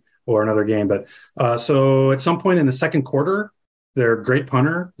State or another game. But so at some point in the second quarter, their great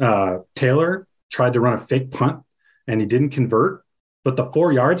punter, Taylor, tried to run a fake punt, and he didn't convert. But the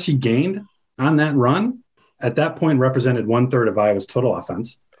 4 yards he gained on that run at that point represented 1/3 of Iowa's total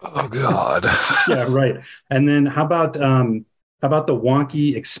offense. Oh, God. Yeah, right. And then how about the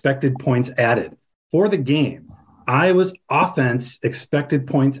wonky expected points added for the game? Iowa's offense expected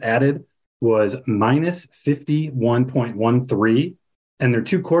points added was minus 51.13, and their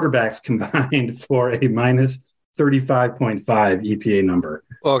two quarterbacks combined for a minus 35.5 EPA number.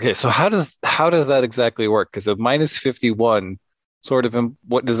 Okay, so how does that exactly work? Because a minus 51 sort of,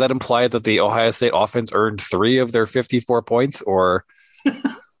 what does that imply, that the Ohio State offense earned 3 of their 54 points? Or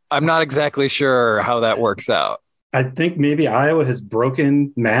I'm not exactly sure how that works out. I think maybe Iowa has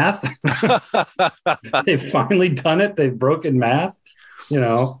broken math. They've finally done it. They've broken math. I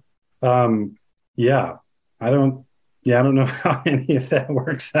don't know how any of that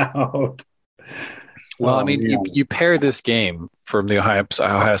works out. Well, I mean, you pair this game from the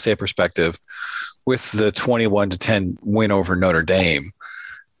Ohio State perspective with the 21-10 win over Notre Dame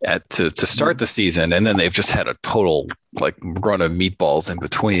to start the season, and then they've just had a total run of meatballs in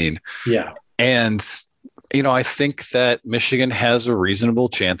between. Yeah, and I think that Michigan has a reasonable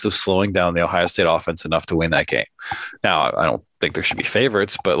chance of slowing down the Ohio State offense enough to win that game. Now, I don't think there should be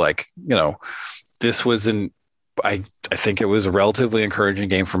favorites, but this was I think it was a relatively encouraging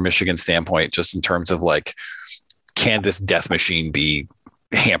game from Michigan's standpoint, just in terms of can this death machine be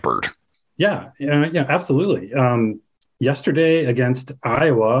hampered? Yeah, absolutely. Yesterday against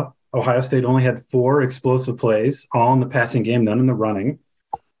Iowa, Ohio State only had 4 explosive plays, all in the passing game, none in the running.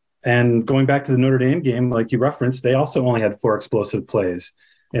 And going back to the Notre Dame game, like you referenced, they also only had 4 explosive plays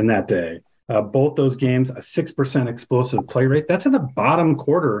in that day. Both those games, a 6% explosive play rate. That's in the bottom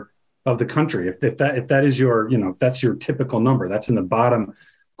quarter of the country. If that is your, that's your typical number, that's in the bottom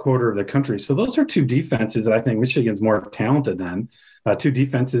quarter of the country. So those are 2 defenses that I think Michigan's more talented than, 2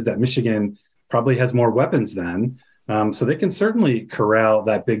 defenses that Michigan probably has more weapons than. So they can certainly corral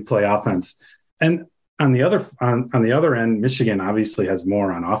that big play offense. And on the other end, Michigan obviously has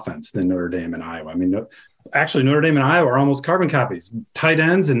more on offense than Notre Dame and Iowa. I mean, actually, Notre Dame and Iowa are almost carbon copies, tight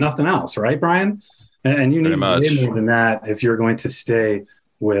ends and nothing else, right, Brian? And you need way more than that if you're going to stay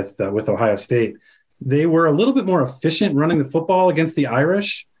with Ohio State. They were a little bit more efficient running the football against the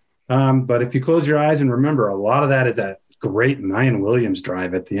Irish, but if you close your eyes and remember, a lot of that is that great Mayan Williams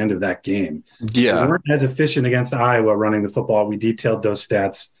drive at the end of that game. Yeah, they weren't as efficient against Iowa running the football. We detailed those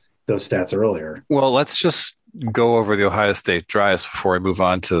stats earlier. Well, let's just go over the Ohio State drives before I move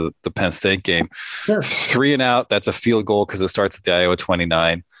on to the Penn State game. Sure. 3 and out, that's a field goal because it starts at the Iowa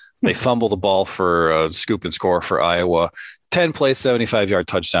 29. They fumble the ball for a scoop and score for Iowa. 10-play, 75-yard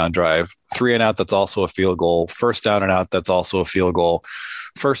touchdown drive. 3 and out, that's also a field goal. 1st down and out, that's also a field goal.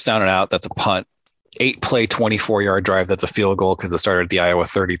 1st down and out, that's a punt. 8-play, 24-yard drive, that's a field goal because it started at the Iowa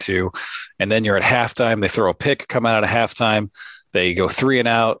 32. And then you're at halftime. They throw a pick, come out at halftime. They go 3 and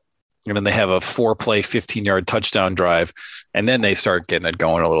out. And then they have a 4-play, 15-yard touchdown drive. And then they start getting it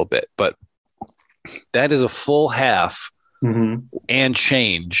going a little bit. But that is a full half and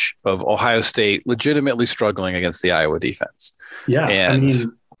change of Ohio State legitimately struggling against the Iowa defense. Yeah. And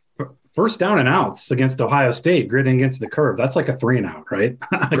first down and outs against Ohio State, gritting against the curve. That's like a 3-and-out, right?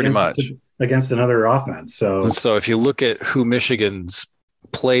 Pretty much. Against another offense. So if you look at who Michigan's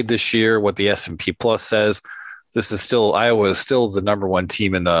played this year, what the S&P Plus says, Iowa is still the number one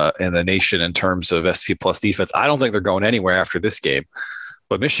team in the nation in terms of S&P Plus defense. I don't think they're going anywhere after this game,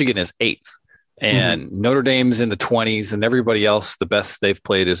 but Michigan is 8th. And Notre Dame's in the 20s, and everybody else, the best they've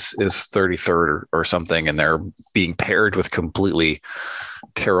played is 33rd or something, and they're being paired with completely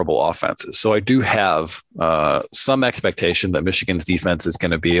terrible offenses. So I do have some expectation that Michigan's defense is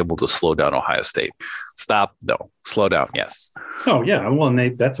going to be able to slow down Ohio State. Stop? No. Slow down? Yes. Oh, yeah. Well,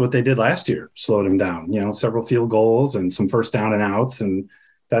 and that's what they did last year, slowed them down. Several field goals and some first down and outs, and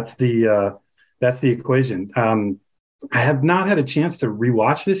that's the equation. I have not had a chance to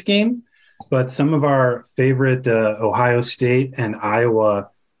rewatch this game, but some of our favorite Ohio State and Iowa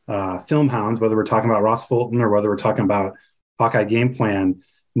film hounds, whether we're talking about Ross Fulton or whether we're talking about Hawkeye Game Plan,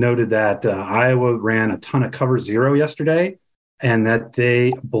 noted that Iowa ran a ton of cover 0 yesterday and that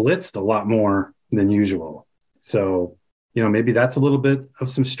they blitzed a lot more than usual. So, maybe that's a little bit of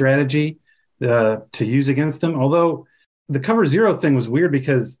some strategy to use against them. Although the cover 0 thing was weird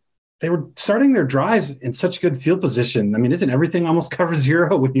because they were starting their drives in such good field position. I mean, isn't everything almost cover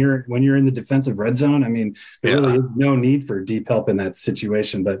 0 when you're in the defensive red zone? I mean, there really is no need for deep help in that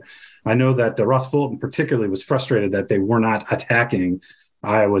situation. But I know that Ross Fulton particularly was frustrated that they were not attacking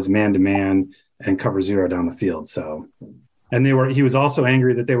Iowa's man-to-man and cover 0 down the field. So, and he was also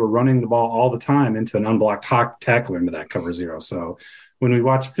angry that they were running the ball all the time into an unblocked tackler into that cover 0. So when we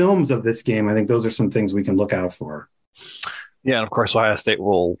watch films of this game, I think those are some things we can look out for. Yeah, and of course, Ohio State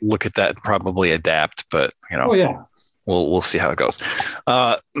will look at that and probably adapt, but we'll see how it goes.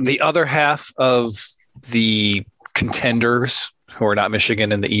 The other half of the contenders who are not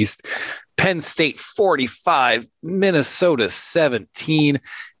Michigan in the East, Penn State 45, Minnesota 17,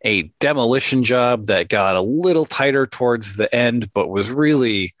 a demolition job that got a little tighter towards the end, but was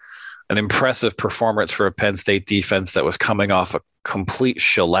really an impressive performance for a Penn State defense that was coming off a complete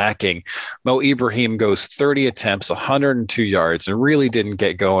shellacking. Mo Ibrahim goes 30 attempts, 102 yards, and really didn't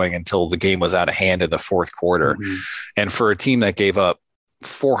get going until the game was out of hand in the fourth quarter. And for a team that gave up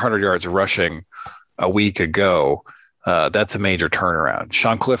 400 yards rushing a week ago, that's a major turnaround.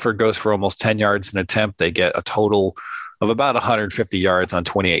 Sean Clifford goes for almost 10 yards an attempt. They get a total of about 150 yards on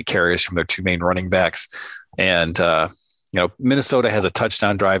 28 carries from their two main running backs. And, Minnesota has a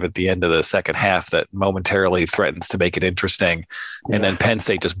touchdown drive at the end of the second half that momentarily threatens to make it interesting. And then Penn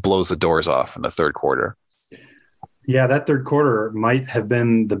State just blows the doors off in the third quarter. Yeah, that third quarter might have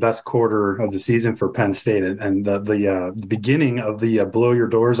been the best quarter of the season for Penn State. And the beginning of the blow your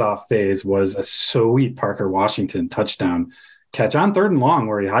doors off phase was a sweet Parker Washington touchdown catch on 3rd and long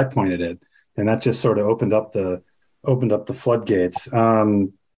where he high pointed it. And that just sort of opened up the floodgates.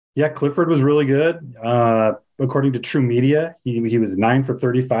 Clifford was really good. According to True Media, he was 9 for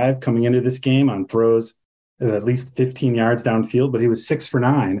 35 coming into this game on throws at least 15 yards downfield, but he was 6 for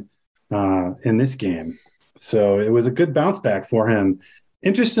 9 in this game. So it was a good bounce back for him.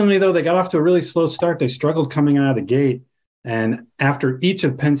 Interestingly, though, they got off to a really slow start. They struggled coming out of the gate. And after each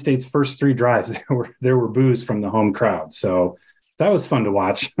of Penn State's first 3 drives, there were boos from the home crowd. So that was fun to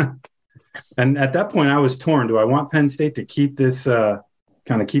watch. And at that point, I was torn. Do I want Penn State to keep this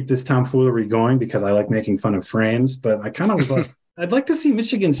tomfoolery going because I like making fun of frames? But I kind of was like, I'd like to see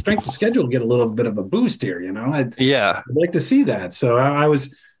Michigan's strength of schedule get a little bit of a boost here. I'd like to see that. So I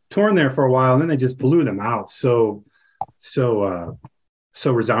was torn there for a while, and then they just blew them out so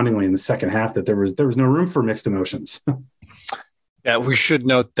resoundingly in the second half that there was no room for mixed emotions. Yeah, we should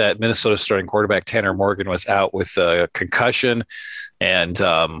note that Minnesota starting quarterback Tanner Morgan was out with a concussion, and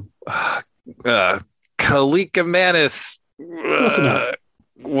Kalika Manis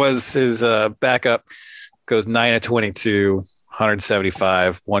was his backup. Goes 9 of 22,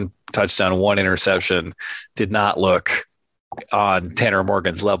 175, 1 touchdown, 1 interception. Did not look on Tanner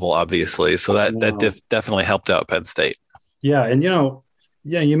Morgan's level, obviously. So that definitely helped out Penn State. Yeah, and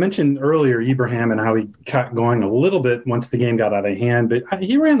you mentioned earlier Ibrahim and how he got going a little bit once the game got out of hand, but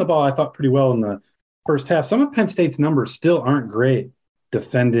he ran the ball, I thought, pretty well in the first half. Some of Penn State's numbers still aren't great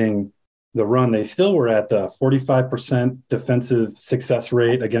defending the run. They still were at the 45% defensive success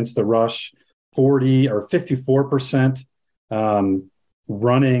rate against the rush, 40 or 54%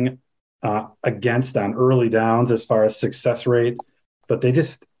 running against on early downs as far as success rate. But they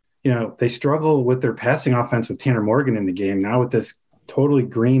just, they struggle with their passing offense with Tanner Morgan in the game. Now with this totally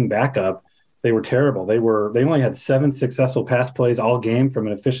green backup, they were terrible. They only had 7 successful pass plays all game from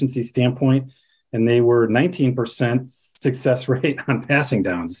an efficiency standpoint, and they were 19% success rate on passing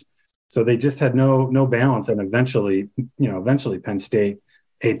downs. So they just had no balance, and eventually Penn State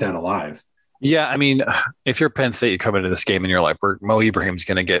ate that alive. Yeah, I mean, if you're Penn State, you come into this game and you're like, Mo Ibrahim's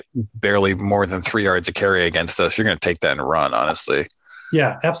going to get barely more than 3 yards a carry against us. You're going to take that and run, honestly.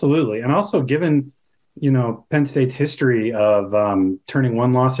 Yeah, absolutely. And also given, Penn State's history of turning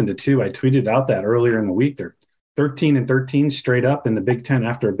one loss into 2, I tweeted out that earlier in the week. They're 13-13 straight up in the Big Ten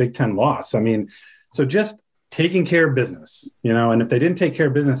after a Big Ten loss. I mean, so just taking care of business, and if they didn't take care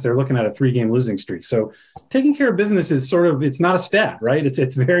of business, they're looking at a 3-game losing streak. So taking care of business is it's not a stat, right?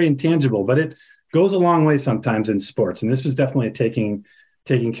 It's very intangible, but it goes a long way sometimes in sports. And this was definitely a taking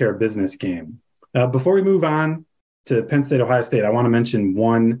care of business game. Before we move on to Penn State, Ohio State, I want to mention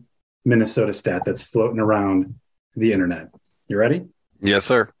one Minnesota stat that's floating around the internet. You ready? Yes,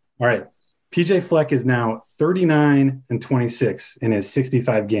 sir. All right. PJ Fleck is now 39-26 in his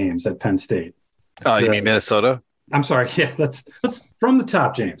 65 games at Penn State. You mean Minnesota? I'm sorry. Yeah, let's from the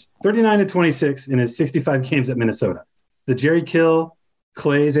top, James. 39-26 in his 65 games at Minnesota. The Jerry Kill,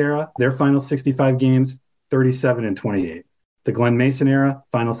 Clay's era, their final 65 games, 37-28. The Glenn Mason era,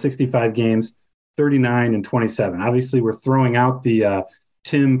 final 65 games, 39-27. Obviously, we're throwing out the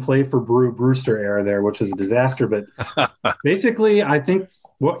Tim Play for Brew Brewster era there, which was a disaster. But basically, I think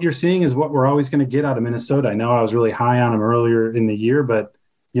what you're seeing is what we're always going to get out of Minnesota. I know I was really high on them earlier in the year, but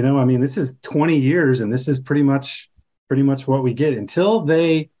this is 20 years, and this is pretty much what we get until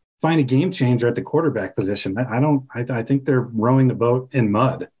they find a game changer at the quarterback position. I think they're rowing the boat in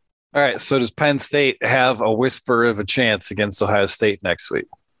mud. All right. So does Penn State have a whisper of a chance against Ohio State next week?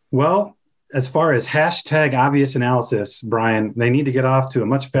 Well, as far as #obvious analysis, Brian, they need to get off to a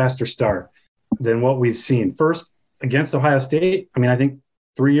much faster start than what we've seen. First, against Ohio State, I think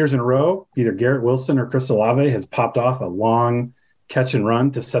 3 years in a row, either Garrett Wilson or Chris Olave has popped off a long catch and run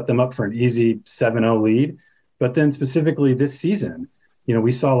to set them up for an easy 7-0 lead. But then specifically this season,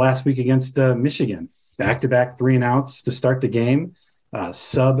 we saw last week against Michigan, back-to-back 3-and-outs to start the game,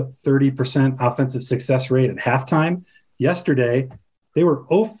 sub 30% offensive success rate at halftime. Yesterday, they were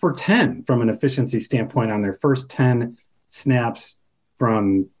 0 for 10 from an efficiency standpoint on their first 10 snaps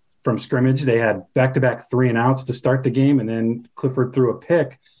from scrimmage. They had back-to-back 3-and-outs to start the game, and then Clifford threw a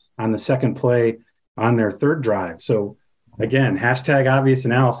pick on the second play on their third drive. So again, #obvious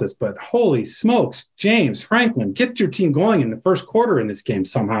analysis, but holy smokes, James Franklin, get your team going in the first quarter in this game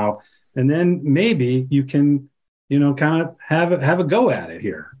somehow. And then maybe you can, kind of have a go at it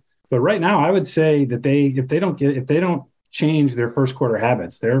here. But right now I would say that if they don't change their first quarter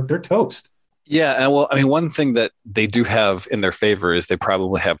habits, they're toast. Yeah. And one thing that they do have in their favor is they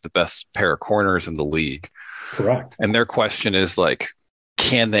probably have the best pair of corners in the league. Correct. And their question is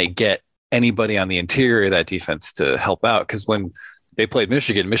can they get anybody on the interior of that defense to help out? Because when they played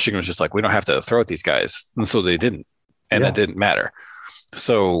Michigan was just we don't have to throw at these guys. And so they didn't. And that didn't matter.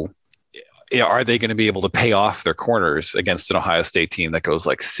 So are they going to be able to pay off their corners against an Ohio State team that goes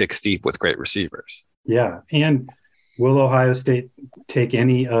 6 deep with great receivers? Yeah. And will Ohio State take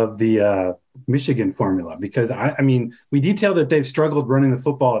any of the Michigan formula? Because we detailed that they've struggled running the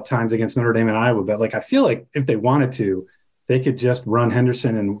football at times against Notre Dame and Iowa, but I feel like if they wanted to, they could just run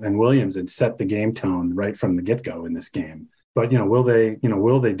Henderson and Williams and set the game tone right from the get-go in this game. But, will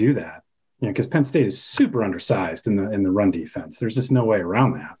they do that? Because Penn State is super undersized in the run defense. There's just no way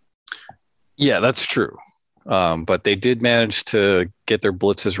around that. Yeah, that's true. But they did manage to get their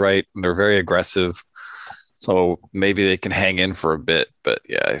blitzes right, and they're very aggressive. So maybe they can hang in for a bit. But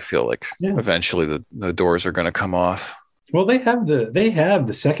yeah, I feel eventually the doors are going to come off. Well, they have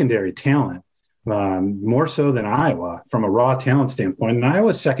the secondary talent. More so than Iowa from a raw talent standpoint. And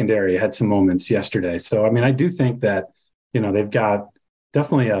Iowa's secondary had some moments yesterday. So, I do think that, they've got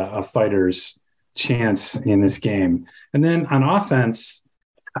definitely a fighter's chance in this game. And then on offense,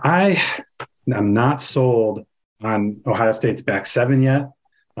 I'm not sold on Ohio State's back seven yet.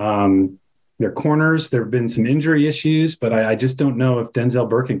 Their corners, there have been some injury issues, but I just don't know if Denzel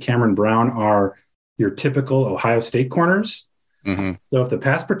Burke and Cameron Brown are your typical Ohio State corners. Mm-hmm. So if the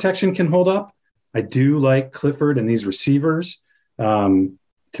pass protection can hold up, I do like Clifford and these receivers to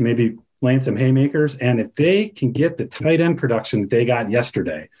maybe land some haymakers. And if they can get the tight end production that they got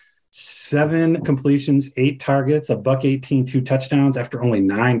yesterday, 7 completions, 8 targets, $118, 2 touchdowns after only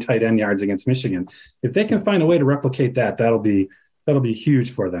 9 tight end yards against Michigan. If they can find a way to replicate that, that'll be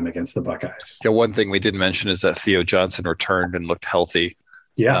huge for them against the Buckeyes. Yeah, one thing we didn't mention is that Theo Johnson returned and looked healthy.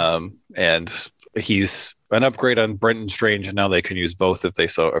 Yes. And he's an upgrade on Brenton Strange, and now they can use both if they're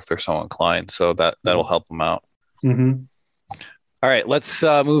so inclined. So that'll help them out. Mm-hmm. All right, let's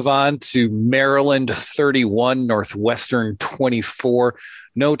move on to Maryland 31, Northwestern 24.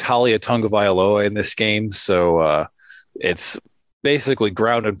 No Talia Tagovailoa in this game, so it's basically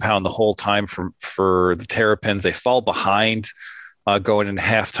ground and pound the whole time for the Terrapins. They fall behind Going in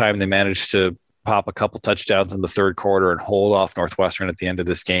halftime, they managed to pop a couple touchdowns in the third quarter and hold off Northwestern at the end of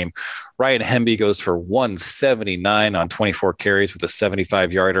this game. Ryan Hemby goes for 179 on 24 carries with a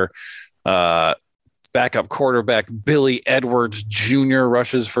 75-yarder. Backup quarterback Billy Edwards Jr.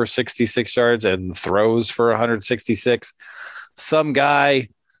 rushes for 66 yards and throws for 166. Some guy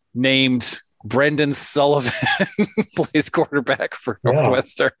named Brendan Sullivan plays quarterback for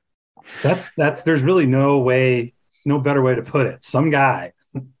Northwestern. There's really no better way to put it. Some guy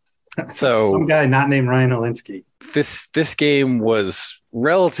not named Ryan Olinsky. This game was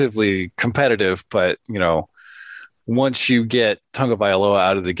relatively competitive, but once you get Tagovailoa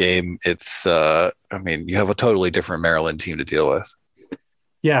out of the game, it's you have a totally different Maryland team to deal with.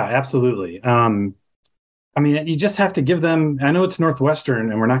 Yeah, absolutely. You just have to give them, I know it's Northwestern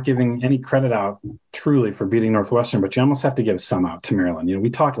and we're not giving any credit out truly for beating Northwestern, but you almost have to give some out to Maryland. We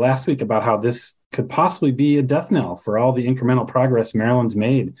talked last week about how this could possibly be a death knell for all the incremental progress Maryland's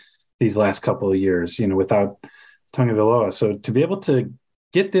made these last couple of years, without Tagovailoa. So to be able to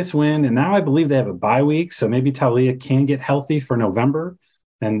get this win, and now I believe they have a bye week, so maybe Taulia can get healthy for November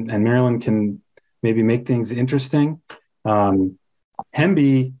and Maryland can maybe make things interesting.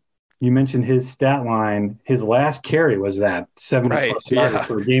 Hemby, you mentioned his stat line. His last carry was that 70+ yards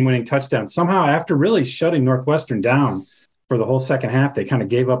for a game-winning touchdown. Somehow, after really shutting Northwestern down for the whole second half, they kind of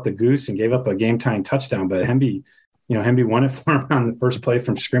gave up the goose and gave up a game-tying touchdown. But Hemby won it for him on the first play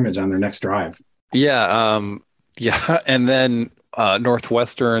from scrimmage on their next drive. And then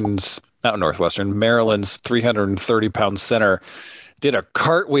Maryland's 330-pound center did a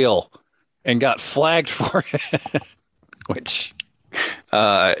cartwheel and got flagged for it, which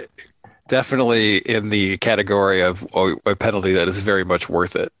definitely in the category of a penalty that is very much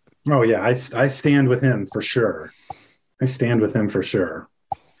worth it. Oh, yeah. I stand with him for sure.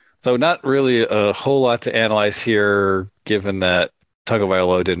 So not really a whole lot to analyze here, given that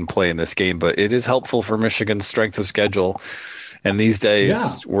Tagovailoa didn't play in this game, but it is helpful for Michigan's strength of schedule. And these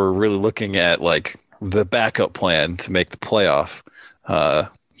days, we're really looking at the backup plan to make the playoff.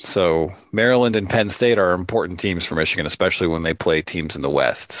 So Maryland and Penn State are important teams for Michigan, especially when they play teams in the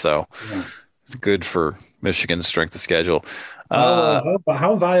West. So it's good for Michigan's strength of schedule.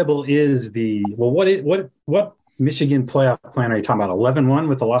 How viable is what Michigan playoff plan are you talking about? 11-1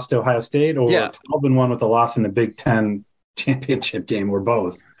 with the loss to Ohio State, or 12-1 with the loss in the Big Ten championship game, or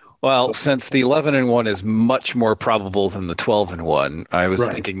both? Well, since the 11-1 is much more probable than the 12-1, I was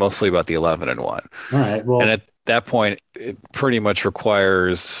thinking mostly about the 11-1. All right. Well, and at that point, it pretty much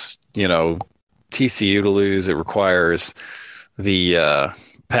requires, TCU to lose. It requires the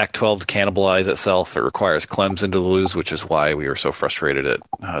Pac-12 to cannibalize itself. It requires Clemson to lose, which is why we were so frustrated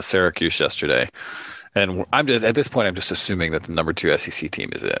at Syracuse yesterday. And I'm just assuming that the number 2 SEC team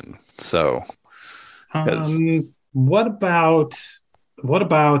is in. So, what about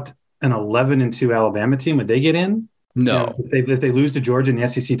an 11-2 Alabama team? Would they get in? No. If they lose to Georgia in the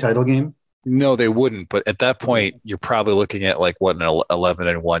SEC title game? No, they wouldn't. But at that point, you're probably looking at an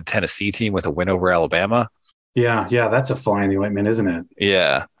 11-1 Tennessee team with a win over Alabama. Yeah, that's a fly in the ointment, isn't it?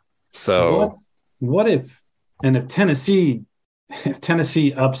 Yeah. So what if Tennessee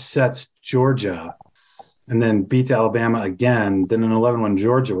upsets Georgia and then beats Alabama again, then an 11-1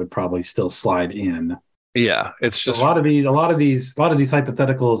 Georgia would probably still slide in. Yeah, it's just a lot of these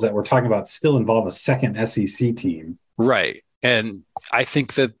hypotheticals that we're talking about still involve a second SEC team. Right. And I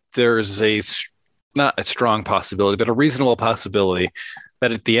think that there's not a strong possibility, but a reasonable possibility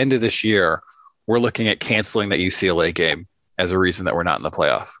that at the end of this year, we're looking at canceling that UCLA game as a reason that we're not in the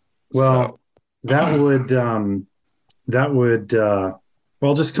playoff. Well, that would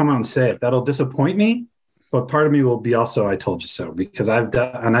just come out and say it. That'll disappoint me. But part of me will be also, I told you so, because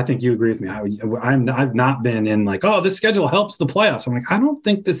and I think you agree with me. I've not been in this schedule helps the playoffs. I'm I don't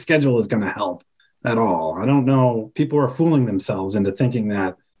think this schedule is going to help at all. I don't know. People are fooling themselves into thinking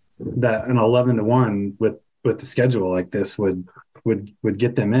that an 11-1 with the schedule like this would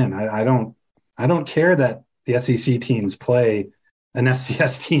get them in. I don't care that the SEC teams play an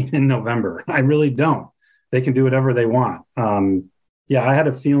FCS team in November. I really don't. They can do whatever they want. I had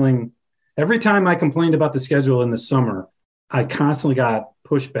a feeling. Every time I complained about the schedule in the summer, I constantly got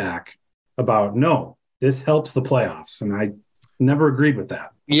pushback about, no, this helps the playoffs. And I never agreed with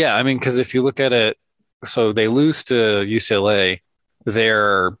that. Yeah, because if you look at it, so they lose to UCLA, they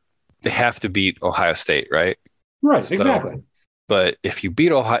have to beat Ohio State, right? Right, so, exactly. But if you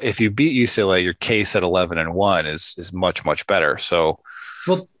beat UCLA, your case at 11-1 is much, much better. So,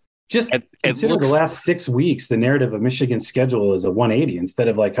 well, just consider the last 6 weeks, the narrative of Michigan's schedule is a 180 instead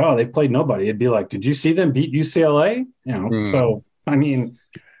of they've played nobody. It'd be did you see them beat UCLA? So, the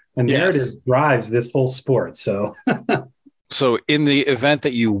narrative drives this whole sport. So, So in the event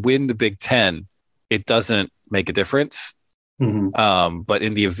that you win the Big Ten, it doesn't make a difference. Mm-hmm. But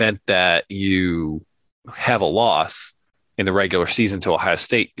in the event that you have a loss in the regular season to Ohio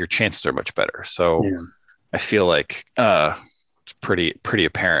State, your chances are much better. So I feel like it's pretty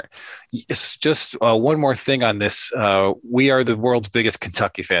apparent. It's just one more thing on this. We are the world's biggest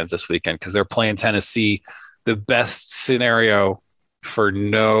Kentucky fans this weekend because they're playing Tennessee. The best scenario for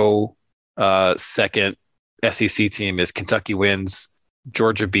no second SEC team is Kentucky wins,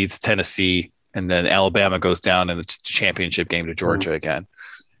 Georgia beats Tennessee, and then Alabama goes down in the championship game to Georgia again.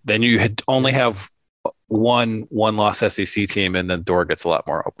 Then you only have one loss SEC team, and then the door gets a lot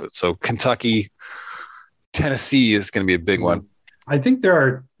more open. So Kentucky, Tennessee is going to be a big one. I think there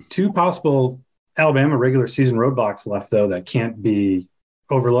are two possible Alabama regular season roadblocks left, though, that can't be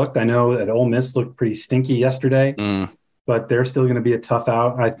overlooked. I know that Ole Miss looked pretty stinky yesterday, but they're still going to be a tough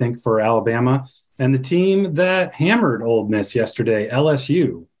out, I think, for Alabama. And the team that hammered Ole Miss yesterday,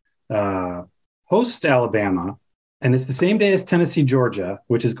 LSU, hosts Alabama, and it's the same day as Tennessee, Georgia,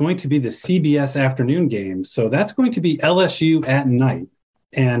 which is going to be the CBS afternoon game. So that's going to be LSU at night.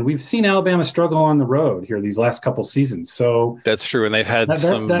 And we've seen Alabama struggle on the road here these last couple seasons. So that's true. And they've had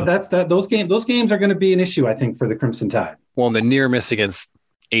those games are going to be an issue, I think, for the Crimson Tide. Well, and the near miss against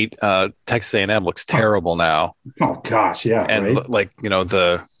Texas A&M looks terrible now. Oh gosh, yeah. And right?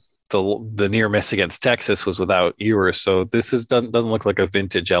 The near miss against Texas was without Ewers, so this doesn't look like a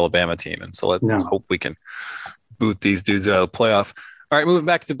vintage Alabama team. And so let's hope we can boot these dudes out of the playoff. All right, moving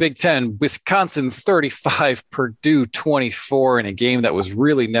back to the Big Ten, Wisconsin 35, Purdue 24 in a game that was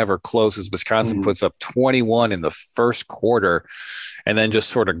really never close as Wisconsin puts up 21 in the first quarter and then just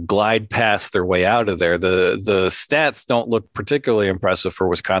sort of glide past their way out of there. The stats don't look particularly impressive for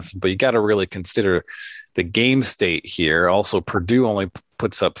Wisconsin, but you got to really consider the game state here. Also, Purdue only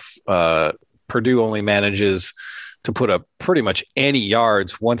manages to put up pretty much any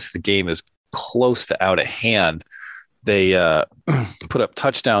yards once the game is close to out of hand. They put up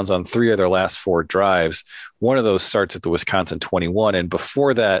touchdowns on 3 of their last 4 drives. One of those starts at the Wisconsin 21. And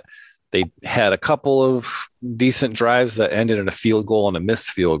before that, they had a couple of decent drives that ended in a field goal and a missed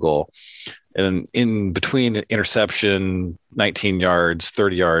field goal. And in between interception, 19 yards,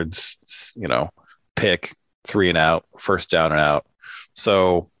 30 yards, pick, 3 and out, first down and out.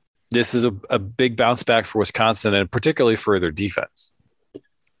 So this is a big bounce back for Wisconsin and particularly for their defense.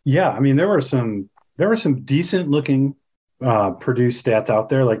 Yeah. I mean, there were some decent looking Purdue stats out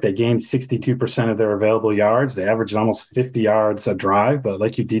there. Like they gained 62% of their available yards. They averaged almost 50 yards a drive. But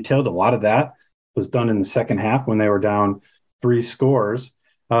like you detailed, a lot of that was done in the second half when they were down 3 scores.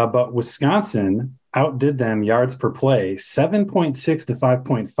 But Wisconsin outdid them yards per play, 7.6 to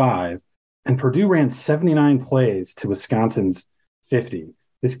 5.5. And Purdue ran 79 plays to Wisconsin's 50.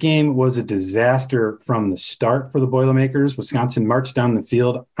 This game was a disaster from the start for the Boilermakers. Wisconsin marched down the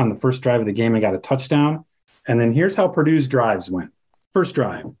field on the first drive of the game and got a touchdown. And then here's how Purdue's drives went. First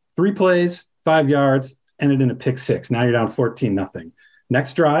drive, 3 plays, 5 yards, ended in a pick 6. Now you're down 14-0.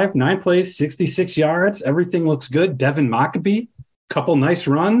 Next drive, 9 plays, 66 yards. Everything looks good. Devin Mockabee, couple nice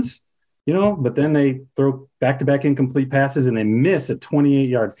runs, but then they throw back-to-back incomplete passes and they miss a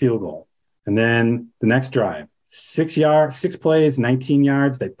 28-yard field goal. And then the next drive, 6 plays, 19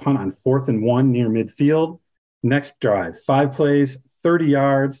 yards. They punt on 4th and 1 near midfield. Next drive, 5 plays, 30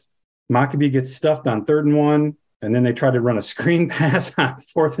 yards. Mockabee gets stuffed on 3rd and 1. And then they try to run a screen pass on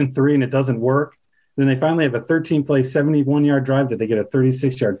 4th and 3, and it doesn't work. Then they finally have a 13-play, 71-yard drive that they get a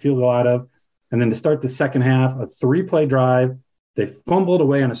 36-yard field goal out of. And then to start the second half, a 3-play drive. They fumbled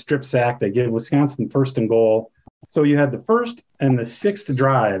away on a strip sack. They give Wisconsin 1st and goal. So you had the 1st and the 6th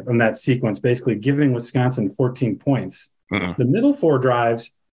drive in that sequence, basically giving Wisconsin 14 points. The middle 4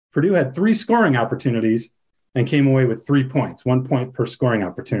 drives, Purdue had 3 scoring opportunities and came away with 3 points, 1 point per scoring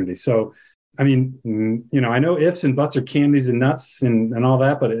opportunity. So, I mean, I know ifs and buts are candies and nuts and all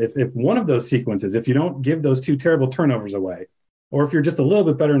that, but if one of those sequences, if you don't give those 2 terrible turnovers away, or if you're just a little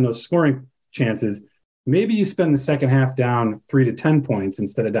bit better in those scoring chances, maybe you spend the second half down 3 to 10 points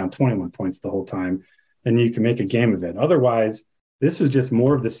instead of down 21 points the whole time, and you can make a game of it. Otherwise, this was just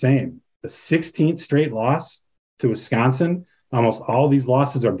more of the same. The 16th straight loss to Wisconsin. Almost all these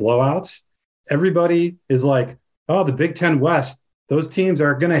losses are blowouts. Everybody is like, oh, the Big Ten West, those teams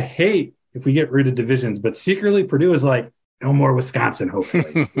are going to hate if we get rid of divisions. But secretly, Purdue is like, no more Wisconsin,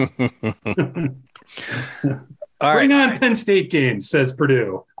 hopefully. Bring on Penn State games, says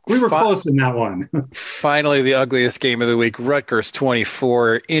Purdue. We were close in that one. Finally, the ugliest game of the week, Rutgers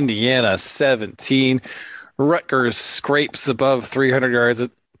 24, Indiana 17. Rutgers scrapes above 300 yards,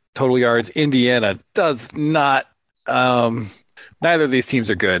 total yards. Indiana does not. Neither of these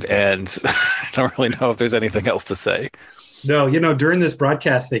teams are good, and I don't really know if there's anything else to say. No, during this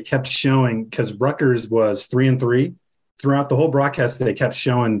broadcast, they kept showing, because Rutgers was 3-3. Throughout the whole broadcast, they kept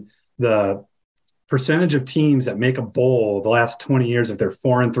showing the percentage of teams that make a bowl the last 20 years, if they're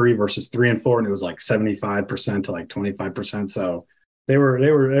 4-3 versus 3-4, and it was like 75% to like 25%. So they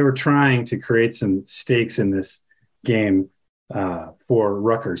were trying to create some stakes in this game for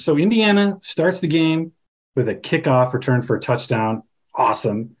Rutgers. So Indiana starts the game with a kickoff return for a touchdown.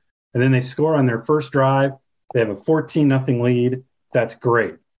 Awesome. And then they score on their first drive. They have a 14-0 lead. That's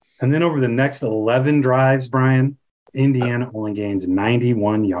great. And then over the next 11 drives, Brian, Indiana only gains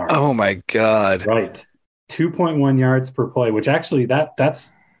 91 yards. Oh my God. Right. 2.1 yards per play, which actually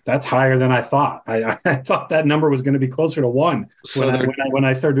that's higher than I thought. I thought that number was going to be closer to 1 when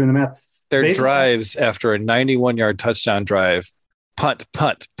I started doing the math. Their Basically, drives after a 91-yard touchdown drive, punt,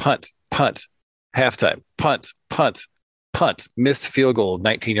 halftime, punt, missed field goal,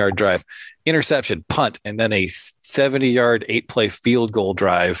 19-yard drive, interception, punt, and then a 70-yard 8-play field goal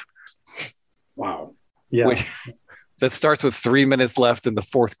drive. Wow. Yeah. That starts with 3 minutes left in the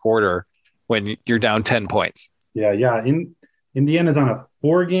fourth quarter when you're down 10 points. Yeah. Indiana's on a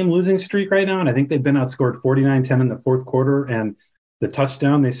 4-game losing streak right now, and I think they've been outscored 49-10 in the fourth quarter. And the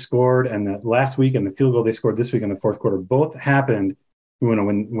touchdown they scored and the last week and the field goal they scored this week in the fourth quarter both happened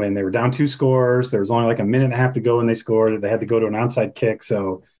when they were down 2 scores. There was only like a minute and a half to go and they scored. They had to go to an onside kick.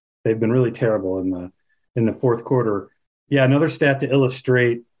 So they've been really terrible in the fourth quarter. Yeah, another stat to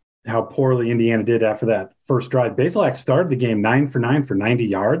illustrate how poorly Indiana did after that first drive. Bazelak started the game 9 for 9 for 90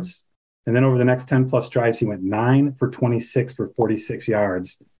 yards. And then over the next 10-plus drives, he went 9 for 26 for 46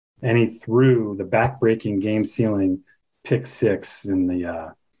 yards. And he threw the back-breaking, game-sealing pick 6 in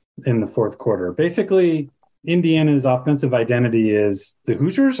the fourth quarter. Basically, Indiana's offensive identity is the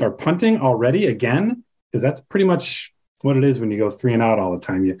Hoosiers are punting already again, because that's pretty much what it is when you go 3 and out all the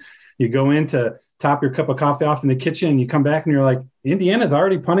time. You go in to top your cup of coffee off in the kitchen, and you come back and you're like, Indiana's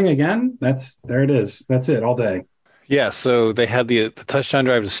already punting again? There it is. That's it all day. Yeah, so they had the touchdown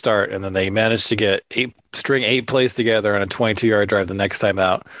drive to start, and then they managed to get 8 plays together on a 22-yard drive the next time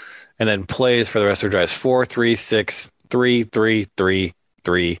out, and then plays for the rest of their drives 4, 3, 6, 3, 3, 3,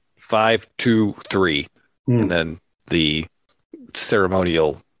 3, 5, 2, 3, and then the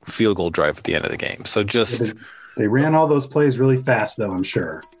ceremonial field goal drive at the end of the game. So just they ran all those plays really fast, though. I'm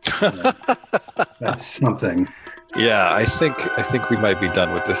sure that's something. Yeah, I think we might be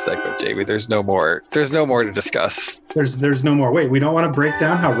done with this segment, Jamie. There's no more to discuss. There's no more. Wait, we don't want to break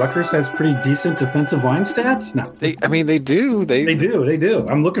down how Rutgers has pretty decent defensive line stats? No. They do. They do.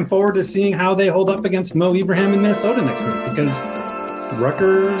 I'm looking forward to seeing how they hold up against Mo Ibrahim in Minnesota next week, because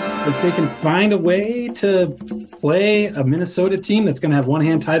Rutgers, if they can find a way to play a Minnesota team that's going to have one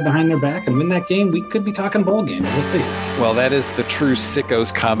hand tied behind their back and win that game, we could be talking bowl game. We'll see. Well, that is the true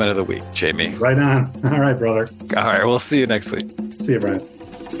sickos comment of the week, Jamie. Right on. All right, brother. All right, we'll see you next week. See you, Brian.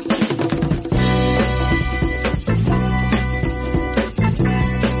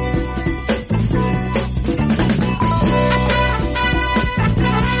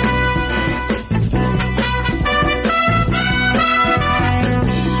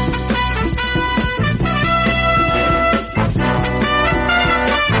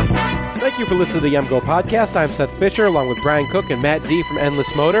 Thank you for listening to the MGO Podcast. I'm Seth Fisher, along with Brian Cook and Matt D from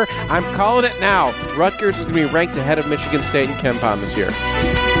Endless Motor. I'm calling it now. Rutgers is going to be ranked ahead of Michigan State and KenPom this year.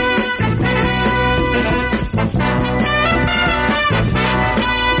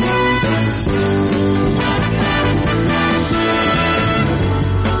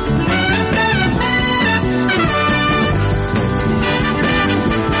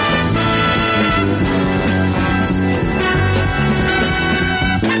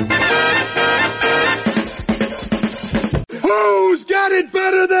 Who's got it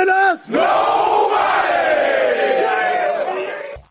better than us? No!